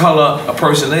what color a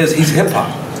person is. He's hip hop.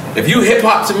 If you hip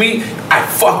hop to me, I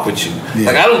fuck with you.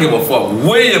 Like I don't give a fuck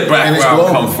where your background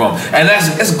comes from. And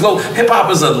it's global. Hip hop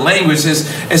is a language. It's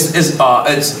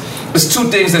two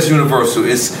things that's universal.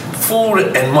 It's food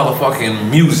and motherfucking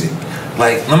music.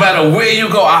 Like, no matter where you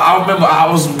go, I remember I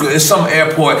was at some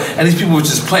airport and these people were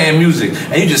just playing music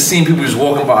and you just seen people just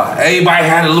walking by. Everybody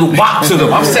had a little bop to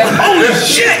them. I'm saying, holy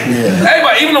shit!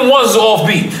 Everybody, even the ones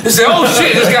offbeat, they say, oh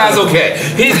shit, this guy's okay.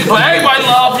 But everybody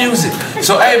love music.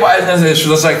 So everybody has this,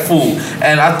 just like food.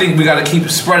 And I think we gotta keep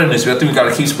spreading this. I think we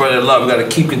gotta keep spreading love. We gotta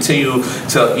keep continue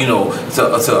to,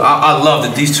 I love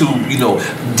that these two,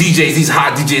 DJs, these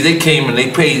hot DJs, they came and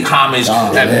they paid homage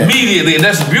immediately. And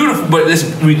that's beautiful, but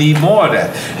we need more of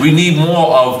that. We need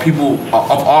more of people,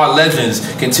 of our legends,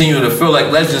 continue to feel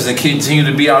like legends and continue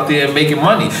to be out there making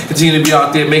money, continue to be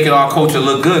out there making our culture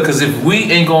look good. Because if we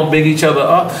ain't gonna big each other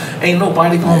up, ain't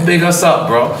nobody gonna big us up,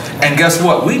 bro. And guess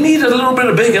what? We need a little bit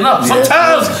of bigging up. Sometimes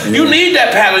you need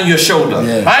that pat on your shoulder.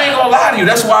 I ain't gonna lie to you.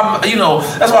 That's why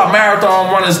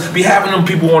marathon runners be having them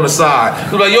people on the side.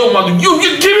 They're like, yo, man, you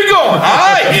keep it going. All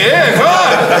right, yeah, come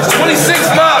on. It's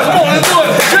 26 miles. Come on, let's do it.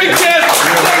 Drink that.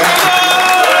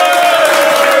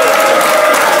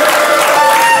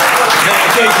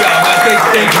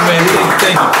 Thank you, man.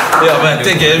 Thank you. Yeah, man.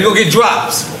 Thank you. We're gonna get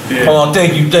drops. Yeah. Oh,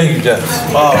 thank you, Dennis.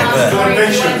 Oh, man.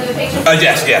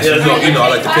 Yes. You know, I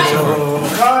like the picture.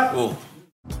 Ooh.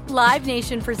 Live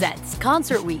Nation presents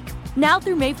Concert Week. Now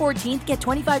through May 14th, get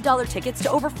 $25 tickets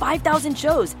to over 5,000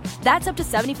 shows. That's up to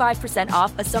 75%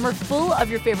 off a summer full of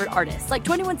your favorite artists like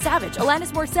 21 Savage,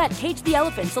 Alanis Morissette, Cage the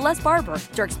Elephant, Celeste Barber,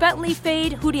 Dierks Bentley,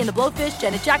 Fade, Hootie and the Blowfish,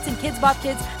 Janet Jackson, Kidz Bop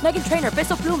Kids, Meghan Trainor,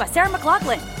 Peso Pluma, Sarah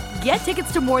McLachlan. Get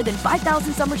tickets to more than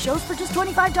 5,000 summer shows for just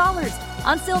 $25.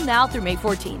 Until now through May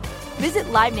 14th. Visit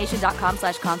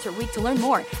LiveNation.com/Concert Week to learn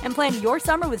more and plan your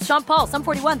summer with Sean Paul, Sum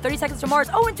 41, 30 Seconds to Mars,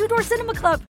 and Two Door Cinema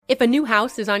Club. If a new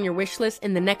house is on your wish list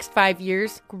in the next 5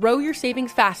 years, grow your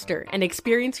savings faster and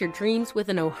experience your dreams with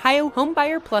an Ohio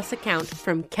Homebuyer Plus account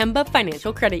from Kemba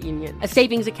Financial Credit Union. A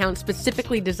savings account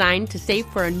specifically designed to save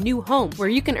for a new home where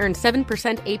you can earn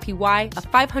 7% APY, a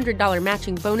 $500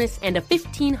 matching bonus, and a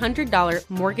 $1,500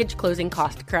 mortgage closing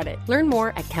cost credit. Learn more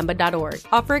at Kemba.org.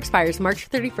 Offer expires March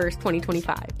 31st,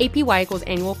 2025. APY equals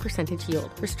annual percentage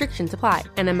yield. Restrictions apply.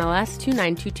 NMLS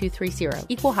 292230.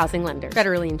 Equal housing lender.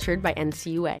 Federally insured by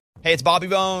NCUA. Hey, it's Bobby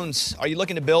Bones. Are you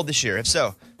looking to build this year? If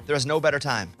so, there is no better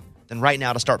time than right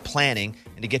now to start planning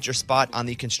and to get your spot on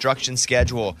the construction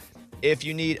schedule. If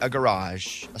you need a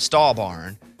garage, a stall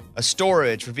barn, a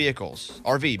storage for vehicles,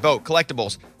 RV, boat,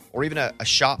 collectibles, or even a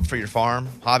shop for your farm,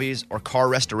 hobbies, or car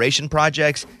restoration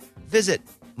projects, visit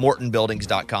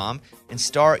MortonBuildings.com and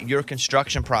start your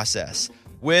construction process.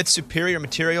 With superior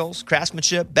materials,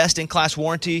 craftsmanship, best-in-class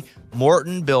warranty,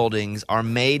 Morton Buildings are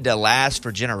made to last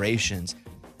for generations.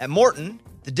 At Morton,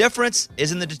 the difference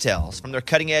is in the details. From their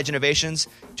cutting-edge innovations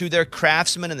to their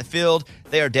craftsmen in the field,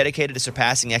 they are dedicated to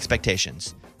surpassing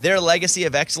expectations. Their legacy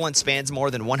of excellence spans more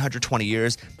than 120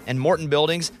 years, and Morton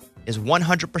Buildings is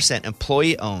 100%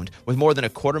 employee-owned with more than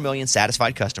 250,000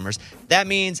 satisfied customers. That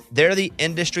means they're the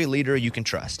industry leader you can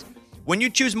trust. When you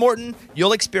choose Morton,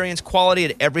 you'll experience quality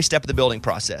at every step of the building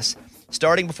process,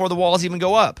 starting before the walls even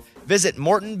go up. Visit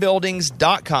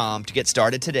MortonBuildings.com to get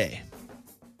started today.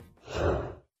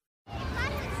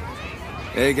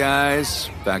 Hey guys,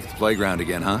 back at the playground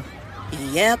again, huh?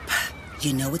 Yep.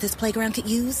 You know what this playground could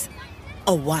use?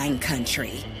 A wine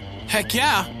country. Heck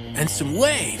yeah, and some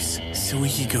waves so we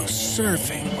could go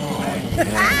surfing. Oh,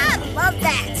 yeah. Love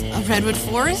that. A redwood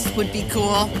forest would be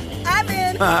cool. I'm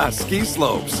in. Ski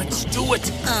slopes. Let's do it.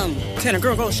 Can a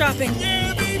girl go shopping?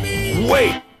 Yeah, baby.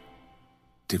 Wait.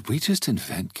 Did we just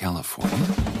invent California?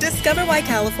 Discover why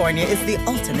California is the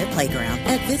ultimate playground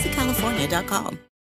at visitcalifornia.com.